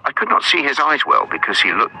 I could not see his eyes well because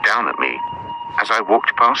he looked down at me as I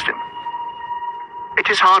walked past him. It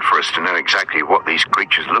is hard for us to know exactly what these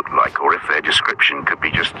creatures looked like or if their description could be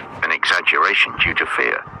just an exaggeration due to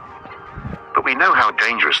fear. But we know how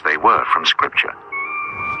dangerous they were from Scripture.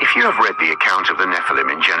 If you have read the account of the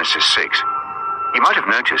Nephilim in Genesis 6, you might have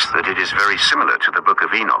noticed that it is very similar to the Book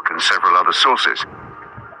of Enoch and several other sources.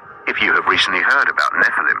 If you have recently heard about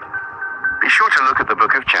Nephilim, be sure to look at the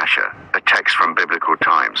Book of Jasher, a text from biblical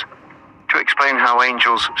times, to explain how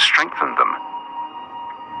angels strengthened them.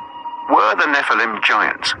 Were the Nephilim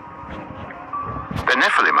giants? The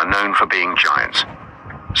Nephilim are known for being giants.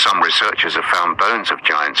 Some researchers have found bones of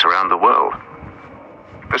giants around the world.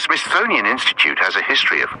 The Smithsonian Institute has a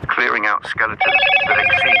history of clearing out skeletons that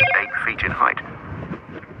exceed 8 feet in height.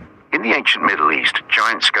 In the ancient Middle East,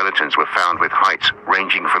 giant skeletons were found with heights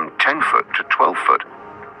ranging from 10 foot to 12 foot.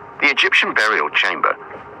 The Egyptian burial chamber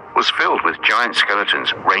was filled with giant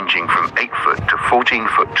skeletons ranging from 8 foot to 14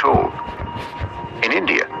 foot tall. In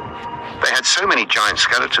India, they had so many giant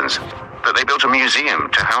skeletons that they built a museum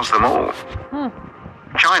to house them all.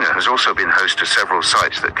 China has also been host to several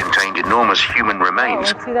sites that contained enormous human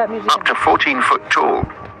remains, let's see that museum. up to 14 foot tall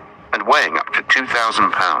and weighing up to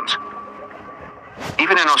 2,000 pounds.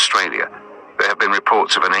 Even in Australia, there have been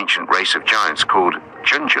reports of an ancient race of giants called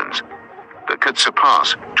Junjuns that could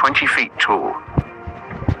surpass 20 feet tall.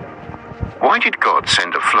 Why did God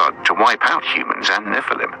send a flood to wipe out humans and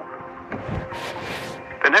Nephilim?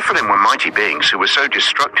 The Nephilim were mighty beings who were so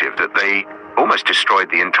destructive that they almost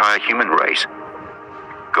destroyed the entire human race.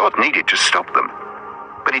 God needed to stop them,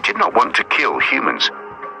 but he did not want to kill humans,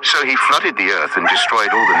 so he flooded the earth and destroyed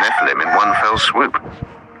all the Nephilim in one fell swoop.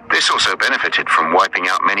 This also benefited from wiping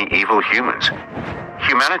out many evil humans.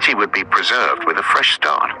 Humanity would be preserved with a fresh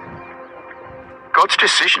start. God's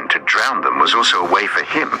decision to drown them was also a way for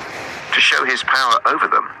him to show his power over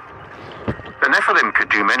them. The Nephilim could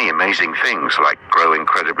do many amazing things like grow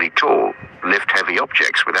incredibly tall, lift heavy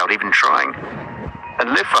objects without even trying, and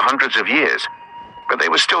live for hundreds of years, but they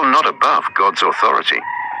were still not above God's authority.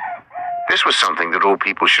 This was something that all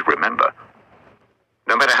people should remember.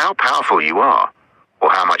 No matter how powerful you are, or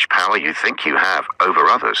how much power you think you have over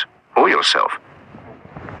others or yourself,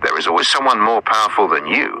 there is always someone more powerful than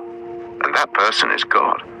you, and that person is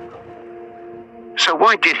God. So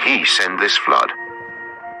why did he send this flood?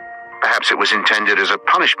 Perhaps it was intended as a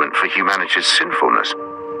punishment for humanity's sinfulness,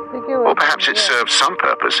 or perhaps it served some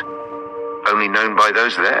purpose, only known by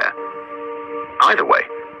those there. Either way,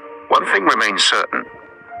 one thing remains certain.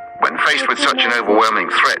 When faced with such an overwhelming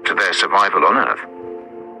threat to their survival on Earth,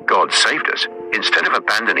 God saved us instead of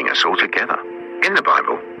abandoning us altogether. In the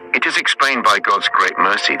Bible, it is explained by God's great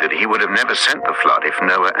mercy that he would have never sent the flood if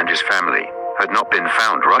Noah and his family had not been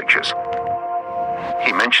found righteous.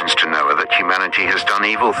 He mentions to Noah that humanity has done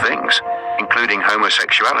evil things, including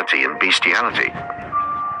homosexuality and bestiality.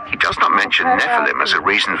 He does not mention Nephilim as a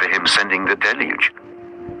reason for him sending the deluge.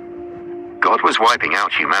 God was wiping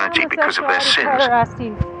out humanity because of their sins,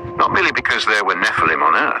 not merely because there were Nephilim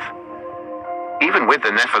on Earth. Even with the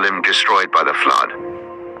Nephilim destroyed by the flood,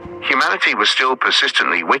 humanity was still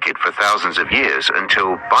persistently wicked for thousands of years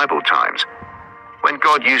until Bible times, when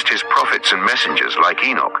God used his prophets and messengers like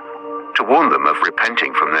Enoch to warn them of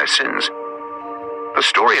repenting from their sins. The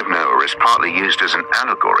story of Noah is partly used as an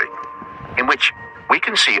allegory, in which we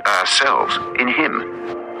can see ourselves in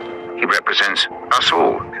him. He represents us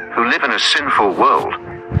all who live in a sinful world,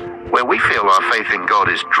 where we feel our faith in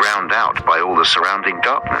God is drowned out by all the surrounding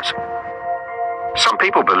darkness. Some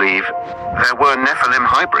people believe there were Nephilim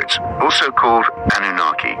hybrids, also called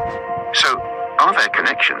Anunnaki. So, are there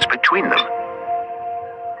connections between them?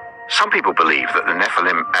 Some people believe that the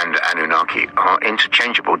Nephilim and Anunnaki are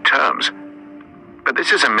interchangeable terms, but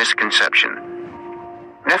this is a misconception.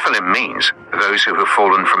 Nephilim means those who have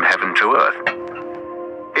fallen from heaven to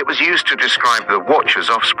earth. It was used to describe the Watchers'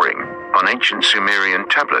 offspring on ancient Sumerian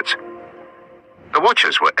tablets. The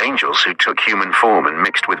Watchers were angels who took human form and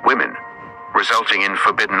mixed with women, resulting in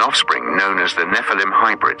forbidden offspring known as the Nephilim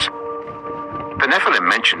hybrids. The Nephilim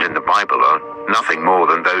mentioned in the Bible are nothing more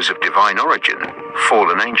than those of divine origin,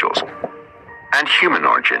 fallen angels, and human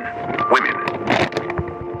origin, women.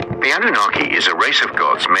 The Anunnaki is a race of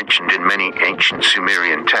gods mentioned in many ancient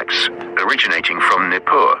Sumerian texts, originating from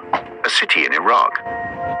Nippur, a city in Iraq.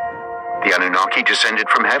 The Anunnaki descended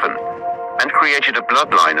from heaven and created a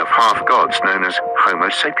bloodline of half-gods known as Homo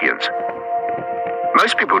sapiens.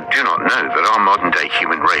 Most people do not know that our modern-day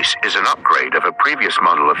human race is an upgrade of a previous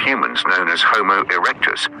model of humans known as Homo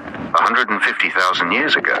erectus, 150,000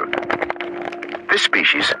 years ago. This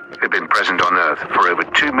species had been present on Earth for over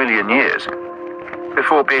 2 million years,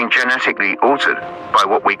 before being genetically altered by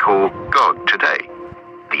what we call God today,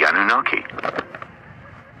 the Anunnaki.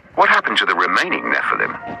 What happened to the remaining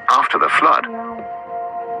Nephilim after the flood?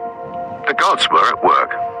 The gods were at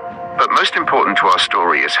work, but most important to our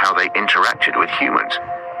story is how they interacted with humans.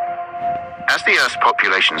 As the Earth's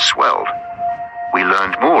population swelled, we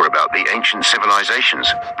learned more about the ancient civilizations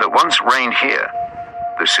that once reigned here.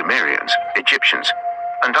 The Sumerians, Egyptians,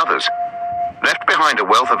 and others left behind a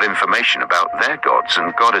wealth of information about their gods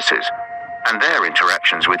and goddesses and their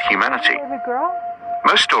interactions with humanity.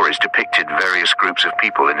 Most stories depicted various groups of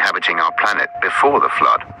people inhabiting our planet before the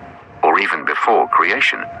flood, or even before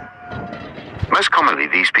creation. Most commonly,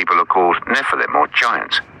 these people are called Nephilim, or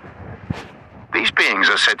giants. These beings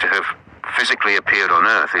are said to have physically appeared on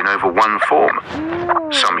Earth in over one form.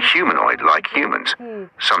 Some humanoid like humans,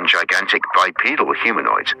 some gigantic bipedal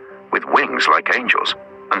humanoids with wings like angels,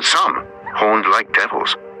 and some horned like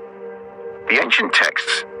devils. The ancient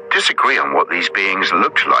texts disagree on what these beings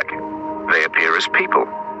looked like. They appear as people,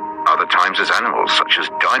 other times as animals such as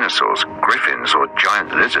dinosaurs, griffins, or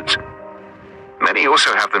giant lizards. Many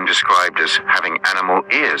also have them described as having animal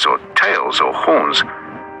ears or tails or horns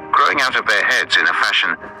growing out of their heads in a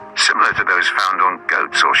fashion similar to those found on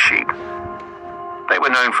goats or sheep. They were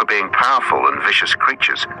known for being powerful and vicious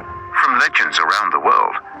creatures from legends around the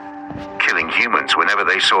world, killing humans whenever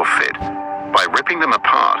they saw fit by ripping them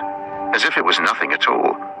apart as if it was nothing at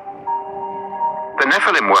all. The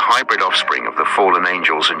Nephilim were hybrid offspring of the fallen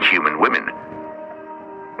angels and human women.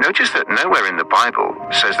 Notice that nowhere in the Bible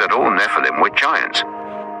says that all Nephilim were giants,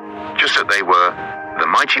 just that they were the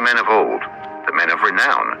mighty men of old, the men of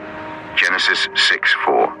renown, Genesis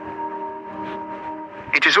 6:4.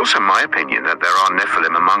 It is also my opinion that there are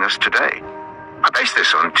Nephilim among us today. I base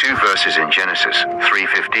this on 2 verses in Genesis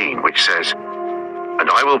 3:15, which says, "And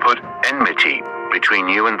I will put enmity between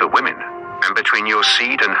you and the women, and between your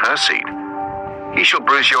seed and her seed. He shall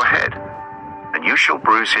bruise your head, and you shall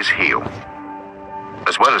bruise his heel."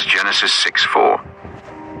 As well as Genesis 6:4.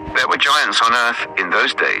 There were giants on earth in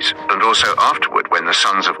those days, and also afterward when the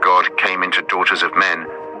sons of God came into daughters of men,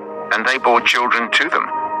 and they bore children to them.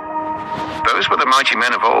 Those were the mighty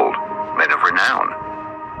men of old, men of renown.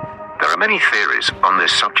 There are many theories on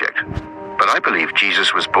this subject, but I believe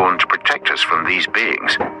Jesus was born to protect us from these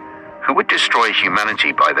beings, who would destroy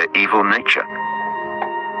humanity by their evil nature.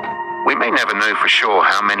 We may never know for sure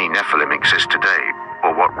how many Nephilim exist today,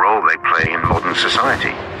 or what role they play in modern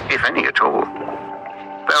society, if any at all.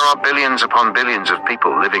 There are billions upon billions of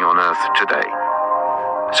people living on Earth today.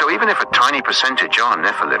 So even if a tiny percentage are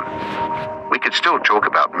Nephilim, we could still talk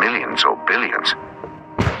about millions or billions.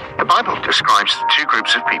 The Bible describes 2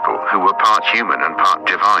 groups of people who were part human and part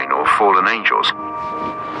divine or fallen angels.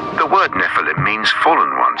 The word Nephilim means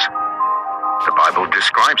fallen ones. The Bible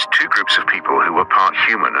describes 2 groups of people who were part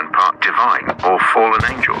human and part divine or fallen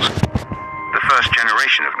angels. The first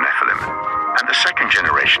generation of Nephilim and the second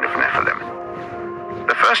generation of Nephilim.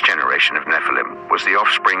 The first generation of Nephilim was the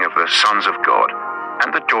offspring of the sons of God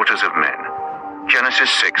and the daughters of men.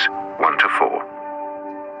 Genesis 6:1-4.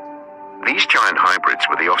 These giant hybrids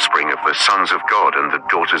were the offspring of the sons of God and the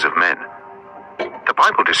daughters of men. The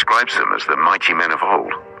Bible describes them as the mighty men of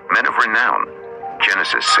old, men of renown.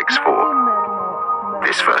 Genesis 6:4.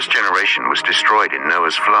 This first generation was destroyed in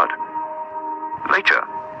Noah's flood. Later,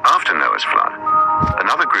 after Noah's flood,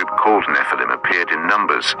 another group called Nephilim appeared in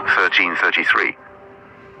Numbers 13:33.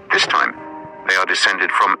 This time, they are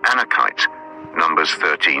descended from Anakites, Numbers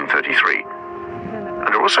 13:33,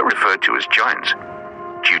 and are also referred to as giants,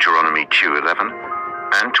 Deuteronomy 2:11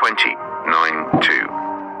 and 20:9-2.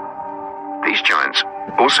 These giants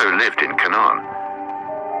also lived in Canaan.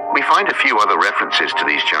 We find a few other references to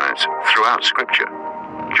these giants throughout Scripture.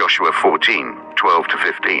 Joshua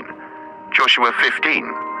 14:12-15, Joshua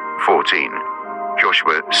 15:14,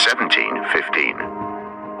 Joshua 17:15,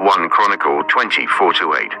 1 Chronicle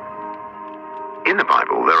 20:4-8. In the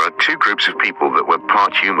Bible, there are 2 groups of people that were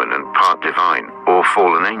part human and part divine, or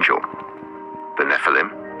fallen angel. The Nephilim,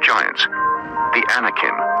 giants. The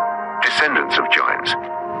Anakim, descendants of giants.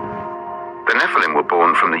 The Nephilim were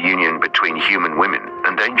born from the union between human women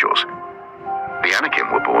and angels. The Anakim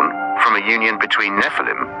were born from a union between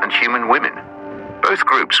Nephilim and human women. Both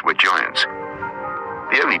groups were giants.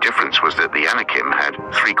 The only difference was that the Anakim had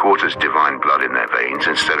 3/4 divine blood in their veins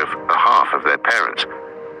instead of a half of their parents.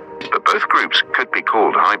 But both groups could be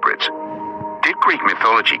called hybrids. Did Greek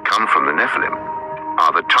mythology come from the Nephilim?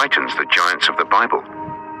 Are the Titans the giants of the Bible?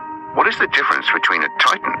 What is the difference between a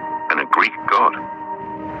Titan and a Greek god?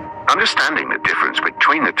 Understanding the difference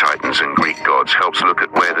between the Titans and Greek gods helps look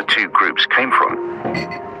at where the 2 groups came from.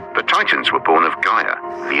 The Titans were born of Gaia,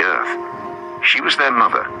 the earth. She was their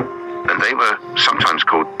mother, and they were sometimes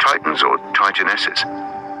called Titans or Titanesses.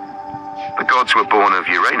 The gods were born of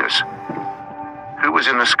Uranus, who was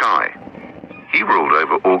in the sky. He ruled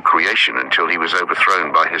over all creation until he was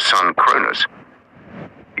overthrown by his son Cronus.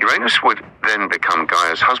 Uranus would then become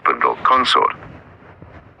Gaia's husband or consort.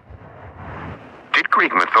 Did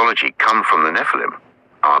Greek mythology come from the Nephilim?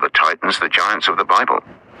 Are the Titans the giants of the Bible?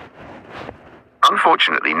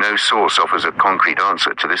 Unfortunately, no source offers a concrete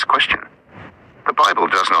answer to this question. The Bible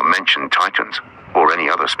does not mention Titans or any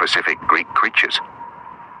other specific Greek creatures.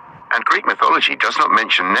 And Greek mythology does not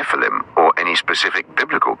mention Nephilim or any specific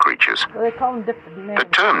biblical creatures. Well, they call them different names. The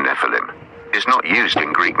term Nephilim is not used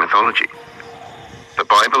in Greek mythology. The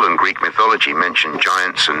Bible and Greek mythology mention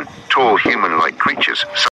giants and tall human-like creatures.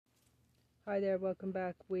 Hi there, welcome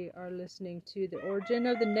back. We are listening to the Origin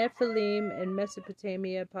of the Nephilim in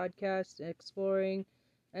Mesopotamia podcast, exploring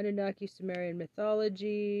Anunnaki Sumerian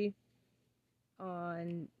mythology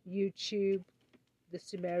on YouTube, the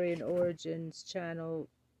Sumerian Origins channel.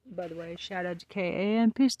 By the way, shout out to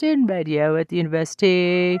KAMP Student Radio at the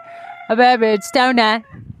University of Arizona.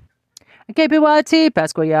 And KPYT,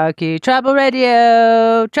 Pascal Yaki, Tribal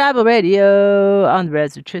Radio on the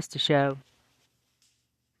Rez Trista Show.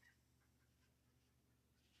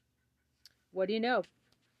 What do you know?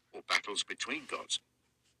 Or battles between gods.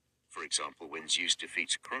 For example, when Zeus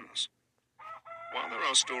defeats Kronos. While there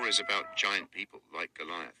are stories about giant people like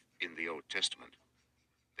Goliath in the Old Testament,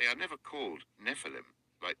 they are never called Nephilim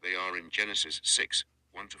like they are in Genesis 6,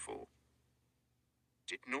 1-4.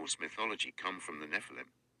 Did Norse mythology come from the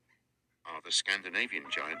Nephilim? Are the Scandinavian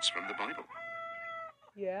giants from the Bible?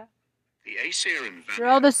 Yeah. The Aesir and Vanir They're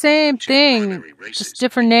all the same thing, just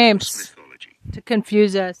different names to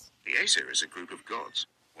confuse us. The Aesir is a group of gods,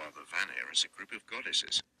 while the Vanir is a group of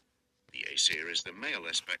goddesses. The Aesir is the male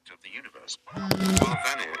aspect of the universe, while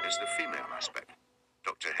Vanir is the female aspect.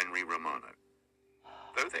 Dr. Henry Romano.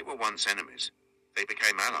 Though they were once enemies, they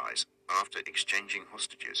became allies after exchanging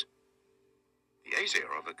hostages. The Aesir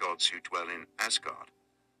are the gods who dwell in Asgard,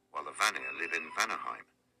 while the Vanir live in Vanaheim.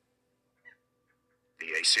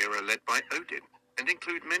 The Aesir are led by Odin and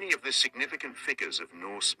include many of the significant figures of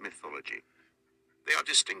Norse mythology. They are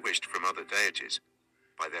distinguished from other deities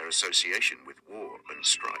by their association with war and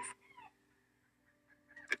strife.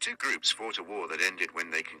 The two groups fought a war that ended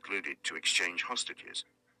when they concluded to exchange hostages.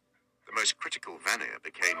 The most critical Vanir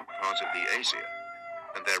became part of the Aesir,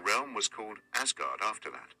 and their realm was called Asgard after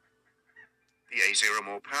that. The Aesir are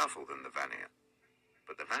more powerful than the Vanir,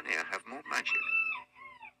 but the Vanir have more magic.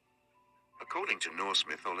 According to Norse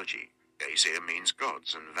mythology, Aesir means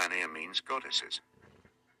gods and Vanir means goddesses.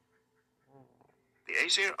 The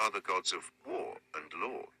Aesir are the gods of war and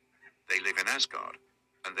law. They live in Asgard,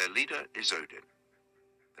 and their leader is Odin.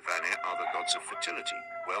 The Vanir are the gods of fertility,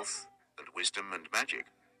 wealth, and wisdom and magic.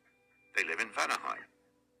 They live in Vanaheim,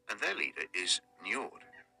 and their leader is Njord,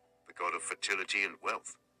 the god of fertility and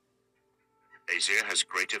wealth. Aesir has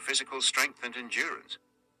greater physical strength and endurance,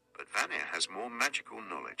 but Vanir has more magical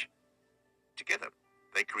knowledge. Together,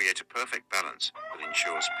 they create a perfect balance that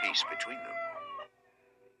ensures peace between them.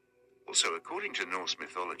 Also, according to Norse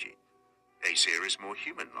mythology, Aesir is more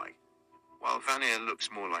human-like, while Vanir looks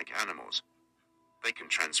more like animals. They can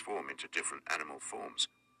transform into different animal forms.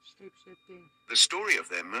 The story of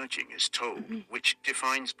their merging is told, which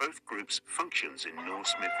defines both groups' functions in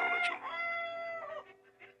Norse mythology.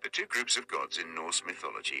 The two groups of gods in Norse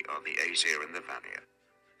mythology are the Aesir and the Vanir.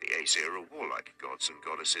 The Aesir are warlike gods and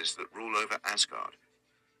goddesses that rule over Asgard.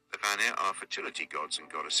 The Vanir are fertility gods and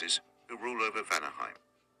goddesses who rule over Vanaheim.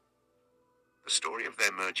 The story of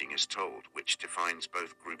their merging is told, which defines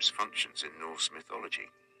both groups' functions in Norse mythology.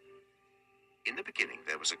 In the beginning,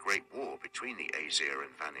 there was a great war between the Aesir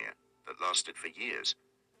and Vanir that lasted for years,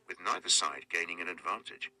 with neither side gaining an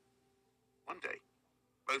advantage. One day,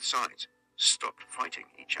 both sides stopped fighting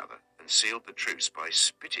each other and sealed the truce by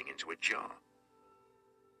spitting into a jar.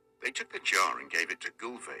 They took the jar and gave it to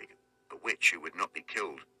Gulveig, a witch who would not be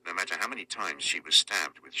killed, no matter how many times she was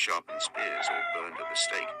stabbed with sharpened spears or burned at the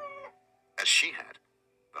stake, as she had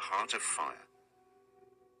the heart of fire.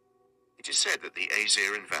 It is said that the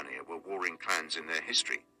Aesir and Vanir were warring clans in their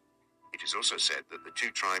history. It is also said that the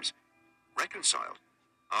two tribes reconciled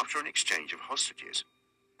after an exchange of hostages,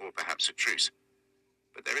 or perhaps a truce,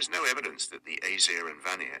 but there is no evidence that the Aesir and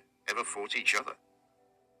Vanir ever fought each other.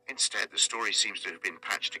 Instead, the story seems to have been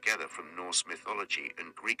patched together from Norse mythology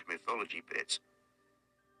and Greek mythology bits.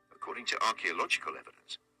 According to archaeological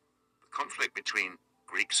evidence, the conflict between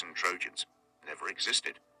Greeks and Trojans never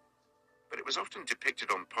existed, but it was often depicted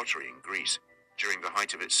on pottery in Greece during the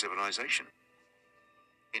height of its civilization.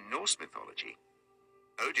 In Norse mythology,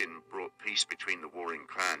 Odin brought peace between the warring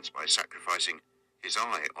clans by sacrificing his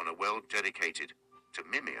eye on a well dedicated to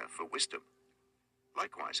Mimir for wisdom.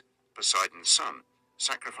 Likewise, Poseidon's son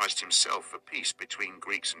sacrificed himself for peace between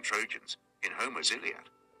Greeks and Trojans in Homer's Iliad.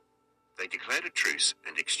 They declared a truce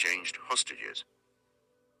and exchanged hostages.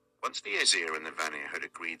 Once the Aesir and the Vanir had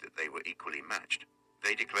agreed that they were equally matched,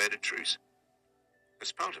 they declared a truce.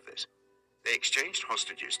 As part of this, they exchanged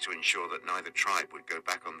hostages to ensure that neither tribe would go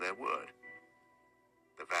back on their word.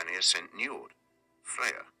 The Vanir sent Njord,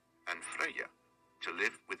 Freyr, and Freyja to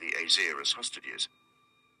live with the Aesir as hostages,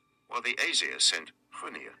 while the Aesir sent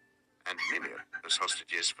Hrungnir and Mimir as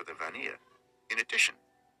hostages for the Vanir. In addition,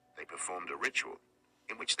 they performed a ritual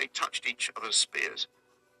in which they touched each other's spears,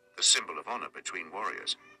 the symbol of honor between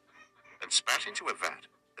warriors, and spat into a vat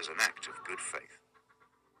as an act of good faith.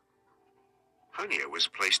 Hrungnir was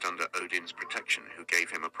placed under Odin's protection, who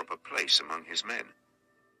gave him a proper place among his men.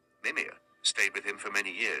 Mimir stayed with him for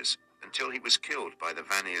many years, until he was killed by the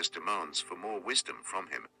Vanir's demands for more wisdom from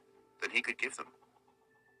him than he could give them.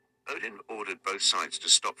 Odin ordered both sides to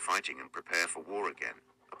stop fighting and prepare for war again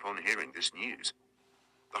upon hearing this news.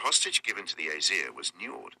 The hostage given to the Aesir was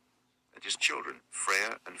Njord, and his children,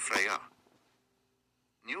 Freyr and Freyja.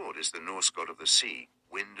 Njord is the Norse god of the sea,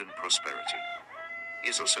 wind and prosperity. He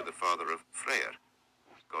is also the father of Freyr,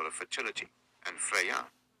 god of fertility, and Freyja,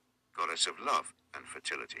 goddess of love and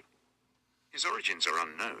fertility. His origins are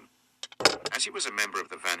unknown, as he was a member of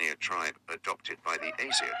the Vanir tribe adopted by the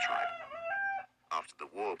Aesir tribe. After the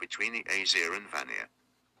war between the Aesir and Vanir,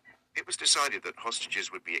 it was decided that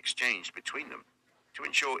hostages would be exchanged between them to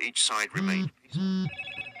ensure each side remained peaceful.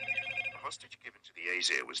 The hostage given to the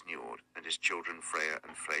Aesir was Njord and his children Freyr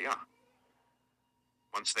and Freyja.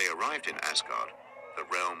 Once they arrived in Asgard, the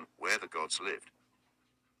realm where the gods lived,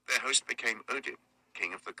 their host became Odin,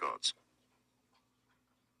 king of the gods.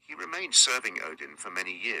 He remained serving Odin for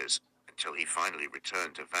many years until he finally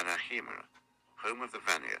returned to Vanaheimra, home of the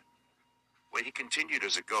Vanir, where he continued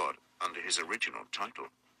as a god under his original title.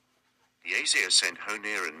 The Aesir sent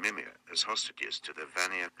Hrungnir and Mimir as hostages to the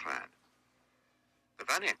Vanir clan. The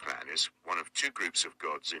Vanir clan is one of two groups of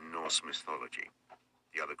gods in Norse mythology.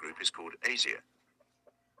 The other group is called Aesir.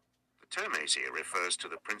 The term Aesir refers to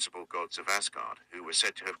the principal gods of Asgard, who were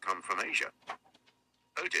said to have come from Asia: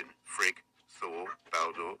 Odin, Frigg, Thor,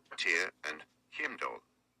 Baldur, Tyr, and Heimdall.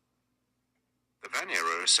 The Vanir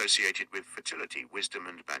are associated with fertility, wisdom,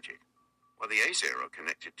 and magic, while the Aesir are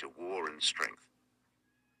connected to war and strength.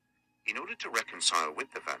 In order to reconcile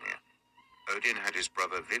with the Vanir, Odin had his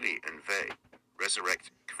brother Vili and Ve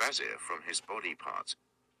resurrect Kvasir from his body parts,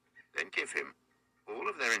 then give him all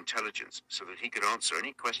of their intelligence so that he could answer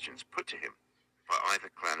any questions put to him by either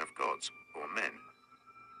clan of gods or men,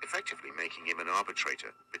 effectively making him an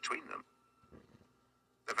arbitrator between them.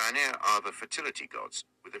 The Vanir are the fertility gods,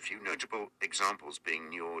 with a few notable examples being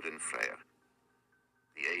Njord and Freyr.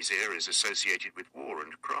 The Aesir is associated with war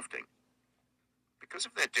and crafting. Because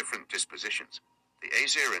of their different dispositions, the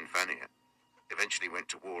Aesir and Vanir eventually went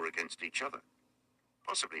to war against each other,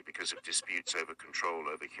 possibly because of disputes over control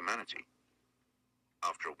over humanity.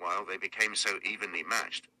 After a while, they became so evenly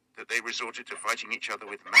matched that they resorted to fighting each other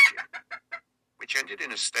with magic, which ended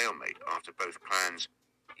in a stalemate after both clans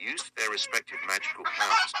used their respective magical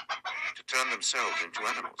powers to turn themselves into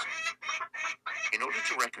animals. In order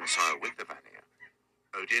to reconcile with the Vanir,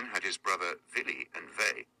 Odin had his brother Vili and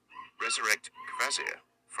Ve resurrect Kvasir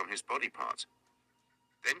from his body parts,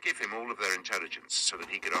 then give him all of their intelligence so that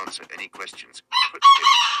he could answer any questions put to him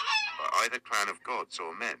by either clan of gods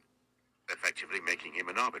or men, effectively making him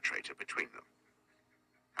an arbitrator between them.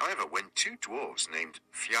 However, when two dwarves named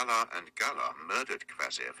Fjalar and Galar murdered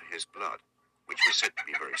Kvasir for his blood, which was said to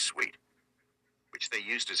be very sweet, which they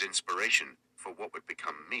used as inspiration for what would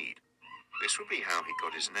become mead, this would be how he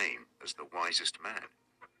got his name as the wisest man.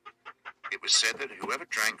 It was said that whoever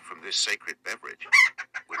drank from this sacred beverage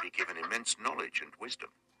would be given immense knowledge and wisdom.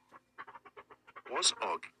 Was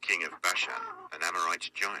Og, king of Bashan, an Amorite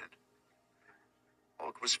giant?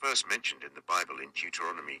 Og was first mentioned in the Bible in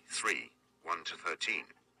Deuteronomy 3, 1-13,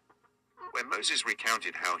 where Moses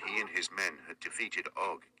recounted how he and his men had defeated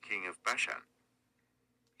Og, king of Bashan.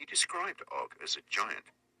 He described Og as a giant,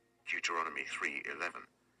 Deuteronomy 3:11,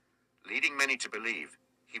 leading many to believe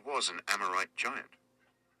he was an Amorite giant.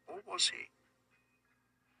 Or was he?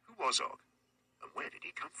 Who was Og, and where did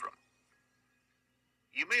he come from?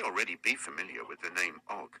 You may already be familiar with the name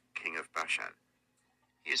Og, king of Bashan.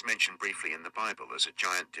 He is mentioned briefly in the Bible as a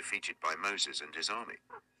giant defeated by Moses and his army.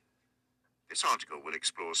 This article will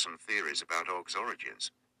explore some theories about Og's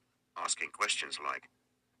origins, asking questions like,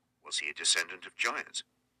 was he a descendant of giants?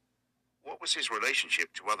 What was his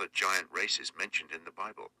relationship to other giant races mentioned in the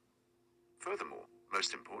Bible? Furthermore,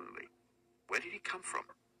 most importantly, where did he come from?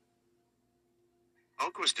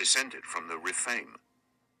 Og was descended from the Rephaim.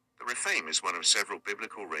 The Rephaim is one of several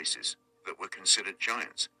biblical races that were considered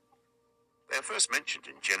giants. They are first mentioned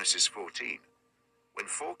in Genesis 14, when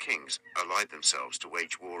 4 kings allied themselves to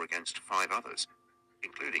wage war against 5 others,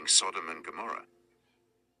 including Sodom and Gomorrah.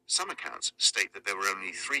 Some accounts state that there were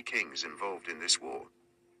only 3 kings involved in this war.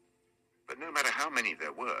 But no matter how many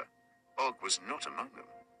there were, Og was not among them.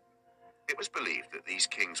 It was believed that these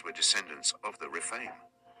kings were descendants of the Rephaim.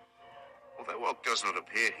 Although Og does not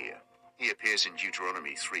appear here, he appears in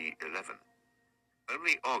Deuteronomy 3:11.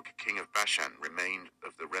 Only Og, king of Bashan, remained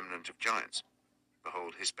of the remnant of giants.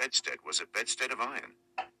 Behold, his bedstead was a bedstead of iron.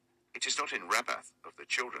 It is not in Rabbath of the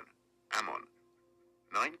children, Ammon.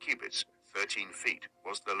 9 cubits, 13 feet,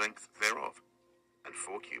 was the length thereof, and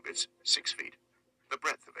 4 cubits, 6 feet, the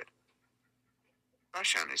breadth of it.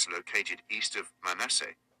 Bashan is located east of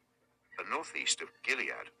Manasseh, and northeast of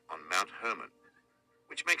Gilead on Mount Hermon,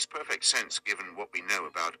 which makes perfect sense given what we know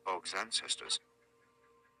about Og's ancestors.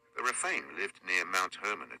 The Rephaim lived near Mount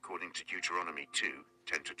Hermon according to Deuteronomy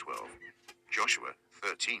 2:10-12, Joshua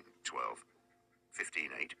 13:12,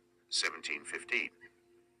 15:8, 17:15.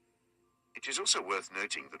 It is also worth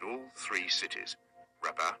noting that all 3 cities,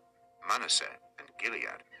 Rabbah, Manasseh, and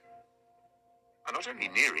Gilead, are not only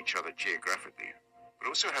near each other geographically, but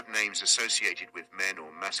also have names associated with men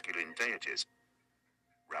or masculine deities.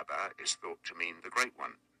 Rabbah is thought to mean the Great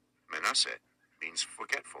One, Manasseh means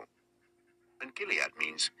forgetful, and Gilead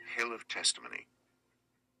means Hill of Testimony.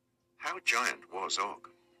 How giant was Og?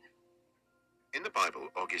 In the Bible,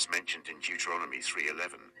 Og is mentioned in Deuteronomy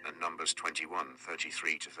 3:11 and Numbers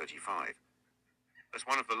 21:33-35 as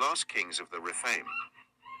one of the last kings of the Rephaim.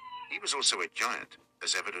 He was also a giant,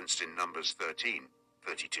 as evidenced in Numbers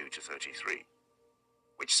 13:32-33,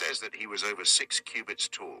 which says that he was over 6 cubits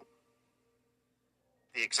tall.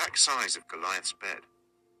 The exact size of Goliath's bed.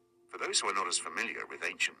 For those who are not as familiar with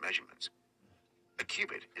ancient measurements, a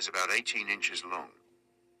cubit is about 18 inches long.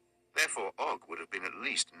 Therefore, Og would have been at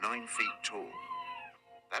least 9 feet tall.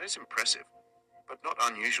 That is impressive, but not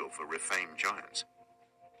unusual for Rephaim giants.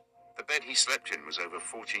 The bed he slept in was over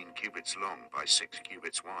 14 cubits long by 6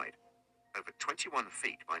 cubits wide, over 21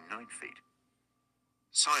 feet by 9 feet.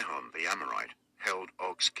 Sihon the Amorite held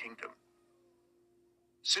Og's kingdom.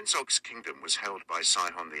 Since Og's kingdom was held by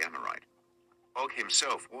Sihon the Amorite, Og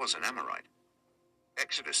himself was an Amorite.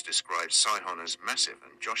 Exodus describes Sihon as massive,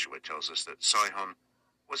 and Joshua tells us that Sihon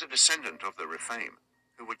was a descendant of the Rephaim,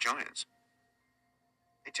 who were giants.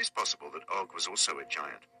 It is possible that Og was also a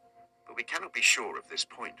giant, but we cannot be sure of this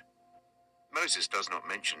point. Moses does not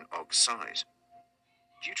mention Og's size.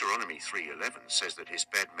 Deuteronomy 3:11 says that his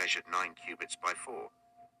bed measured 9 cubits by 4,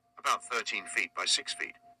 about 13 feet by 6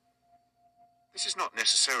 feet. This is not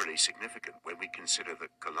necessarily significant when we consider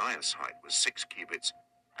that Goliath's height was 6 cubits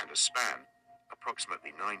and a span,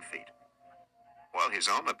 approximately 9 feet, while his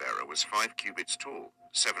armor-bearer was 5 cubits tall,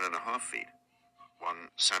 7.5 feet,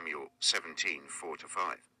 1 Samuel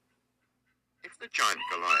 17:4-5. If the giant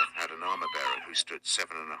Goliath had an armor-bearer who stood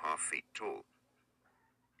 7.5 feet tall,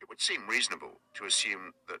 it would seem reasonable to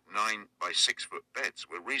assume that 9 by 6 foot beds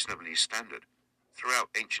were reasonably standard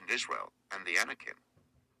throughout ancient Israel and the Anakim.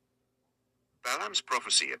 Balaam's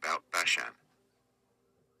prophecy about Bashan.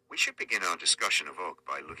 We should begin our discussion of Og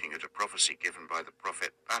by looking at a prophecy given by the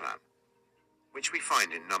prophet Balaam, which we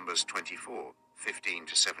find in Numbers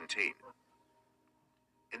 24:15-17.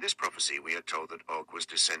 In this prophecy we are told that Og was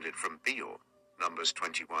descended from Beor, Numbers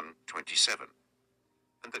 21:27,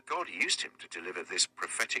 and that God used him to deliver this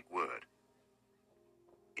prophetic word.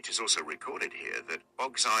 It is also recorded here that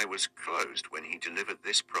Og's eye was closed when he delivered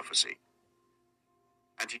this prophecy.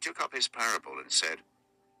 And he took up his parable and said,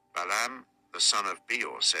 Balaam, the son of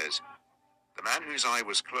Beor, says, the man whose eye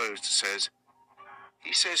was closed says,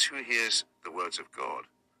 he says who hears the words of God,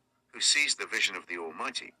 who sees the vision of the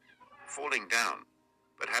Almighty, falling down,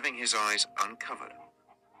 but having his eyes uncovered.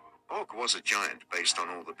 Og was a giant based on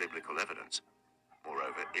all the biblical evidence.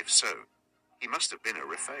 Moreover, if so, he must have been a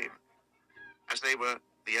Rephaim, as they were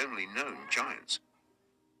the only known giants.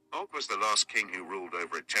 Og was the last king who ruled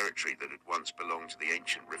over a territory that had once belonged to the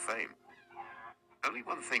ancient Rephaim. Only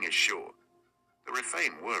one thing is sure. The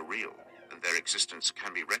Rephaim were real, and their existence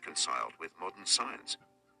can be reconciled with modern science.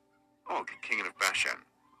 Og, king of Bashan,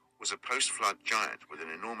 was a post-flood giant with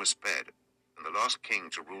an enormous bed, and the last king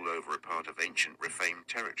to rule over a part of ancient Rephaim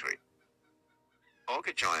territory. Og,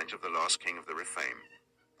 a giant of the last king of the Rephaim,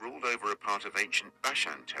 ruled over a part of ancient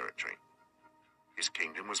Bashan territory. His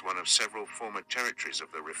kingdom was one of several former territories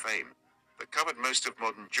of the Rephaim that covered most of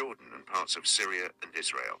modern Jordan and parts of Syria and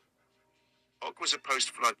Israel. Og was a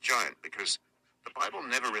post-flood giant because the Bible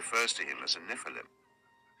never refers to him as a Nephilim.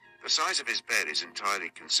 The size of his bed is entirely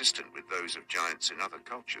consistent with those of giants in other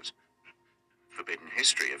cultures. Forbidden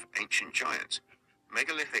history of ancient giants,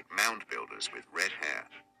 megalithic mound builders with red hair.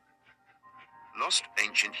 Lost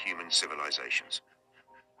ancient human civilizations.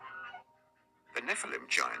 The Nephilim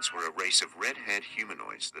giants were a race of red-haired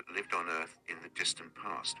humanoids that lived on Earth in the distant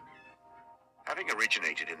past. Having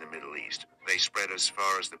originated in the Middle East, they spread as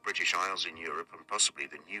far as the British Isles in Europe and possibly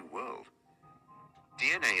the New World.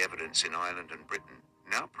 DNA evidence in Ireland and Britain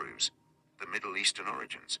now proves the Middle Eastern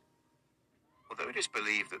origins. Although it is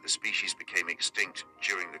believed that the species became extinct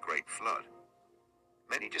during the Great Flood,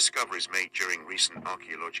 many discoveries made during recent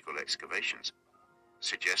archaeological excavations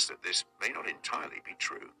suggest that this may not entirely be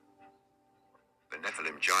true. The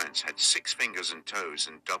Nephilim giants had 6 fingers and toes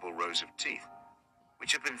and double rows of teeth,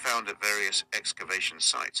 which have been found at various excavation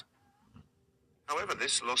sites. However,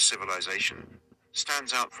 this lost civilization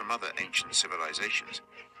stands out from other ancient civilizations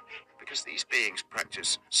because these beings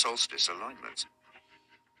practice solstice alignments.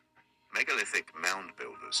 Megalithic mound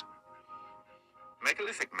builders.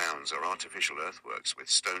 Megalithic mounds are artificial earthworks with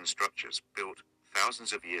stone structures built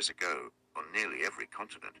thousands of years ago on nearly every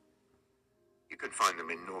continent. You can find them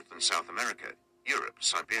in North and South America, Europe,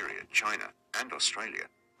 Siberia, China, and Australia.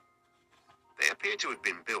 They appear to have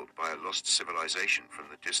been built by a lost civilization from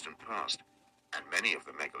the distant past, and many of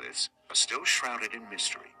the megaliths are still shrouded in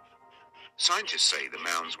mystery. Scientists say the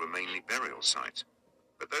mounds were mainly burial sites,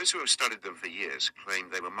 but those who have studied them for years claim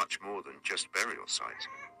they were much more than just burial sites.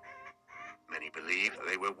 Many believe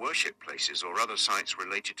they were worship places or other sites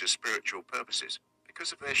related to spiritual purposes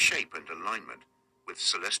because of their shape and alignment with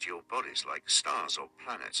celestial bodies like stars or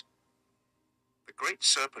planets. The Great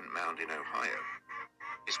Serpent Mound in Ohio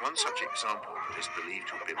is one such example that is believed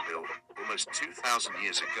to have been built almost 2,000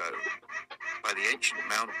 years ago by the ancient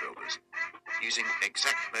mound builders using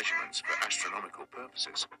exact measurements for astronomical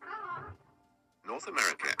purposes. North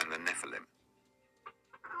America and the Nephilim.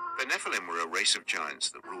 The Nephilim were a race of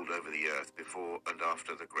giants that ruled over the earth before and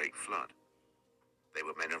after the Great Flood. They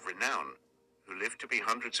were men of renown who lived to be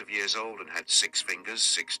hundreds of years old and had 6 fingers,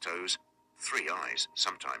 6 toes, 3 eyes,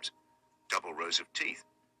 sometimes, double rows of teeth,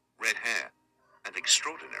 red hair, and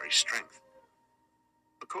extraordinary strength.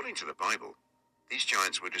 According to the Bible, these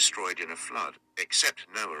giants were destroyed in a flood, except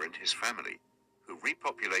Noah and his family, who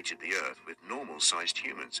repopulated the earth with normal-sized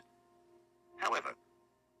humans. However,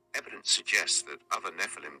 evidence suggests that other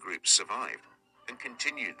Nephilim groups survived and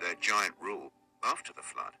continued their giant rule after the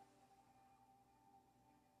flood.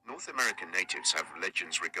 North American natives have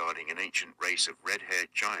legends regarding an ancient race of red-haired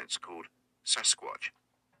giants called Sasquatch.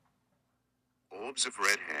 Orbs of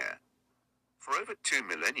red hair. For over 2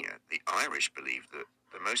 millennia, the Irish believed that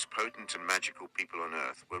the most potent and magical people on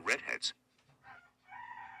earth were redheads.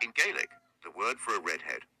 In Gaelic, the word for a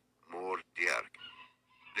redhead, Mór Diarc,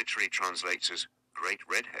 literally translates as great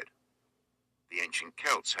redhead. The ancient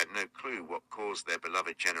Celts had no clue what caused their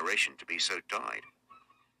beloved generation to be so dyed.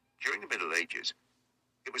 During the Middle Ages,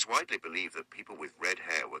 it was widely believed that people with red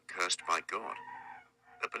hair were cursed by God,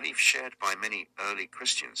 a belief shared by many early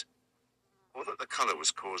Christians, or that the color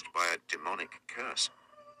was caused by a demonic curse,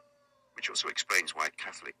 which also explains why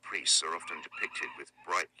Catholic priests are often depicted with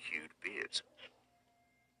bright-hued beards.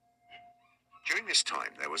 During this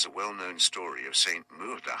time, there was a well-known story of Saint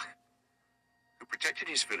Muirdach, who protected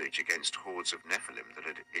his village against hordes of Nephilim that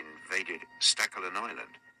had invaded Stachelin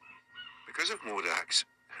Island. Because of Muirdach's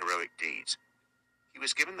heroic deeds, he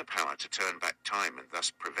was given the power to turn back time and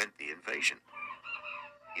thus prevent the invasion.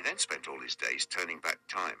 He then spent all his days turning back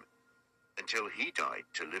time, until he died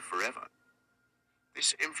to live forever.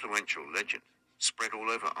 This influential legend spread all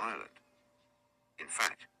over Ireland. In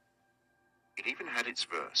fact, it even had its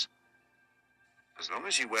verse. As long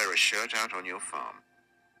as you wear a shirt out on your farm,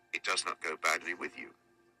 it does not go badly with you.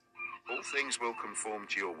 All things will conform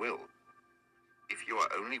to your will, if you are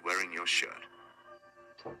only wearing your shirt.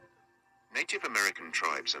 Native American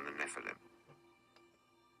tribes and the Nephilim.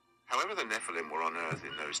 However, the Nephilim were on earth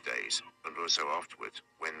in those days, and also afterwards,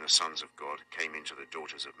 when the sons of God came into the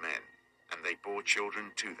daughters of men, and they bore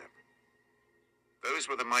children to them. Those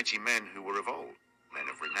were the mighty men who were of old, men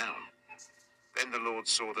of renown. Then the Lord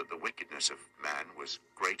saw that the wickedness of man was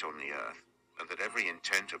great on the earth, and that every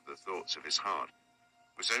intent of the thoughts of his heart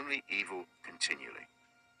was only evil continually.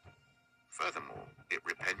 Furthermore, it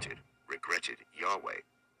regretted Yahweh,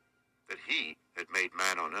 that he had made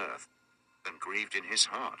man on earth, and grieved in his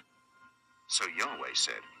heart. So Yahweh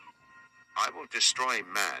said, I will destroy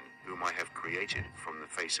man whom I have created from the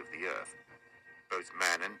face of the earth, both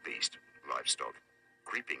man and beast, livestock,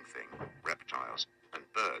 creeping thing, reptiles, and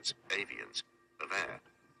birds, avians, of air.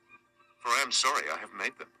 For I am sorry I have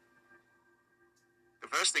made them. The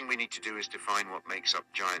first thing we need to do is define what makes up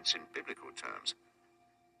giants in biblical terms,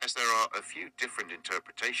 as there are a few different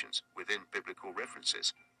interpretations within biblical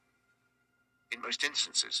references. In most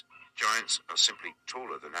instances, giants are simply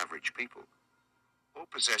taller than average people, or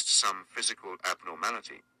possessed some physical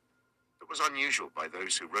abnormality that was unusual by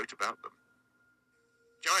those who wrote about them.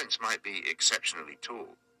 Giants might be exceptionally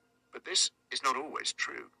tall, but this is not always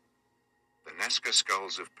true. The Nazca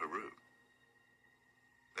skulls of Peru.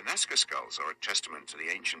 The Nazca skulls are a testament to the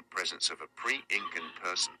ancient presence of a pre-Incan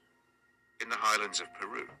person in the highlands of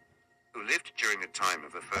Peru, who lived during the time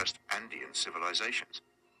of the first Andean civilizations.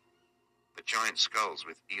 The giant skulls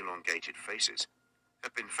with elongated faces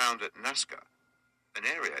have been found at Nazca, an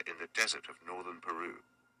area in the desert of northern Peru.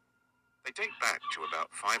 They date back to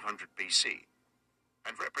about 500 BC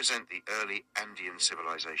and represent the early Andean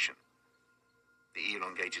civilization. The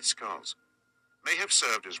elongated skulls may have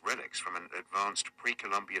served as relics from an advanced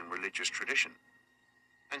pre-Columbian religious tradition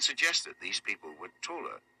and suggest that these people were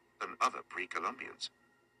taller than other pre-Columbians.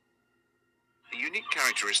 The unique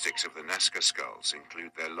characteristics of the Nazca skulls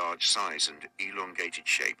include their large size and elongated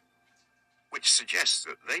shape, which suggests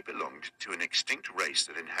that they belonged to an extinct race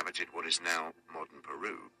that inhabited what is now modern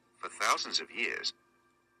Peru for thousands of years,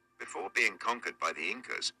 before being conquered by the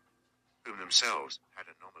Incas, whom themselves had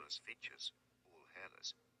anomalous features, all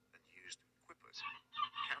hairless, and used quippers,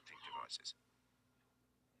 counting devices.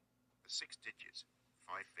 The 6 digits,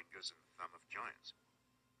 5 fingers and thumb of giants.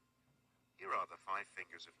 Here are the 5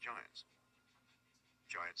 fingers of giants.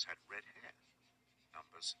 Giants had red hair.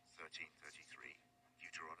 Numbers 13:33,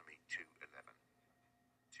 Deuteronomy 2:11,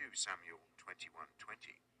 2 Samuel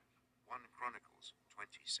 21:20, 1 Chronicles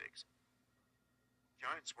 26.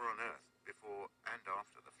 Giants were on earth before and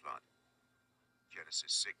after the flood.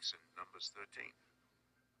 Genesis 6 and Numbers 13.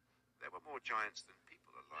 There were more giants than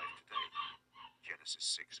people alive today. Genesis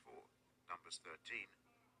 6:4, Numbers 13,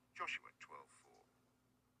 Joshua 12:4.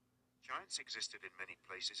 Giants existed in many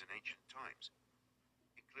places in ancient times,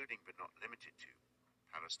 including but not limited to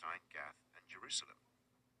Palestine, Gath, and Jerusalem.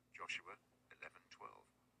 Joshua 11:12.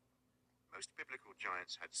 Most biblical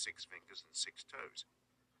giants had 6 fingers and 6 toes,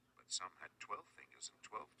 but some had 12 fingers and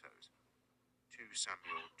 12 toes. 2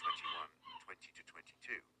 Samuel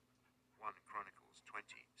 21:20-22, 1 Chronicles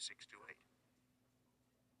 20:6-8.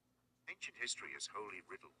 Ancient history is wholly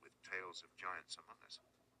riddled with tales of giants among us.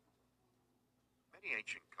 Many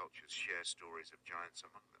ancient cultures share stories of giants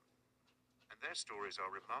among them, and their stories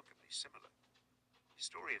are remarkably similar.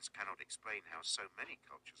 Historians cannot explain how so many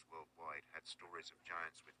cultures worldwide had stories of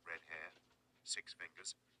giants with red hair, 6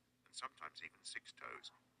 fingers, and sometimes even 6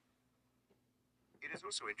 toes. It is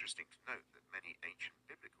also interesting to note that many ancient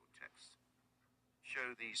biblical texts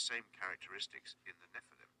show these same characteristics in the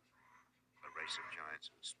Nephilim, a race of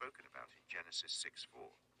giants spoken about in Genesis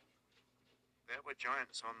 6:4. There were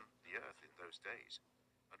giants on the earth in those days,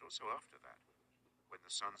 and also after that, when the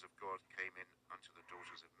sons of God came in unto the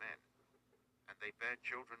daughters of men, and they bare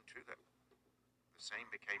children to them. The same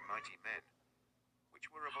became mighty men,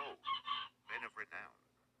 which were of old, men of renown.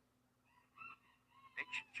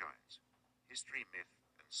 Ancient giants, history, myth,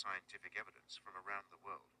 and scientific evidence from around the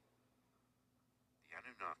world. The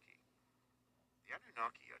Anunnaki. The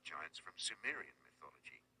Anunnaki are giants from Sumerian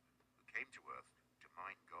mythology, who came to Earth to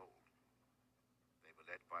mine gold. They were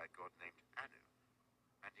led by a god named Anu,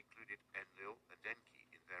 and included Enlil and Enki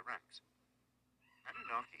in their ranks.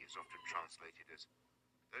 Anunnaki is often translated as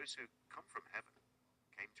those who come from heaven,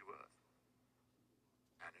 came to earth.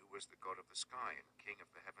 Anu was the god of the sky and king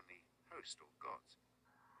of the heavenly host or gods.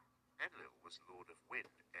 Enlil was lord of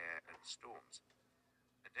wind, air, and storms,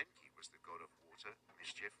 and Enki was the god of water,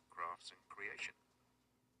 mischief, crafts, and creation.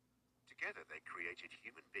 Together they created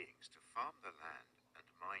human beings to farm the land and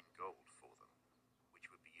mine gold for them, which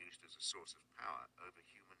would be used as a source of power over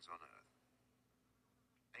humans on earth.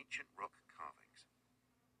 Ancient rock carvings.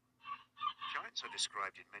 Giants are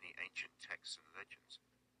described in many ancient texts and legends,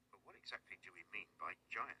 but what exactly do we mean by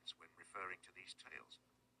giants when referring to these tales?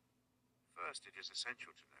 First, it is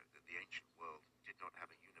essential to note that the ancient world did not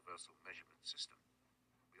have a universal measurement system.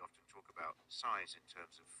 We often talk about size in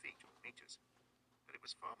terms of feet or meters, but it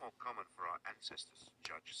was far more common for our ancestors to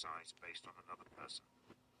judge size based on another person.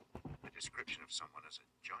 The description of someone as a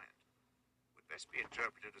giant would best be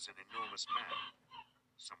interpreted as an enormous man,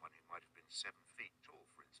 someone who might have been 7 feet tall,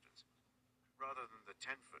 for instance, rather than the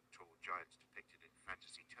 10-foot tall giants depicted in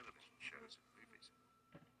fantasy television shows and movies.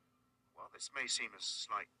 While this may seem a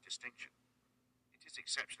slight distinction, it is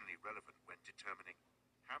exceptionally relevant when determining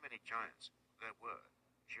how many giants there were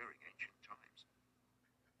during ancient times.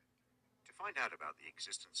 find out about the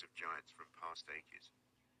existence of giants from past ages,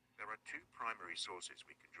 there are two primary sources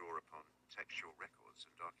we can draw upon: textual records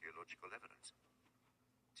and archaeological evidence.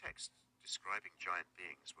 Texts describing giant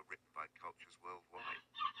beings were written by cultures worldwide,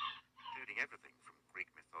 including everything from Greek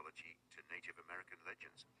mythology to Native American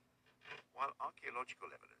legends, while archaeological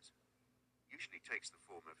evidence usually takes the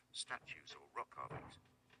form of statues or rock carvings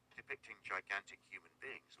depicting gigantic human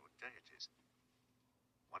beings or deities.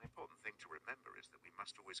 One important thing to remember is that we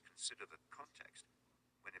must always consider the context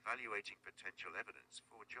when evaluating potential evidence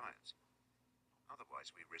for giants.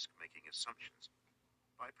 Otherwise, we risk making assumptions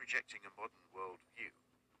by projecting a modern world view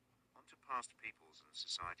onto past peoples' and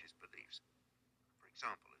societies' beliefs. For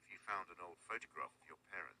example, if you found an old photograph of your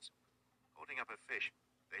parents holding up a fish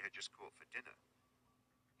they had just caught for dinner,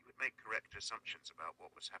 you would make correct assumptions about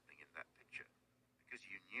what was happening in that picture because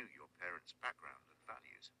you knew your parents' background and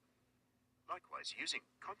values. Likewise, using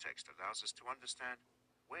context allows us to understand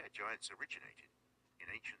where giants originated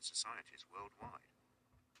in ancient societies worldwide.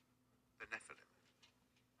 The Nephilim.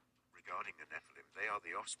 Regarding the Nephilim, they are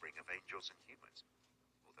the offspring of angels and humans,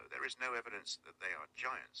 although there is no evidence that they are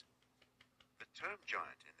giants. The term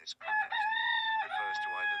giant in this context refers to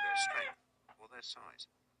either their strength or their size.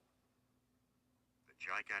 The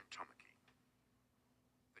Gigantomachy.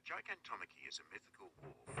 The Gigantomachy is a mythical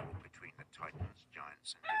war fought between the Titans,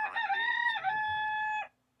 giants, and divine beings.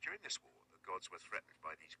 During this war, the gods were threatened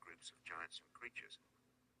by these groups of giants and creatures.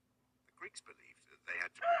 The Greeks believed that they had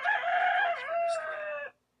to protect their gods from this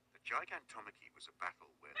threat. The Gigantomachy was a battle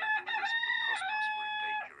where the rulers of the cosmos were in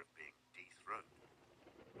danger of being dethroned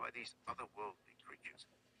by these otherworldly creatures.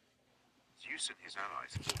 Zeus and his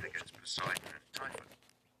allies fought against Poseidon and Typhon,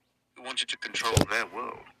 who wanted to control their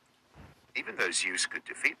world. Even though Zeus could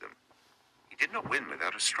defeat them, he did not win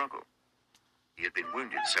without a struggle. He had been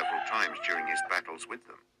wounded several times during his battles with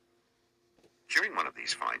them. During one of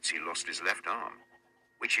these fights, he lost his left arm,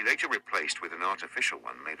 which he later replaced with an artificial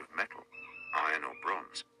one made of metal, iron or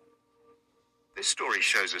bronze. This story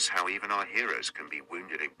shows us how even our heroes can be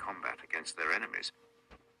wounded in combat against their enemies.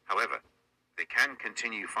 However, they can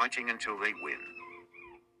continue fighting until they win.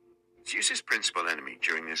 Zeus's principal enemy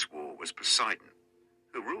during this war was Poseidon,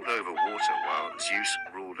 who ruled over water while Zeus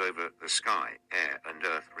ruled over the sky, air, and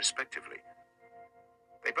earth, respectively.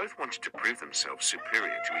 They both wanted to prove themselves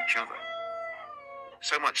superior to each other,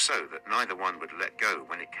 so much so that neither one would let go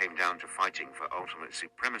when it came down to fighting for ultimate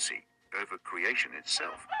supremacy over creation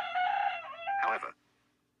itself. However,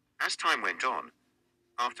 as time went on,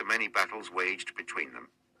 after many battles waged between them,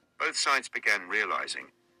 both sides began realizing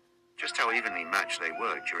just how evenly matched they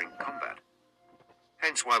were during combat.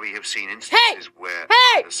 Hence why we have seen instances where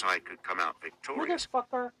either side could come out victorious,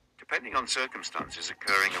 depending on circumstances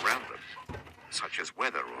occurring around them, such as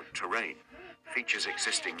weather or terrain, features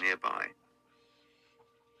existing nearby.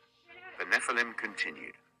 The Nephilim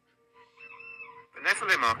continued. The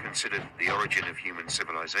Nephilim are considered the origin of human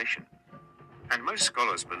civilization, and most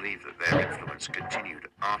scholars believe that their influence continued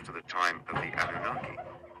after the time of the Anunnaki.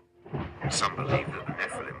 Some believe that the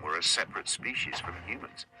Nephilim were a separate species from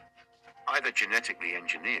humans, either genetically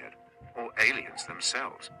engineered or aliens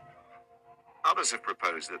themselves. Others have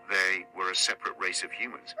proposed that they were a separate race of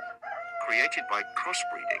humans, created by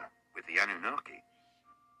crossbreeding with the Anunnaki.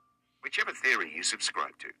 Whichever theory you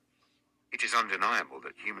subscribe to, it is undeniable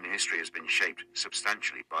that human history has been shaped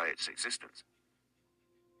substantially by its existence.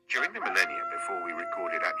 During the millennia before we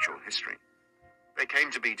recorded actual history, they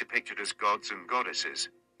came to be depicted as gods and goddesses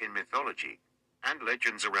in mythology and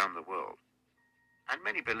legends around the world, and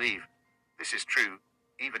many believe this is true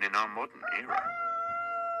even in our modern era.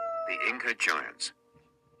 The Inca Giants.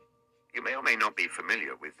 You may or may not be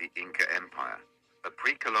familiar with the Inca Empire, a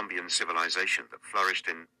pre-Columbian civilization that flourished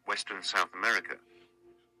in western South America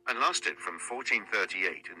and lasted from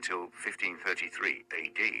 1438 until 1533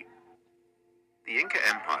 AD. The Inca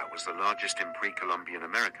Empire was the largest in pre-Columbian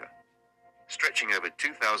America, stretching over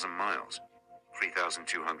 2,000 miles,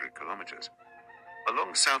 3,200 kilometers,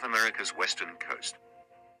 along South America's western coast.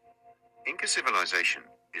 Inca civilization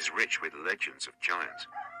is rich with legends of giants,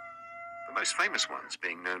 the most famous ones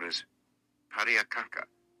being known as Pariacaca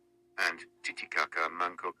and Titicaca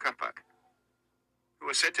Manco Capac, who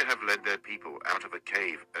are said to have led their people out of a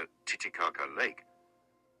cave at Titicaca Lake.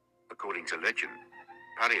 According to legend,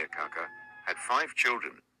 Pariacaca had 5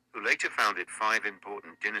 children who later founded 5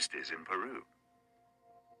 important dynasties in Peru.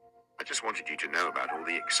 I just wanted you to know about all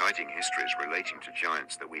the exciting histories relating to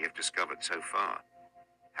giants that we have discovered so far.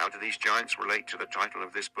 How do these giants relate to the title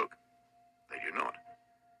of this book? They do not.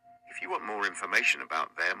 If you want more information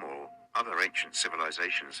about them or other ancient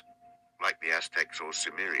civilizations, like the Aztecs or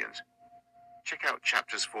Sumerians, check out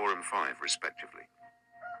chapters 4 and 5 respectively.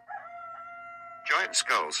 Giant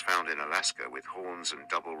skulls found in Alaska with horns and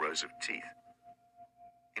double rows of teeth.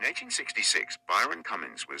 In 1866, Byron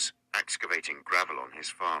Cummins was excavating gravel on his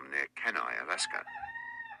farm near Kenai, Alaska,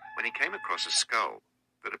 when he came across a skull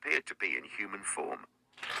that appeared to be in human form.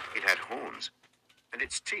 It had horns, and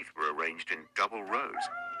its teeth were arranged in double rows.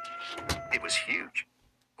 It was huge,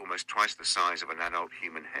 almost twice the size of an adult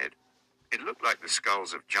human head. It looked like the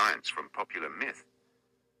skulls of giants from popular myth.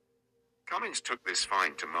 Cummins took this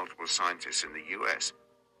find to multiple scientists in the US,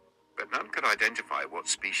 but none could identify what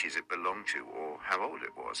species it belonged to or how old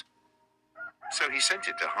it was. So he sent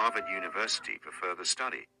it to Harvard University for further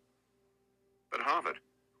study. But Harvard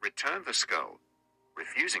returned the skull,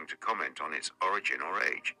 refusing to comment on its origin or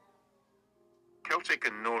age. Celtic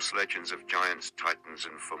and Norse legends of giants, titans,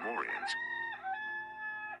 and Fomorians.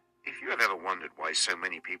 If you have ever wondered why so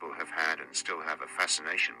many people have had and still have a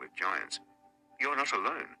fascination with giants, you're not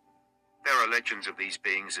alone. There are legends of these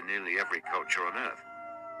beings in nearly every culture on Earth,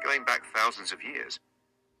 going back thousands of years.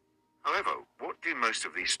 However, what do most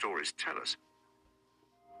of these stories tell us?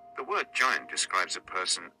 The word giant describes a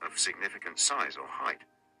person of significant size or height.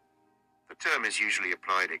 The term is usually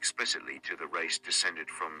applied explicitly to the race descended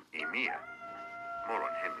from Ymir. More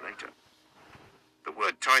on him later. The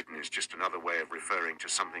word titan is just another way of referring to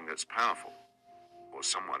something that's powerful, or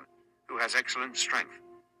someone who has excellent strength.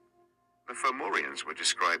 The Fomorians were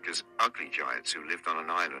described as ugly giants who lived on an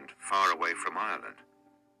island far away from Ireland.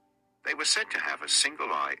 They were said to have a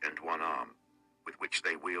single eye and one arm, with which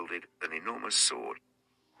they wielded an enormous sword.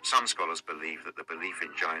 Some scholars believe that the belief in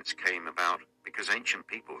giants came about because ancient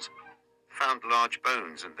peoples found large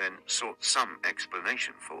bones and then sought some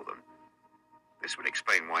explanation for them. This would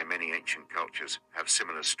explain why many ancient cultures have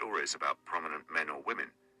similar stories about prominent men or women,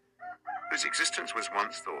 whose existence was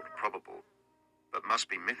once thought probable, but must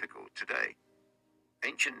be mythical today.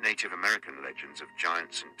 Ancient Native American legends of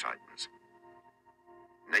giants and titans.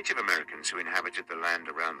 Native Americans who inhabited the land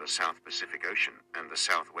around the South Pacific Ocean and the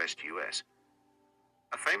southwest US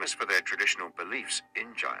are famous for their traditional beliefs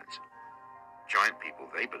in giants. Giant people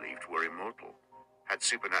they believed were immortal, had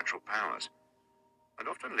supernatural powers, and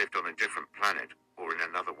often lived on a different planet or in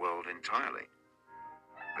another world entirely.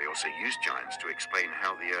 They also used giants to explain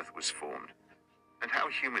how the Earth was formed and how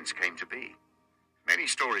humans came to be. Many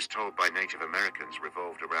stories told by Native Americans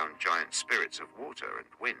revolved around giant spirits of water and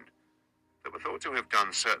wind that were thought to have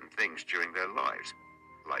done certain things during their lives,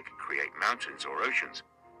 like create mountains or oceans,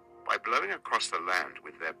 by blowing across the land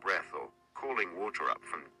with their breath or calling water up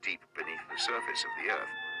from deep beneath the surface of the earth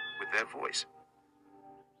with their voice.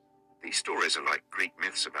 These stories are like Greek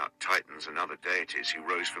myths about titans and other deities who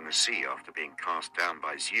rose from the sea after being cast down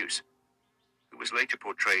by Zeus, who was later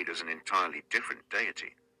portrayed as an entirely different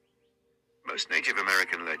deity. Most Native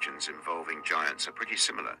American legends involving giants are pretty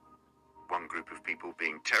similar, one group of people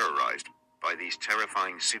being terrorized by these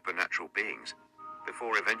terrifying supernatural beings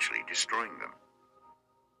before eventually destroying them.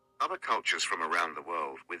 Other cultures from around the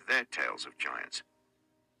world with their tales of giants.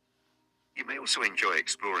 You may also enjoy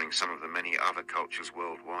exploring some of the many other cultures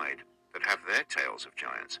worldwide that have their tales of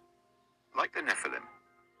giants. Like the Nephilim,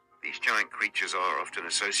 these giant creatures are often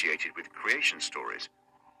associated with creation stories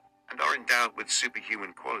and are endowed with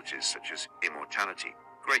superhuman qualities such as immortality,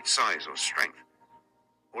 great size or strength,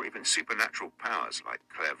 or even supernatural powers like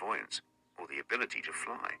clairvoyance or the ability to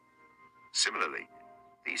fly. Similarly,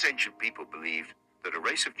 these ancient people believed that a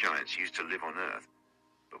race of giants used to live on Earth,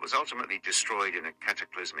 but was ultimately destroyed in a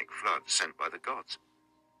cataclysmic flood sent by the gods.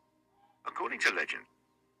 According to legend,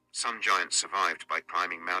 some giants survived by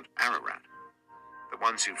climbing Mount Ararat. The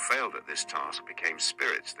ones who failed at this task became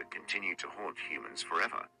spirits that continue to haunt humans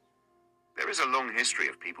forever. There is a long history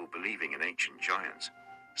of people believing in ancient giants.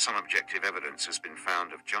 Some objective evidence has been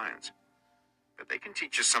found of giants, but they can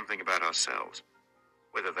teach us something about ourselves,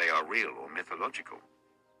 whether they are real or mythological.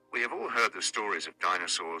 We have all heard the stories of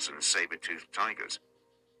dinosaurs and saber-toothed tigers,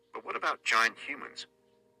 but what about giant humans?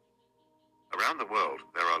 Around the world,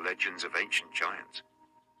 there are legends of ancient giants.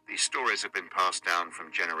 These stories have been passed down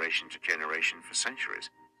from generation to generation for centuries,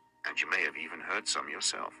 and you may have even heard some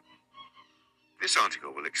yourself. This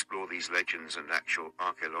article will explore these legends and actual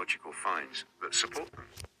archaeological finds that support them.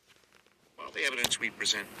 While the evidence we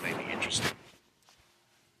present may be interesting,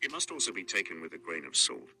 it must also be taken with a grain of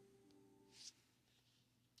salt.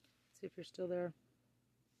 See if you're still there.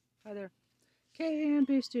 Hi there.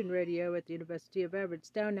 KMP Student Radio at the University of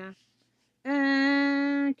Edwardstown,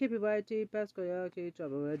 and KPYT Pascoyaki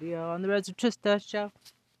Trouble Radio on the Reds of Trista show.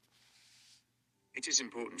 It is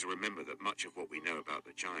important to remember that much of what we know about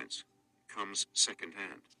the giants comes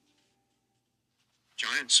secondhand.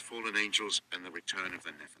 Giants, fallen angels, and the return of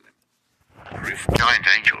the Nephilim. Proof giant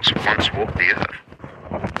angels once walked the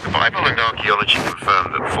earth. The Bible and archaeology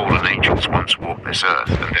confirm that fallen angels once walked this earth,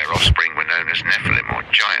 and their offspring were known as Nephilim, or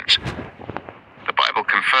giants. The Bible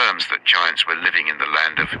confirms that giants were living in the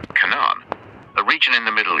land of Canaan, a region in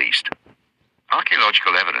the Middle East.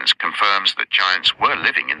 Archaeological evidence confirms that giants were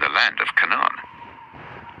living in the land of Canaan.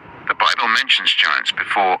 The Bible mentions giants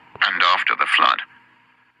before and after the flood.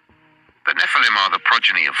 The Nephilim are the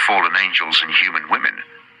progeny of fallen angels and human women.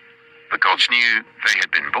 The gods knew they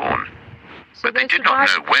had been born, but they did not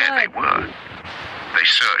know where they were. They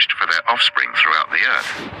searched for their offspring throughout the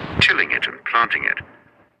earth, tilling it and planting it,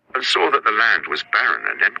 and saw that the land was barren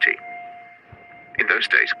and empty. In those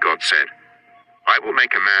days, God said, "I will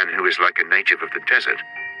make a man who is like a native of the desert.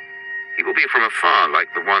 He will be from afar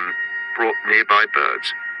like the one brought nearby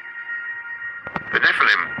birds." The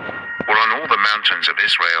Nephilim were on all the mountains of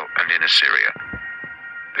Israel and in Assyria.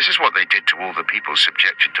 This is what they did to all the people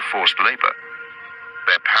subjected to forced labor.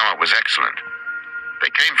 Their power was excellent. They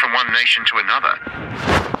came from one nation to another.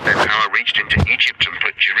 Their power reached into Egypt and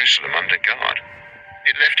put Jerusalem under guard.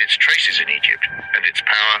 It left its traces in Egypt, and its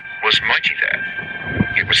power was mighty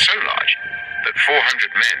there. It was so large that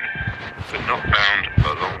 400 men were not bound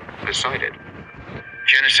along beside it.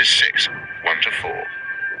 Genesis 6, 1-4.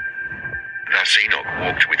 Thus Enoch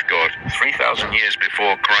walked with God 3,000 years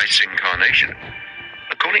before Christ's incarnation,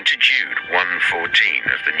 according to Jude 1:14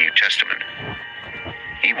 of the New Testament.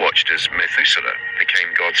 He watched as Methuselah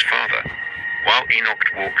became God's father, while Enoch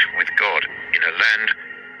walked with God in a land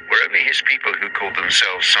where only his people who called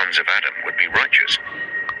themselves sons of Adam would be righteous.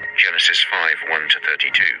 Genesis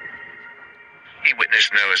 5:1-32. He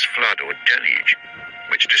witnessed Noah's flood or deluge,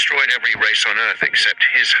 which destroyed every race on earth except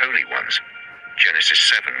his holy ones. Genesis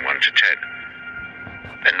 7:1-10.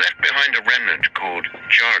 Then left behind a remnant called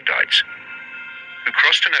Jaredites, who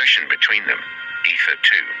crossed an ocean between them, Ether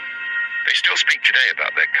 2. They still speak today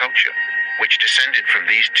about their culture, which descended from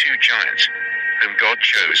these two giants, whom God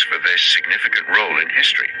chose for their significant role in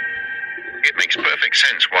history. It makes perfect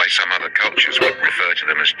sense why some other cultures would refer to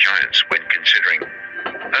them as giants when considering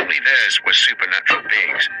only theirs were supernatural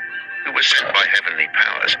beings who were sent by heavenly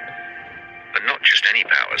powers, and not just any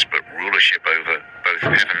powers, but rulership over both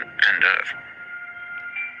heaven and earth.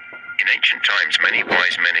 In ancient times, many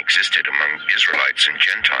wise men existed among Israelites and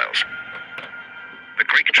Gentiles. The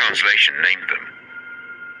Greek translation named them.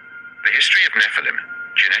 The history of Nephilim,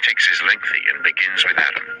 genetics is lengthy and begins with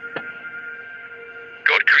Adam.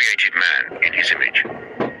 God created man in his image.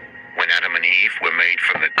 When Adam and Eve were made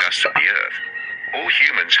from the dust of the earth, all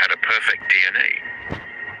humans had a perfect DNA.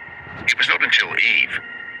 It was not until Eve,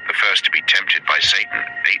 the first to be tempted by Satan,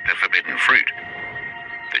 ate the forbidden fruit,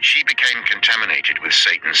 that she became contaminated with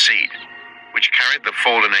Satan's seed, which carried the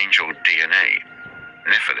fallen angel DNA,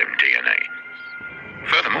 Nephilim DNA.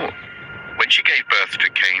 Furthermore, when she gave birth to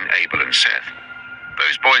Cain, Abel, and Seth,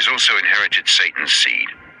 those boys also inherited Satan's seed.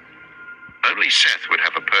 Only Seth would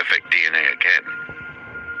have a perfect DNA again.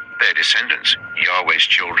 Their descendants, Yahweh's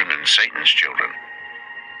children and Satan's children,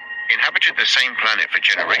 inhabited the same planet for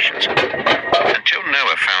generations, until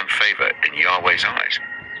Noah found favor in Yahweh's eyes.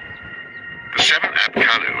 The 7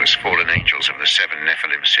 Apkallu as fallen angels of the 7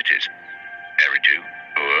 Nephilim cities, Eridu,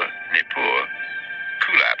 Ur, Nippur,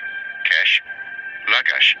 Kulab, Kesh,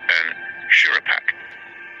 Lagash, and Shurapak.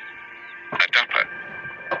 Adapa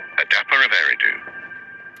of Eridu.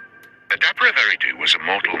 Adapa of Eridu was a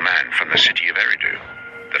mortal man from the city of Eridu,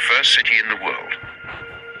 the first city in the world.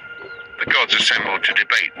 The gods assembled to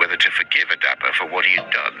debate whether to forgive Adapa for what he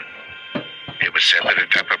had done. It was said that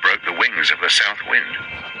Adapa broke the wings of the south wind,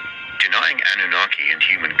 denying Anunnaki and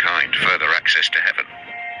humankind further access to heaven.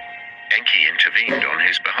 Enki intervened on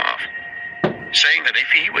his behalf, saying that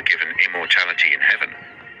if he were given immortality in heaven,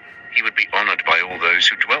 he would be honored by all those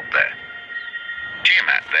who dwelt there.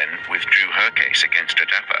 Tiamat then withdrew her case against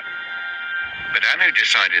Adapa, but Anu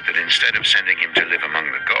decided that instead of sending him to live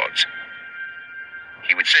among the gods,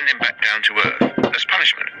 he would send him back down to earth as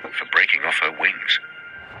punishment for breaking off her wings.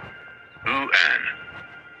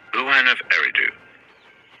 Uan of Eridu.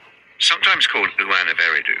 Sometimes called Uan of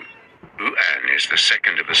Eridu, Uan is the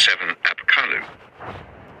second of the 7 Apkallu.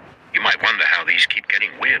 You might wonder how these keep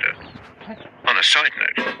getting weirder. On a side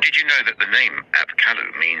note, did you know that the name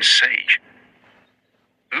Apkallu means sage?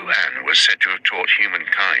 Uan was said to have taught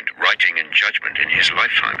humankind writing and judgment in his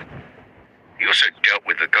lifetime. He also dealt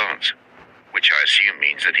with the gods, which I assume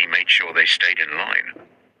means that he made sure they stayed in line.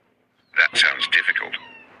 That sounds difficult.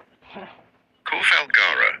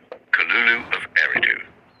 Kulfalgara, Kalulu of Eridu.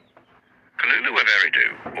 Kalulu of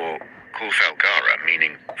Eridu, or Kulfalgara,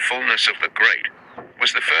 meaning fullness of the great,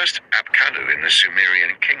 was the first Apkallu in the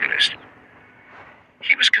Sumerian king list.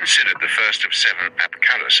 He was considered the first of 7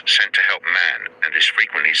 Apkalus sent to help man and is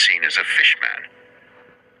frequently seen as a fish-man.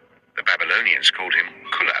 The Babylonians called him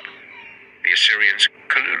Kulab, the Assyrians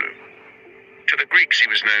Kululu. To the Greeks he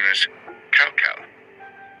was known as Kalkal,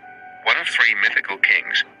 one of 3 mythical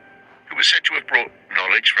kings who was said to have brought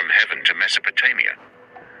knowledge from heaven to Mesopotamia.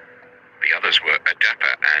 The others were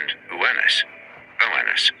Adapa and Oannes.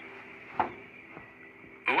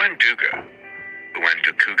 Uanduga,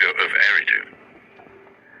 Uandukuga of Eridu.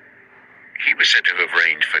 He was said to have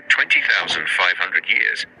reigned for 20,500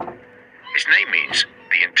 years. His name means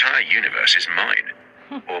the entire universe is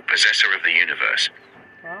mine, or possessor of the universe.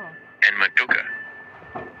 Wow. Enmaduga,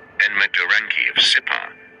 Enmeduranki of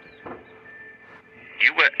Sippar.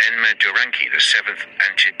 You were Enmeduranki, the 7th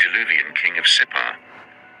antediluvian king of Sippar.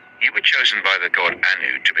 You were chosen by the god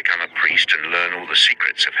Anu to become a priest and learn all the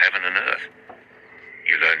secrets of heaven and earth.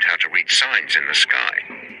 You learned how to read signs in the sky,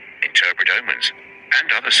 interpret omens,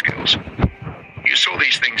 and other skills. You saw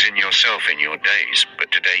these things in yourself in your days,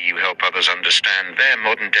 but today you help others understand their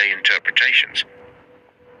modern-day interpretations.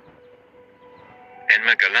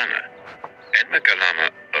 Enmegalama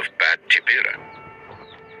of Bad Tibira.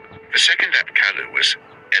 The second Apkallu was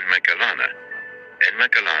Enmegalana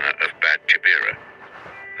of Bad Tibira,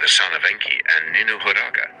 the son of Enki and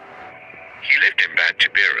Ninuhuraga. He lived in Bad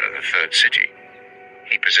Tibira, the 3rd city.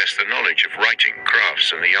 He possessed the knowledge of writing,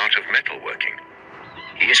 crafts, and the art of metalworking.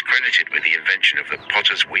 He is credited with the invention of the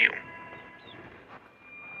potter's wheel.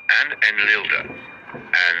 Enlilda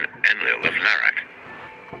of Larak.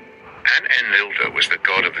 Enlilda was the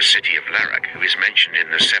god of the city of Larak, who is mentioned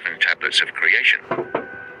in the 7 tablets of creation.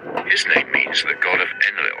 His name means the god of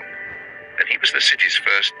Enlil, and he was the city's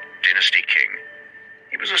first dynasty king.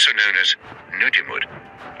 He was also known as Nudimud,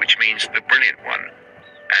 which means the brilliant one,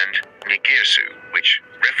 and Nigirsu, which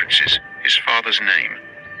references his father's name.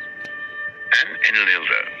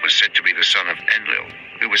 Enlilda was said to be the son of Enlil,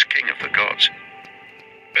 who was king of the gods.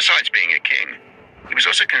 Besides being a king, he was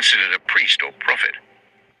also considered a priest or prophet.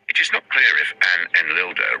 It is not clear if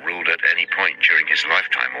Enlilda ruled at any point during his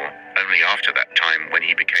lifetime or only after that time when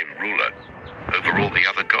he became ruler over all the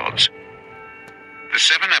other gods. The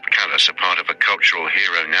 7 Apkalus are part of a cultural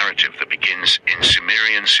hero narrative that begins in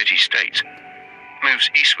Sumerian city-states,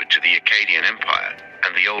 moves eastward to the Akkadian Empire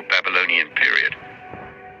and the Old Babylonian period,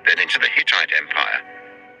 then into the Hittite Empire,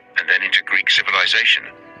 and then into Greek civilization,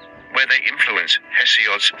 where they influence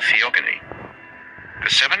Hesiod's theogony. The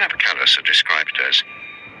 7 Apkalus are described as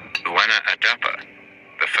Uana Adapa,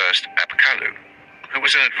 the first Apkallu, who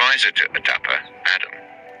was an advisor to Adapa, Adam.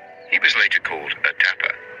 He was later called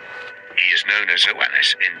Adapa. He is known as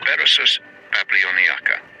Oannes in Berosus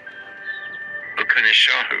Babylonica.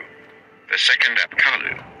 Ukunishahu, the 2nd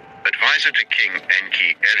Apkallu, advisor to King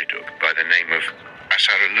Enki Eridug by the name of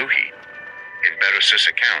Asaraluhi in Berosus'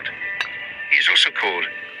 account. He is also called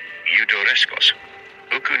Eudoreskos.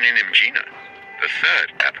 Ukuninimgina, the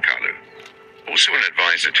 3rd Apkallu, also an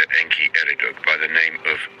advisor to Enki Eridug by the name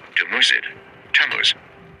of Dumuzid, Tammuz,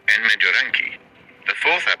 Enmeduranki, the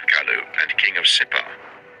 4th Apkallu and king of Sippar,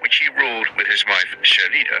 which he ruled with his wife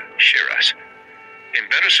Sherida, Shiraz. In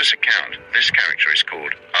Berosus' account, this character is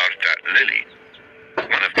called Ardat Lili,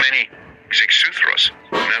 one of many Xixuthros,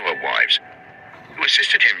 Noah wives, who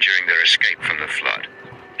assisted him during their escape from the flood.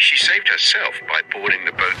 She saved herself by boarding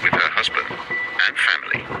the boat with her husband and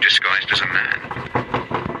family, disguised as a man.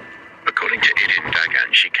 According to Idin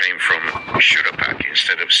Dagan, she came from Shurapak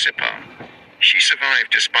instead of Sippar. She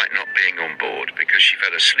survived despite not being on board because she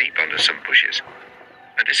fell asleep under some bushes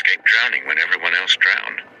and escaped drowning when everyone else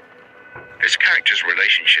drowned. This character's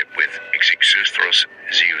relationship with Xixuthros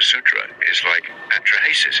Ziusutra is like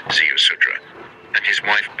Atrahasis Ziusutra and his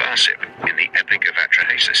wife Barsip in the Epic of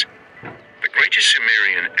Atrahasis, the greatest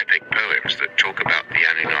Sumerian epic poems that talk about the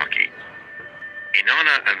Anunnaki.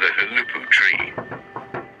 Inanna and the Hulupu tree.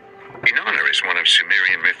 Inanna is one of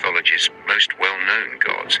Sumerian mythology's most well-known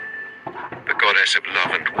gods, the goddess of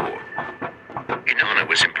love and war. Inanna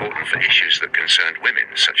was important for issues that concerned women,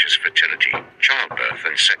 such as fertility, childbirth,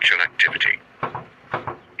 and sexual activity.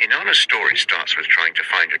 Inanna's story starts with trying to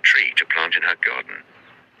find a tree to plant in her garden,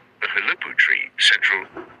 the Hulupu tree, central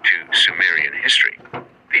to Sumerian history.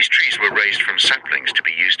 These trees were raised from saplings to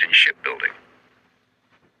be used in shipbuilding.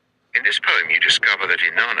 In this poem, you discover that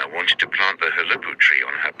Inanna wanted to plant the Hulupu tree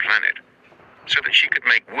on her planet, so that she could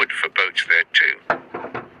make wood for boats there too.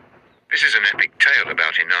 This is an epic tale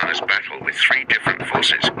about Inanna's battle with 3 different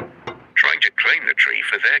forces, trying to claim the tree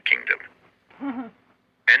for their kingdom.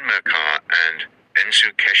 Enmerkar and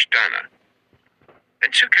Ensukeshtana.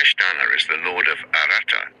 Ensukeshtana is the lord of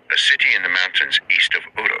Arata, a city in the mountains east of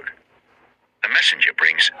Uruk. A messenger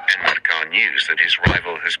brings Enmerkar news that his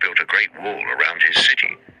rival has built a great wall around his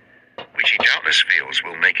city, which he doubtless feels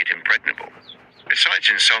will make it impregnable. Besides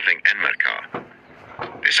insulting Enmerkar,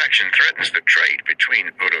 this action threatens the trade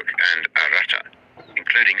between Uruk and Aratta,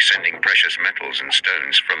 including sending precious metals and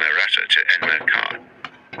stones from Aratta to Enmerkar.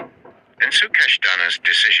 Ensukeshdana's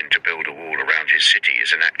decision to build a wall around his city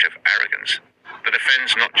is an act of arrogance that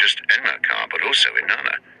offends not just Enmerkar but also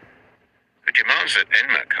Inanna, who demands that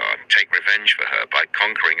Enmerkar take revenge for her by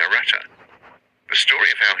conquering Aratta. The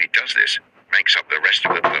story of how he does this makes up the rest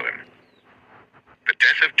of the poem. The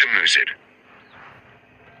Death of Dumuzid.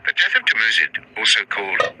 The Death of Dumuzid, also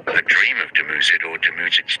called The Dream of Dumuzid or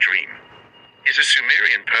Dumuzid's Dream, is a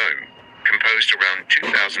Sumerian poem composed around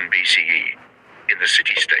 2000 BCE in the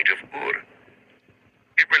city-state of Ur.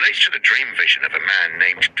 It relates to the dream vision of a man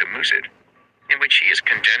named Dumuzid, in which he is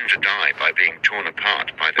condemned to die by being torn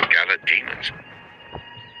apart by the Gala demons.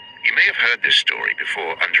 You may have heard this story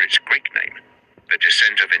before under its Greek name, The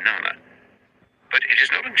Descent of Inanna, but it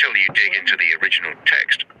is not until you dig into the original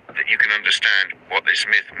text that you can understand what this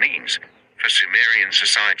myth means for Sumerian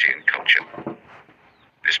society and culture.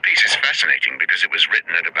 This piece is fascinating because it was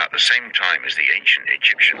written at about the same time as the ancient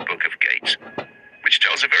Egyptian Book of Gates, which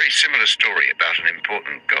tells a very similar story about an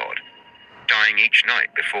important god dying each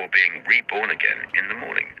night before being reborn again in the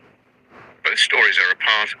morning. Both stories are a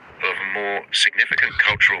part of a more significant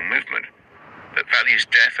cultural movement that values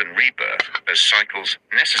death and rebirth as cycles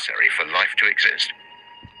necessary for life to exist.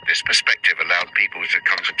 This perspective allowed people to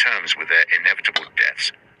come to terms with their inevitable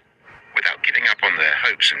deaths without giving up on their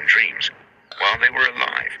hopes and dreams while they were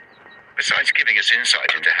alive, besides giving us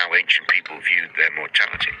insight into how ancient people viewed their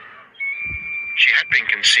mortality. She had been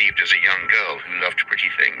conceived as a young girl who loved pretty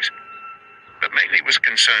things, but mainly was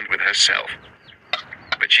concerned with herself.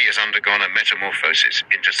 But she has undergone a metamorphosis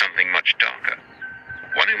into something much darker,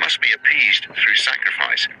 one who must be appeased through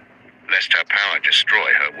sacrifice, lest her power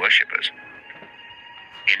destroy her worshippers.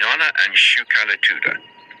 Inanna and Shukalatuda.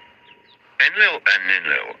 Enlil and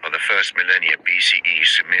Ninlil are the first millennia BCE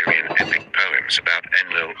Sumerian epic poems about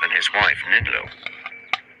Enlil and his wife Ninlil.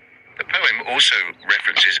 The poem also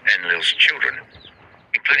references Enlil's children,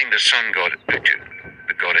 including the sun god Utu,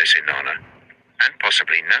 the goddess Inanna, and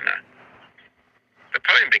possibly Nanna. The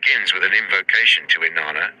poem begins with an invocation to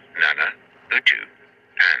Inanna, Nanna, Utu,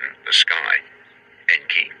 An, the sky,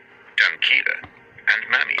 Enki, Dunkila, and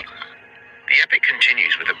Mami. The epic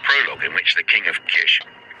continues with a prologue in which the king of Kish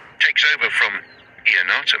takes over from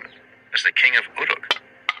Eonatum as the king of Uruk.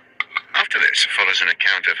 After this follows an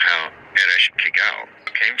account of how Eresh Kigal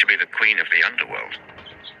came to be the queen of the underworld.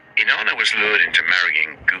 Inanna was lured into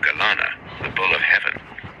marrying Gugalana, the bull of heaven.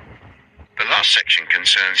 The last section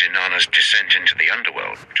concerns Inanna's descent into the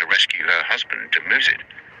underworld to rescue her husband, Dumuzid,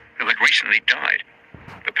 who had recently died.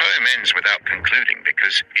 The poem ends without concluding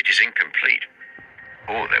because it is incomplete,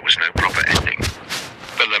 or there was no proper ending.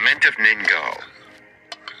 The Lament of Ningal.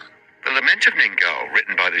 The Lament of Ningal,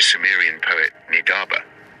 written by the Sumerian poet Nidaba,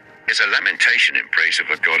 is a lamentation in praise of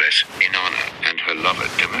the goddess Inanna and her lover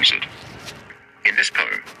Dumuzid. In this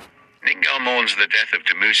poem, Ningal mourns the death of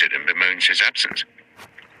Dumuzid and bemoans his absence.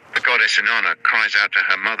 The goddess Inanna cries out to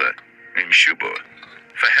her mother, Ninshubur,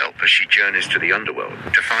 for help as she journeys to the underworld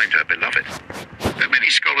to find her beloved. Though many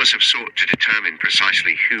scholars have sought to determine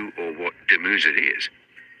precisely who or what Dumuzid is,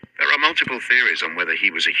 there are multiple theories on whether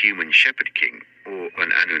he was a human shepherd king or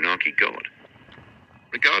an Anunnaki god.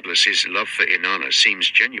 Regardless, his love for Inanna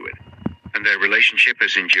seems genuine, and their relationship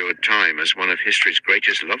has endured time as one of history's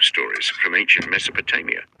greatest love stories from ancient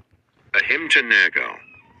Mesopotamia. A Hymn to Nergal.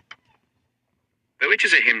 Though it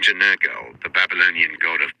is a hymn to Nergal, the Babylonian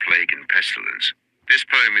god of plague and pestilence, this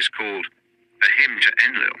poem is called A Hymn to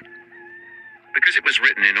Enlil, because it was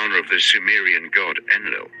written in honor of the Sumerian god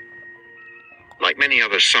Enlil. Like many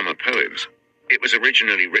other summer poems, it was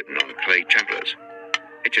originally written on clay tablets.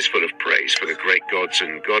 It is full of praise for the great gods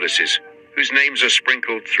and goddesses whose names are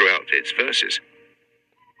sprinkled throughout its verses.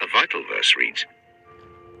 A vital verse reads,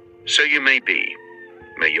 "So you may be,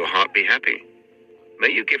 may your heart be happy, may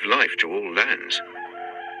you give life to all lands."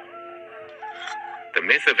 The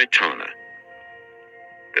Myth of Etana.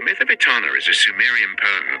 The Myth of Etana is a Sumerian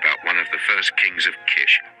poem about one of the first kings of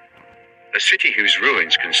Kish, a city whose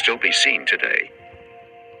ruins can still be seen today.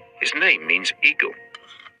 His name means eagle,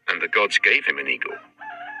 and the gods gave him an eagle.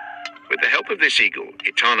 With the help of this eagle,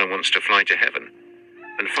 Etana wants to fly to heaven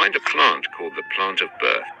and find a plant called the Plant of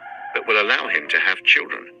Birth that will allow him to have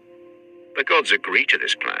children. The gods agree to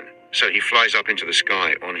this plan, so he flies up into the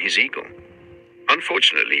sky on his eagle.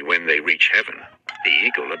 Unfortunately, when they reach heaven, the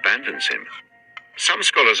eagle abandons him. Some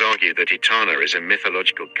scholars argue that Etana is a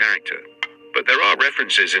mythological character, But there are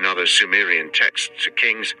references in other Sumerian texts to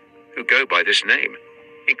kings who go by this name,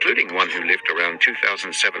 including one who lived around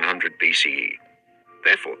 2700 BCE.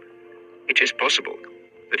 Therefore, it is possible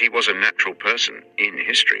that he was a natural person in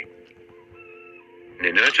history.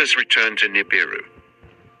 Ninurta's return to Nibiru.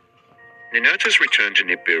 Ninurta's return to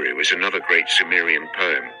Nibiru is another great Sumerian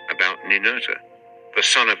poem about Ninurta, the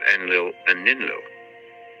son of Enlil and Ninlil.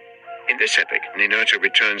 In this epic, Ninurta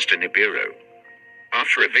returns to Nibiru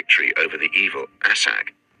after a victory over the evil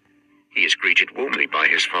Asag. He is greeted warmly by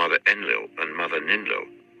his father Enlil and mother Ninlil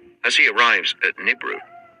as he arrives at Nibru.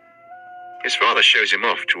 His father shows him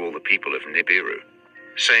off to all the people of Nibiru,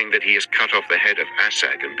 saying that he has cut off the head of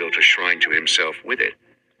Asag and built a shrine to himself with it,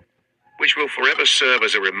 which will forever serve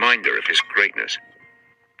as a reminder of his greatness.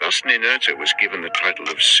 Thus Ninurta was given the title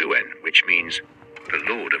of Suen, which means the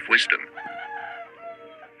Lord of Wisdom.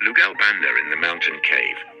 Lugalbanda in the mountain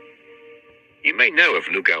cave. You may know of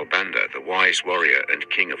Lugalbanda, the wise warrior and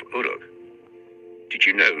king of Uruk. Did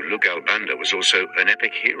you know Lugalbanda was also an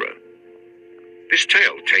epic hero? This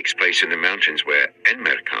tale takes place in the mountains where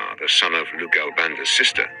Enmerkar, the son of Lugalbanda's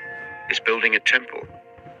sister, is building a temple.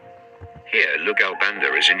 Here,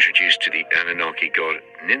 Lugalbanda is introduced to the Anunnaki god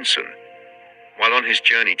Ninsun, while on his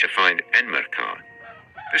journey to find Enmerkar.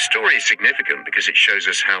 This story is significant because it shows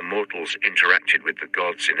us how mortals interacted with the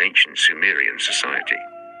gods in ancient Sumerian society.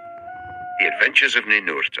 The Adventures of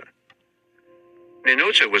Ninurta.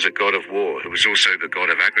 Ninurta was a god of war who was also the god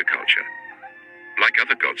of agriculture. Like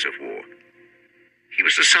other gods of war, he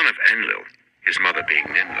was the son of Enlil, his mother being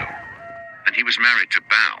Ninlil, and he was married to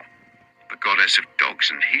Baal, the goddess of dogs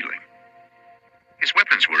and healing. His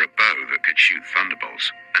weapons were a bow that could shoot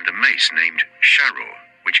thunderbolts and a mace named Sharur,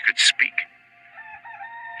 which could speak.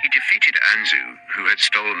 He defeated Anzu, who had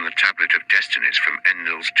stolen the Tablet of Destinies from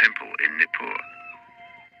Enlil's temple in Nippur.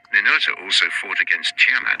 Ninurta also fought against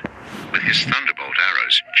Tiamat with his thunderbolt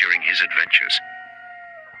arrows during his adventures.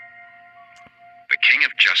 The King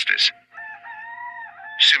of Justice.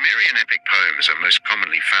 Sumerian epic poems are most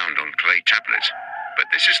commonly found on clay tablets, but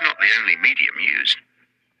this is not the only medium used.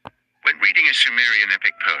 When reading a Sumerian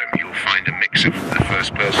epic poem, you'll find a mix of the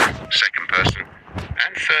first person, second person,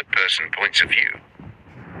 and third person points of view.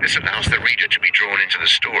 This allows the reader to be drawn into the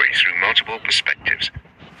story through multiple perspectives.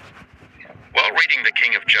 While reading the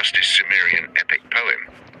King of Justice Sumerian epic poem,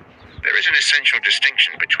 there is an essential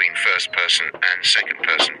distinction between first person and second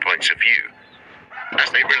person points of view, as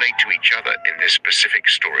they relate to each other in this specific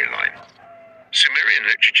storyline. Sumerian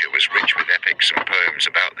literature was rich with epics and poems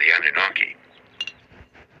about the Anunnaki.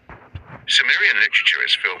 Sumerian literature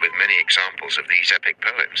is filled with many examples of these epic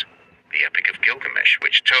poems. The Epic of Gilgamesh,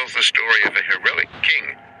 which tells the story of a heroic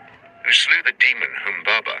king who slew the demon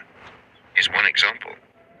Humbaba, is one example.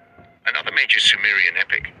 Another major Sumerian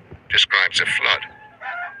epic describes a flood,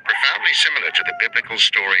 profoundly similar to the biblical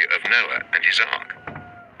story of Noah and his ark.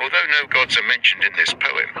 Although no gods are mentioned in this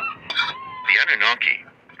poem, the Anunnaki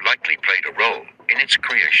likely played a role in its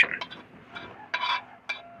creation.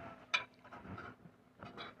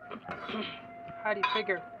 How do you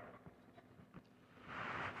figure?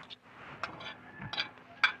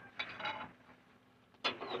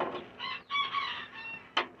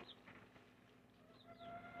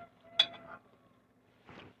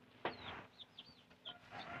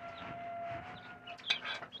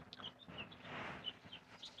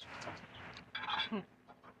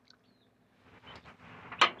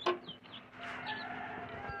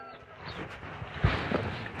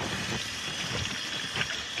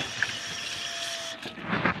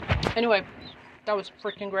 Anyway, that was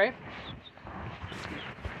freaking great.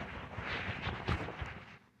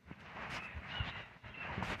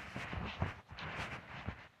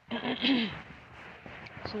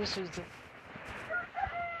 So this is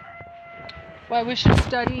why we should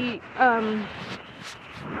study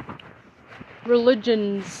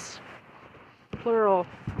religions, plural,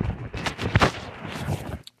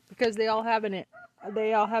 because they all have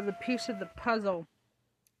a piece of the puzzle.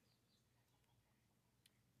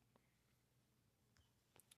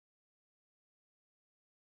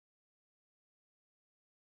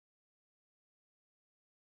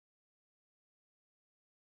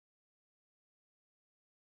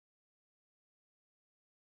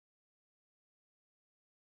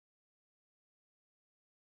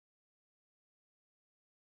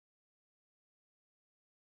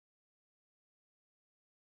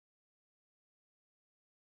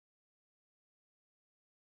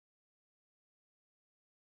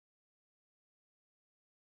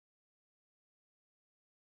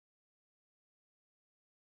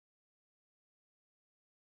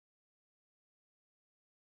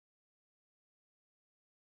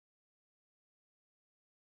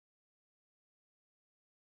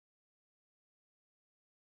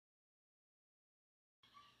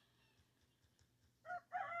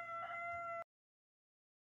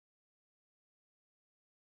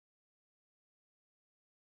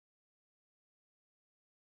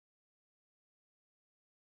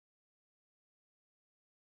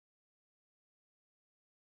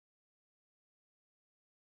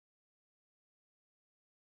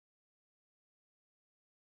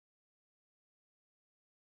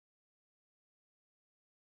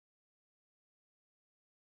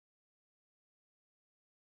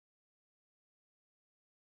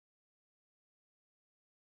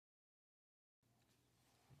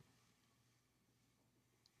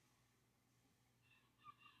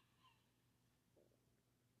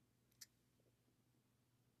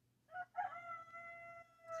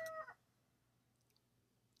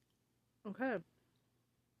 Okay.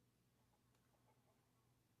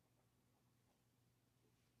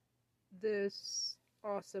 This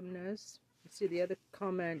awesomeness. Let's see the other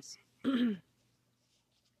comments. And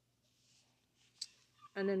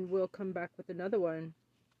then we'll come back with another one.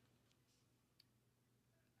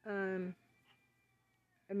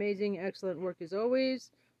 Amazing, excellent work as always.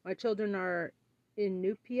 My children are in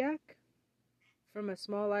Nupiaq, from a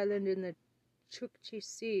small island in the Chukchi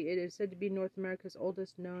Sea. It is said to be North America's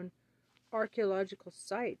oldest known archaeological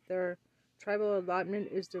site. Their tribal allotment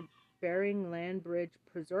is the Bering Land Bridge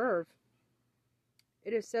Preserve.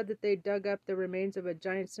 It is said that they dug up the remains of a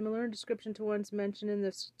giant similar in description to ones mentioned in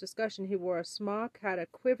this discussion. He wore a smock, had a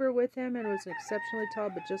quiver with him, and was exceptionally tall,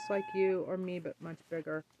 but just like you or me, but much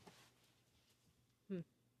bigger.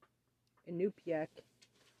 In Nupiaq.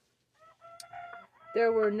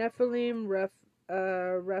 There were Nephilim,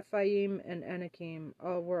 Rephaim, and Anakim.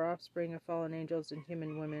 All were offspring of fallen angels and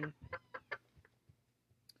human women.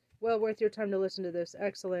 Well worth your time to listen to this.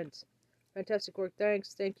 Excellent. Fantastic work.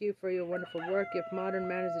 Thanks. Thank you for your wonderful work. If modern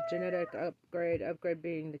man is a genetic upgrade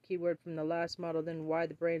being the key word from the last model, then why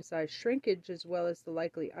the brain size shrinkage as well as the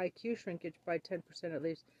likely IQ shrinkage by 10% at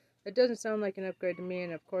least? That doesn't sound like an upgrade to me,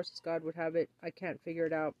 and of course, as God would have it, I can't figure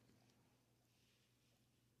it out.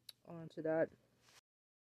 On to that.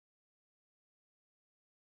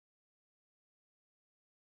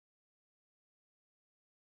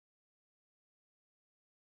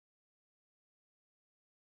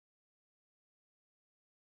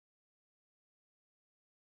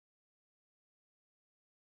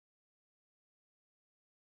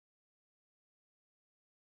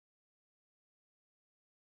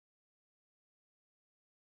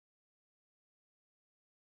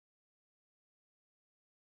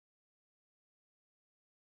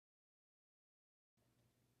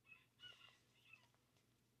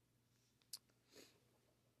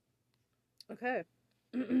 Okay.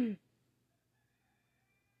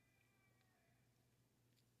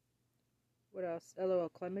 What else? LOL,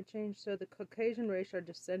 climate change. So the Caucasian race are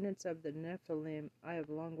descendants of the Nephilim. I have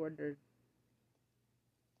long wondered.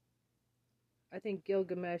 I think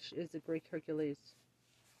Gilgamesh is the Greek Hercules.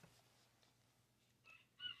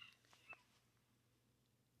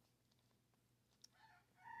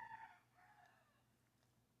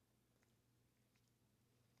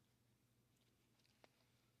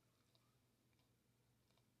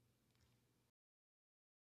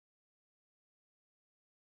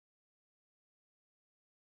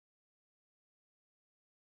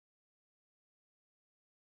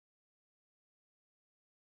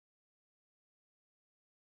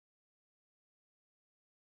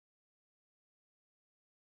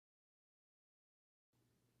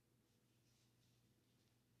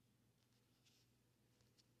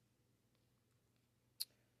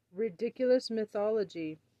 Ridiculous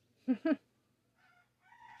mythology. Guess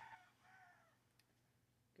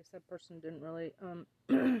that person didn't really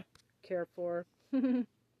care for the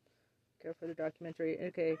documentary.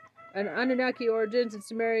 Okay. An Anunnaki Origins and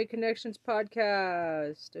Sumerian Connections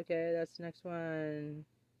podcast. Okay, that's the next one.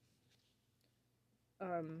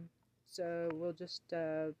 So we'll just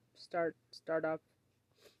start off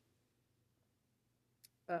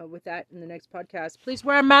with that in the next podcast. Please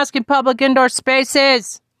wear a mask in public indoor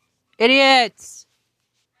spaces. Idiots.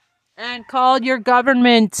 And call your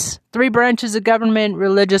government. 3 branches of government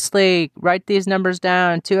religiously. Write these numbers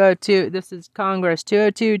down. 202. This is Congress.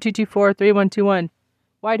 202-224-3121.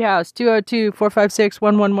 White House.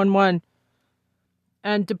 202-456-1111.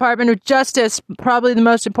 And Department of Justice. Probably the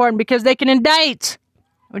most important because they can indict.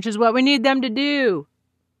 Which is what we need them to do.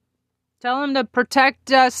 Tell them to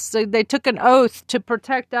protect us. They took an oath to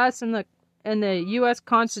protect us in the U.S.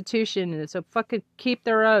 Constitution. So fucking keep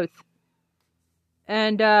their oath.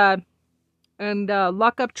 And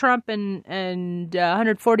lock up Trump and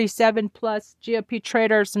 147 plus GOP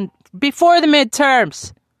traitors and before the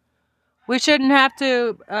midterms. We shouldn't have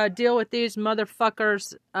to deal with these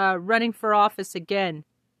motherfuckers running for office again.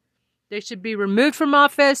 They should be removed from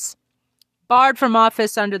office, barred from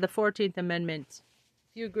office under the 14th Amendment.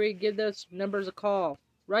 If you agree, give those numbers a call.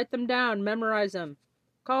 Write them down, memorize them.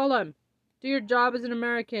 Call them. Do your job as an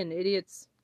American, idiots.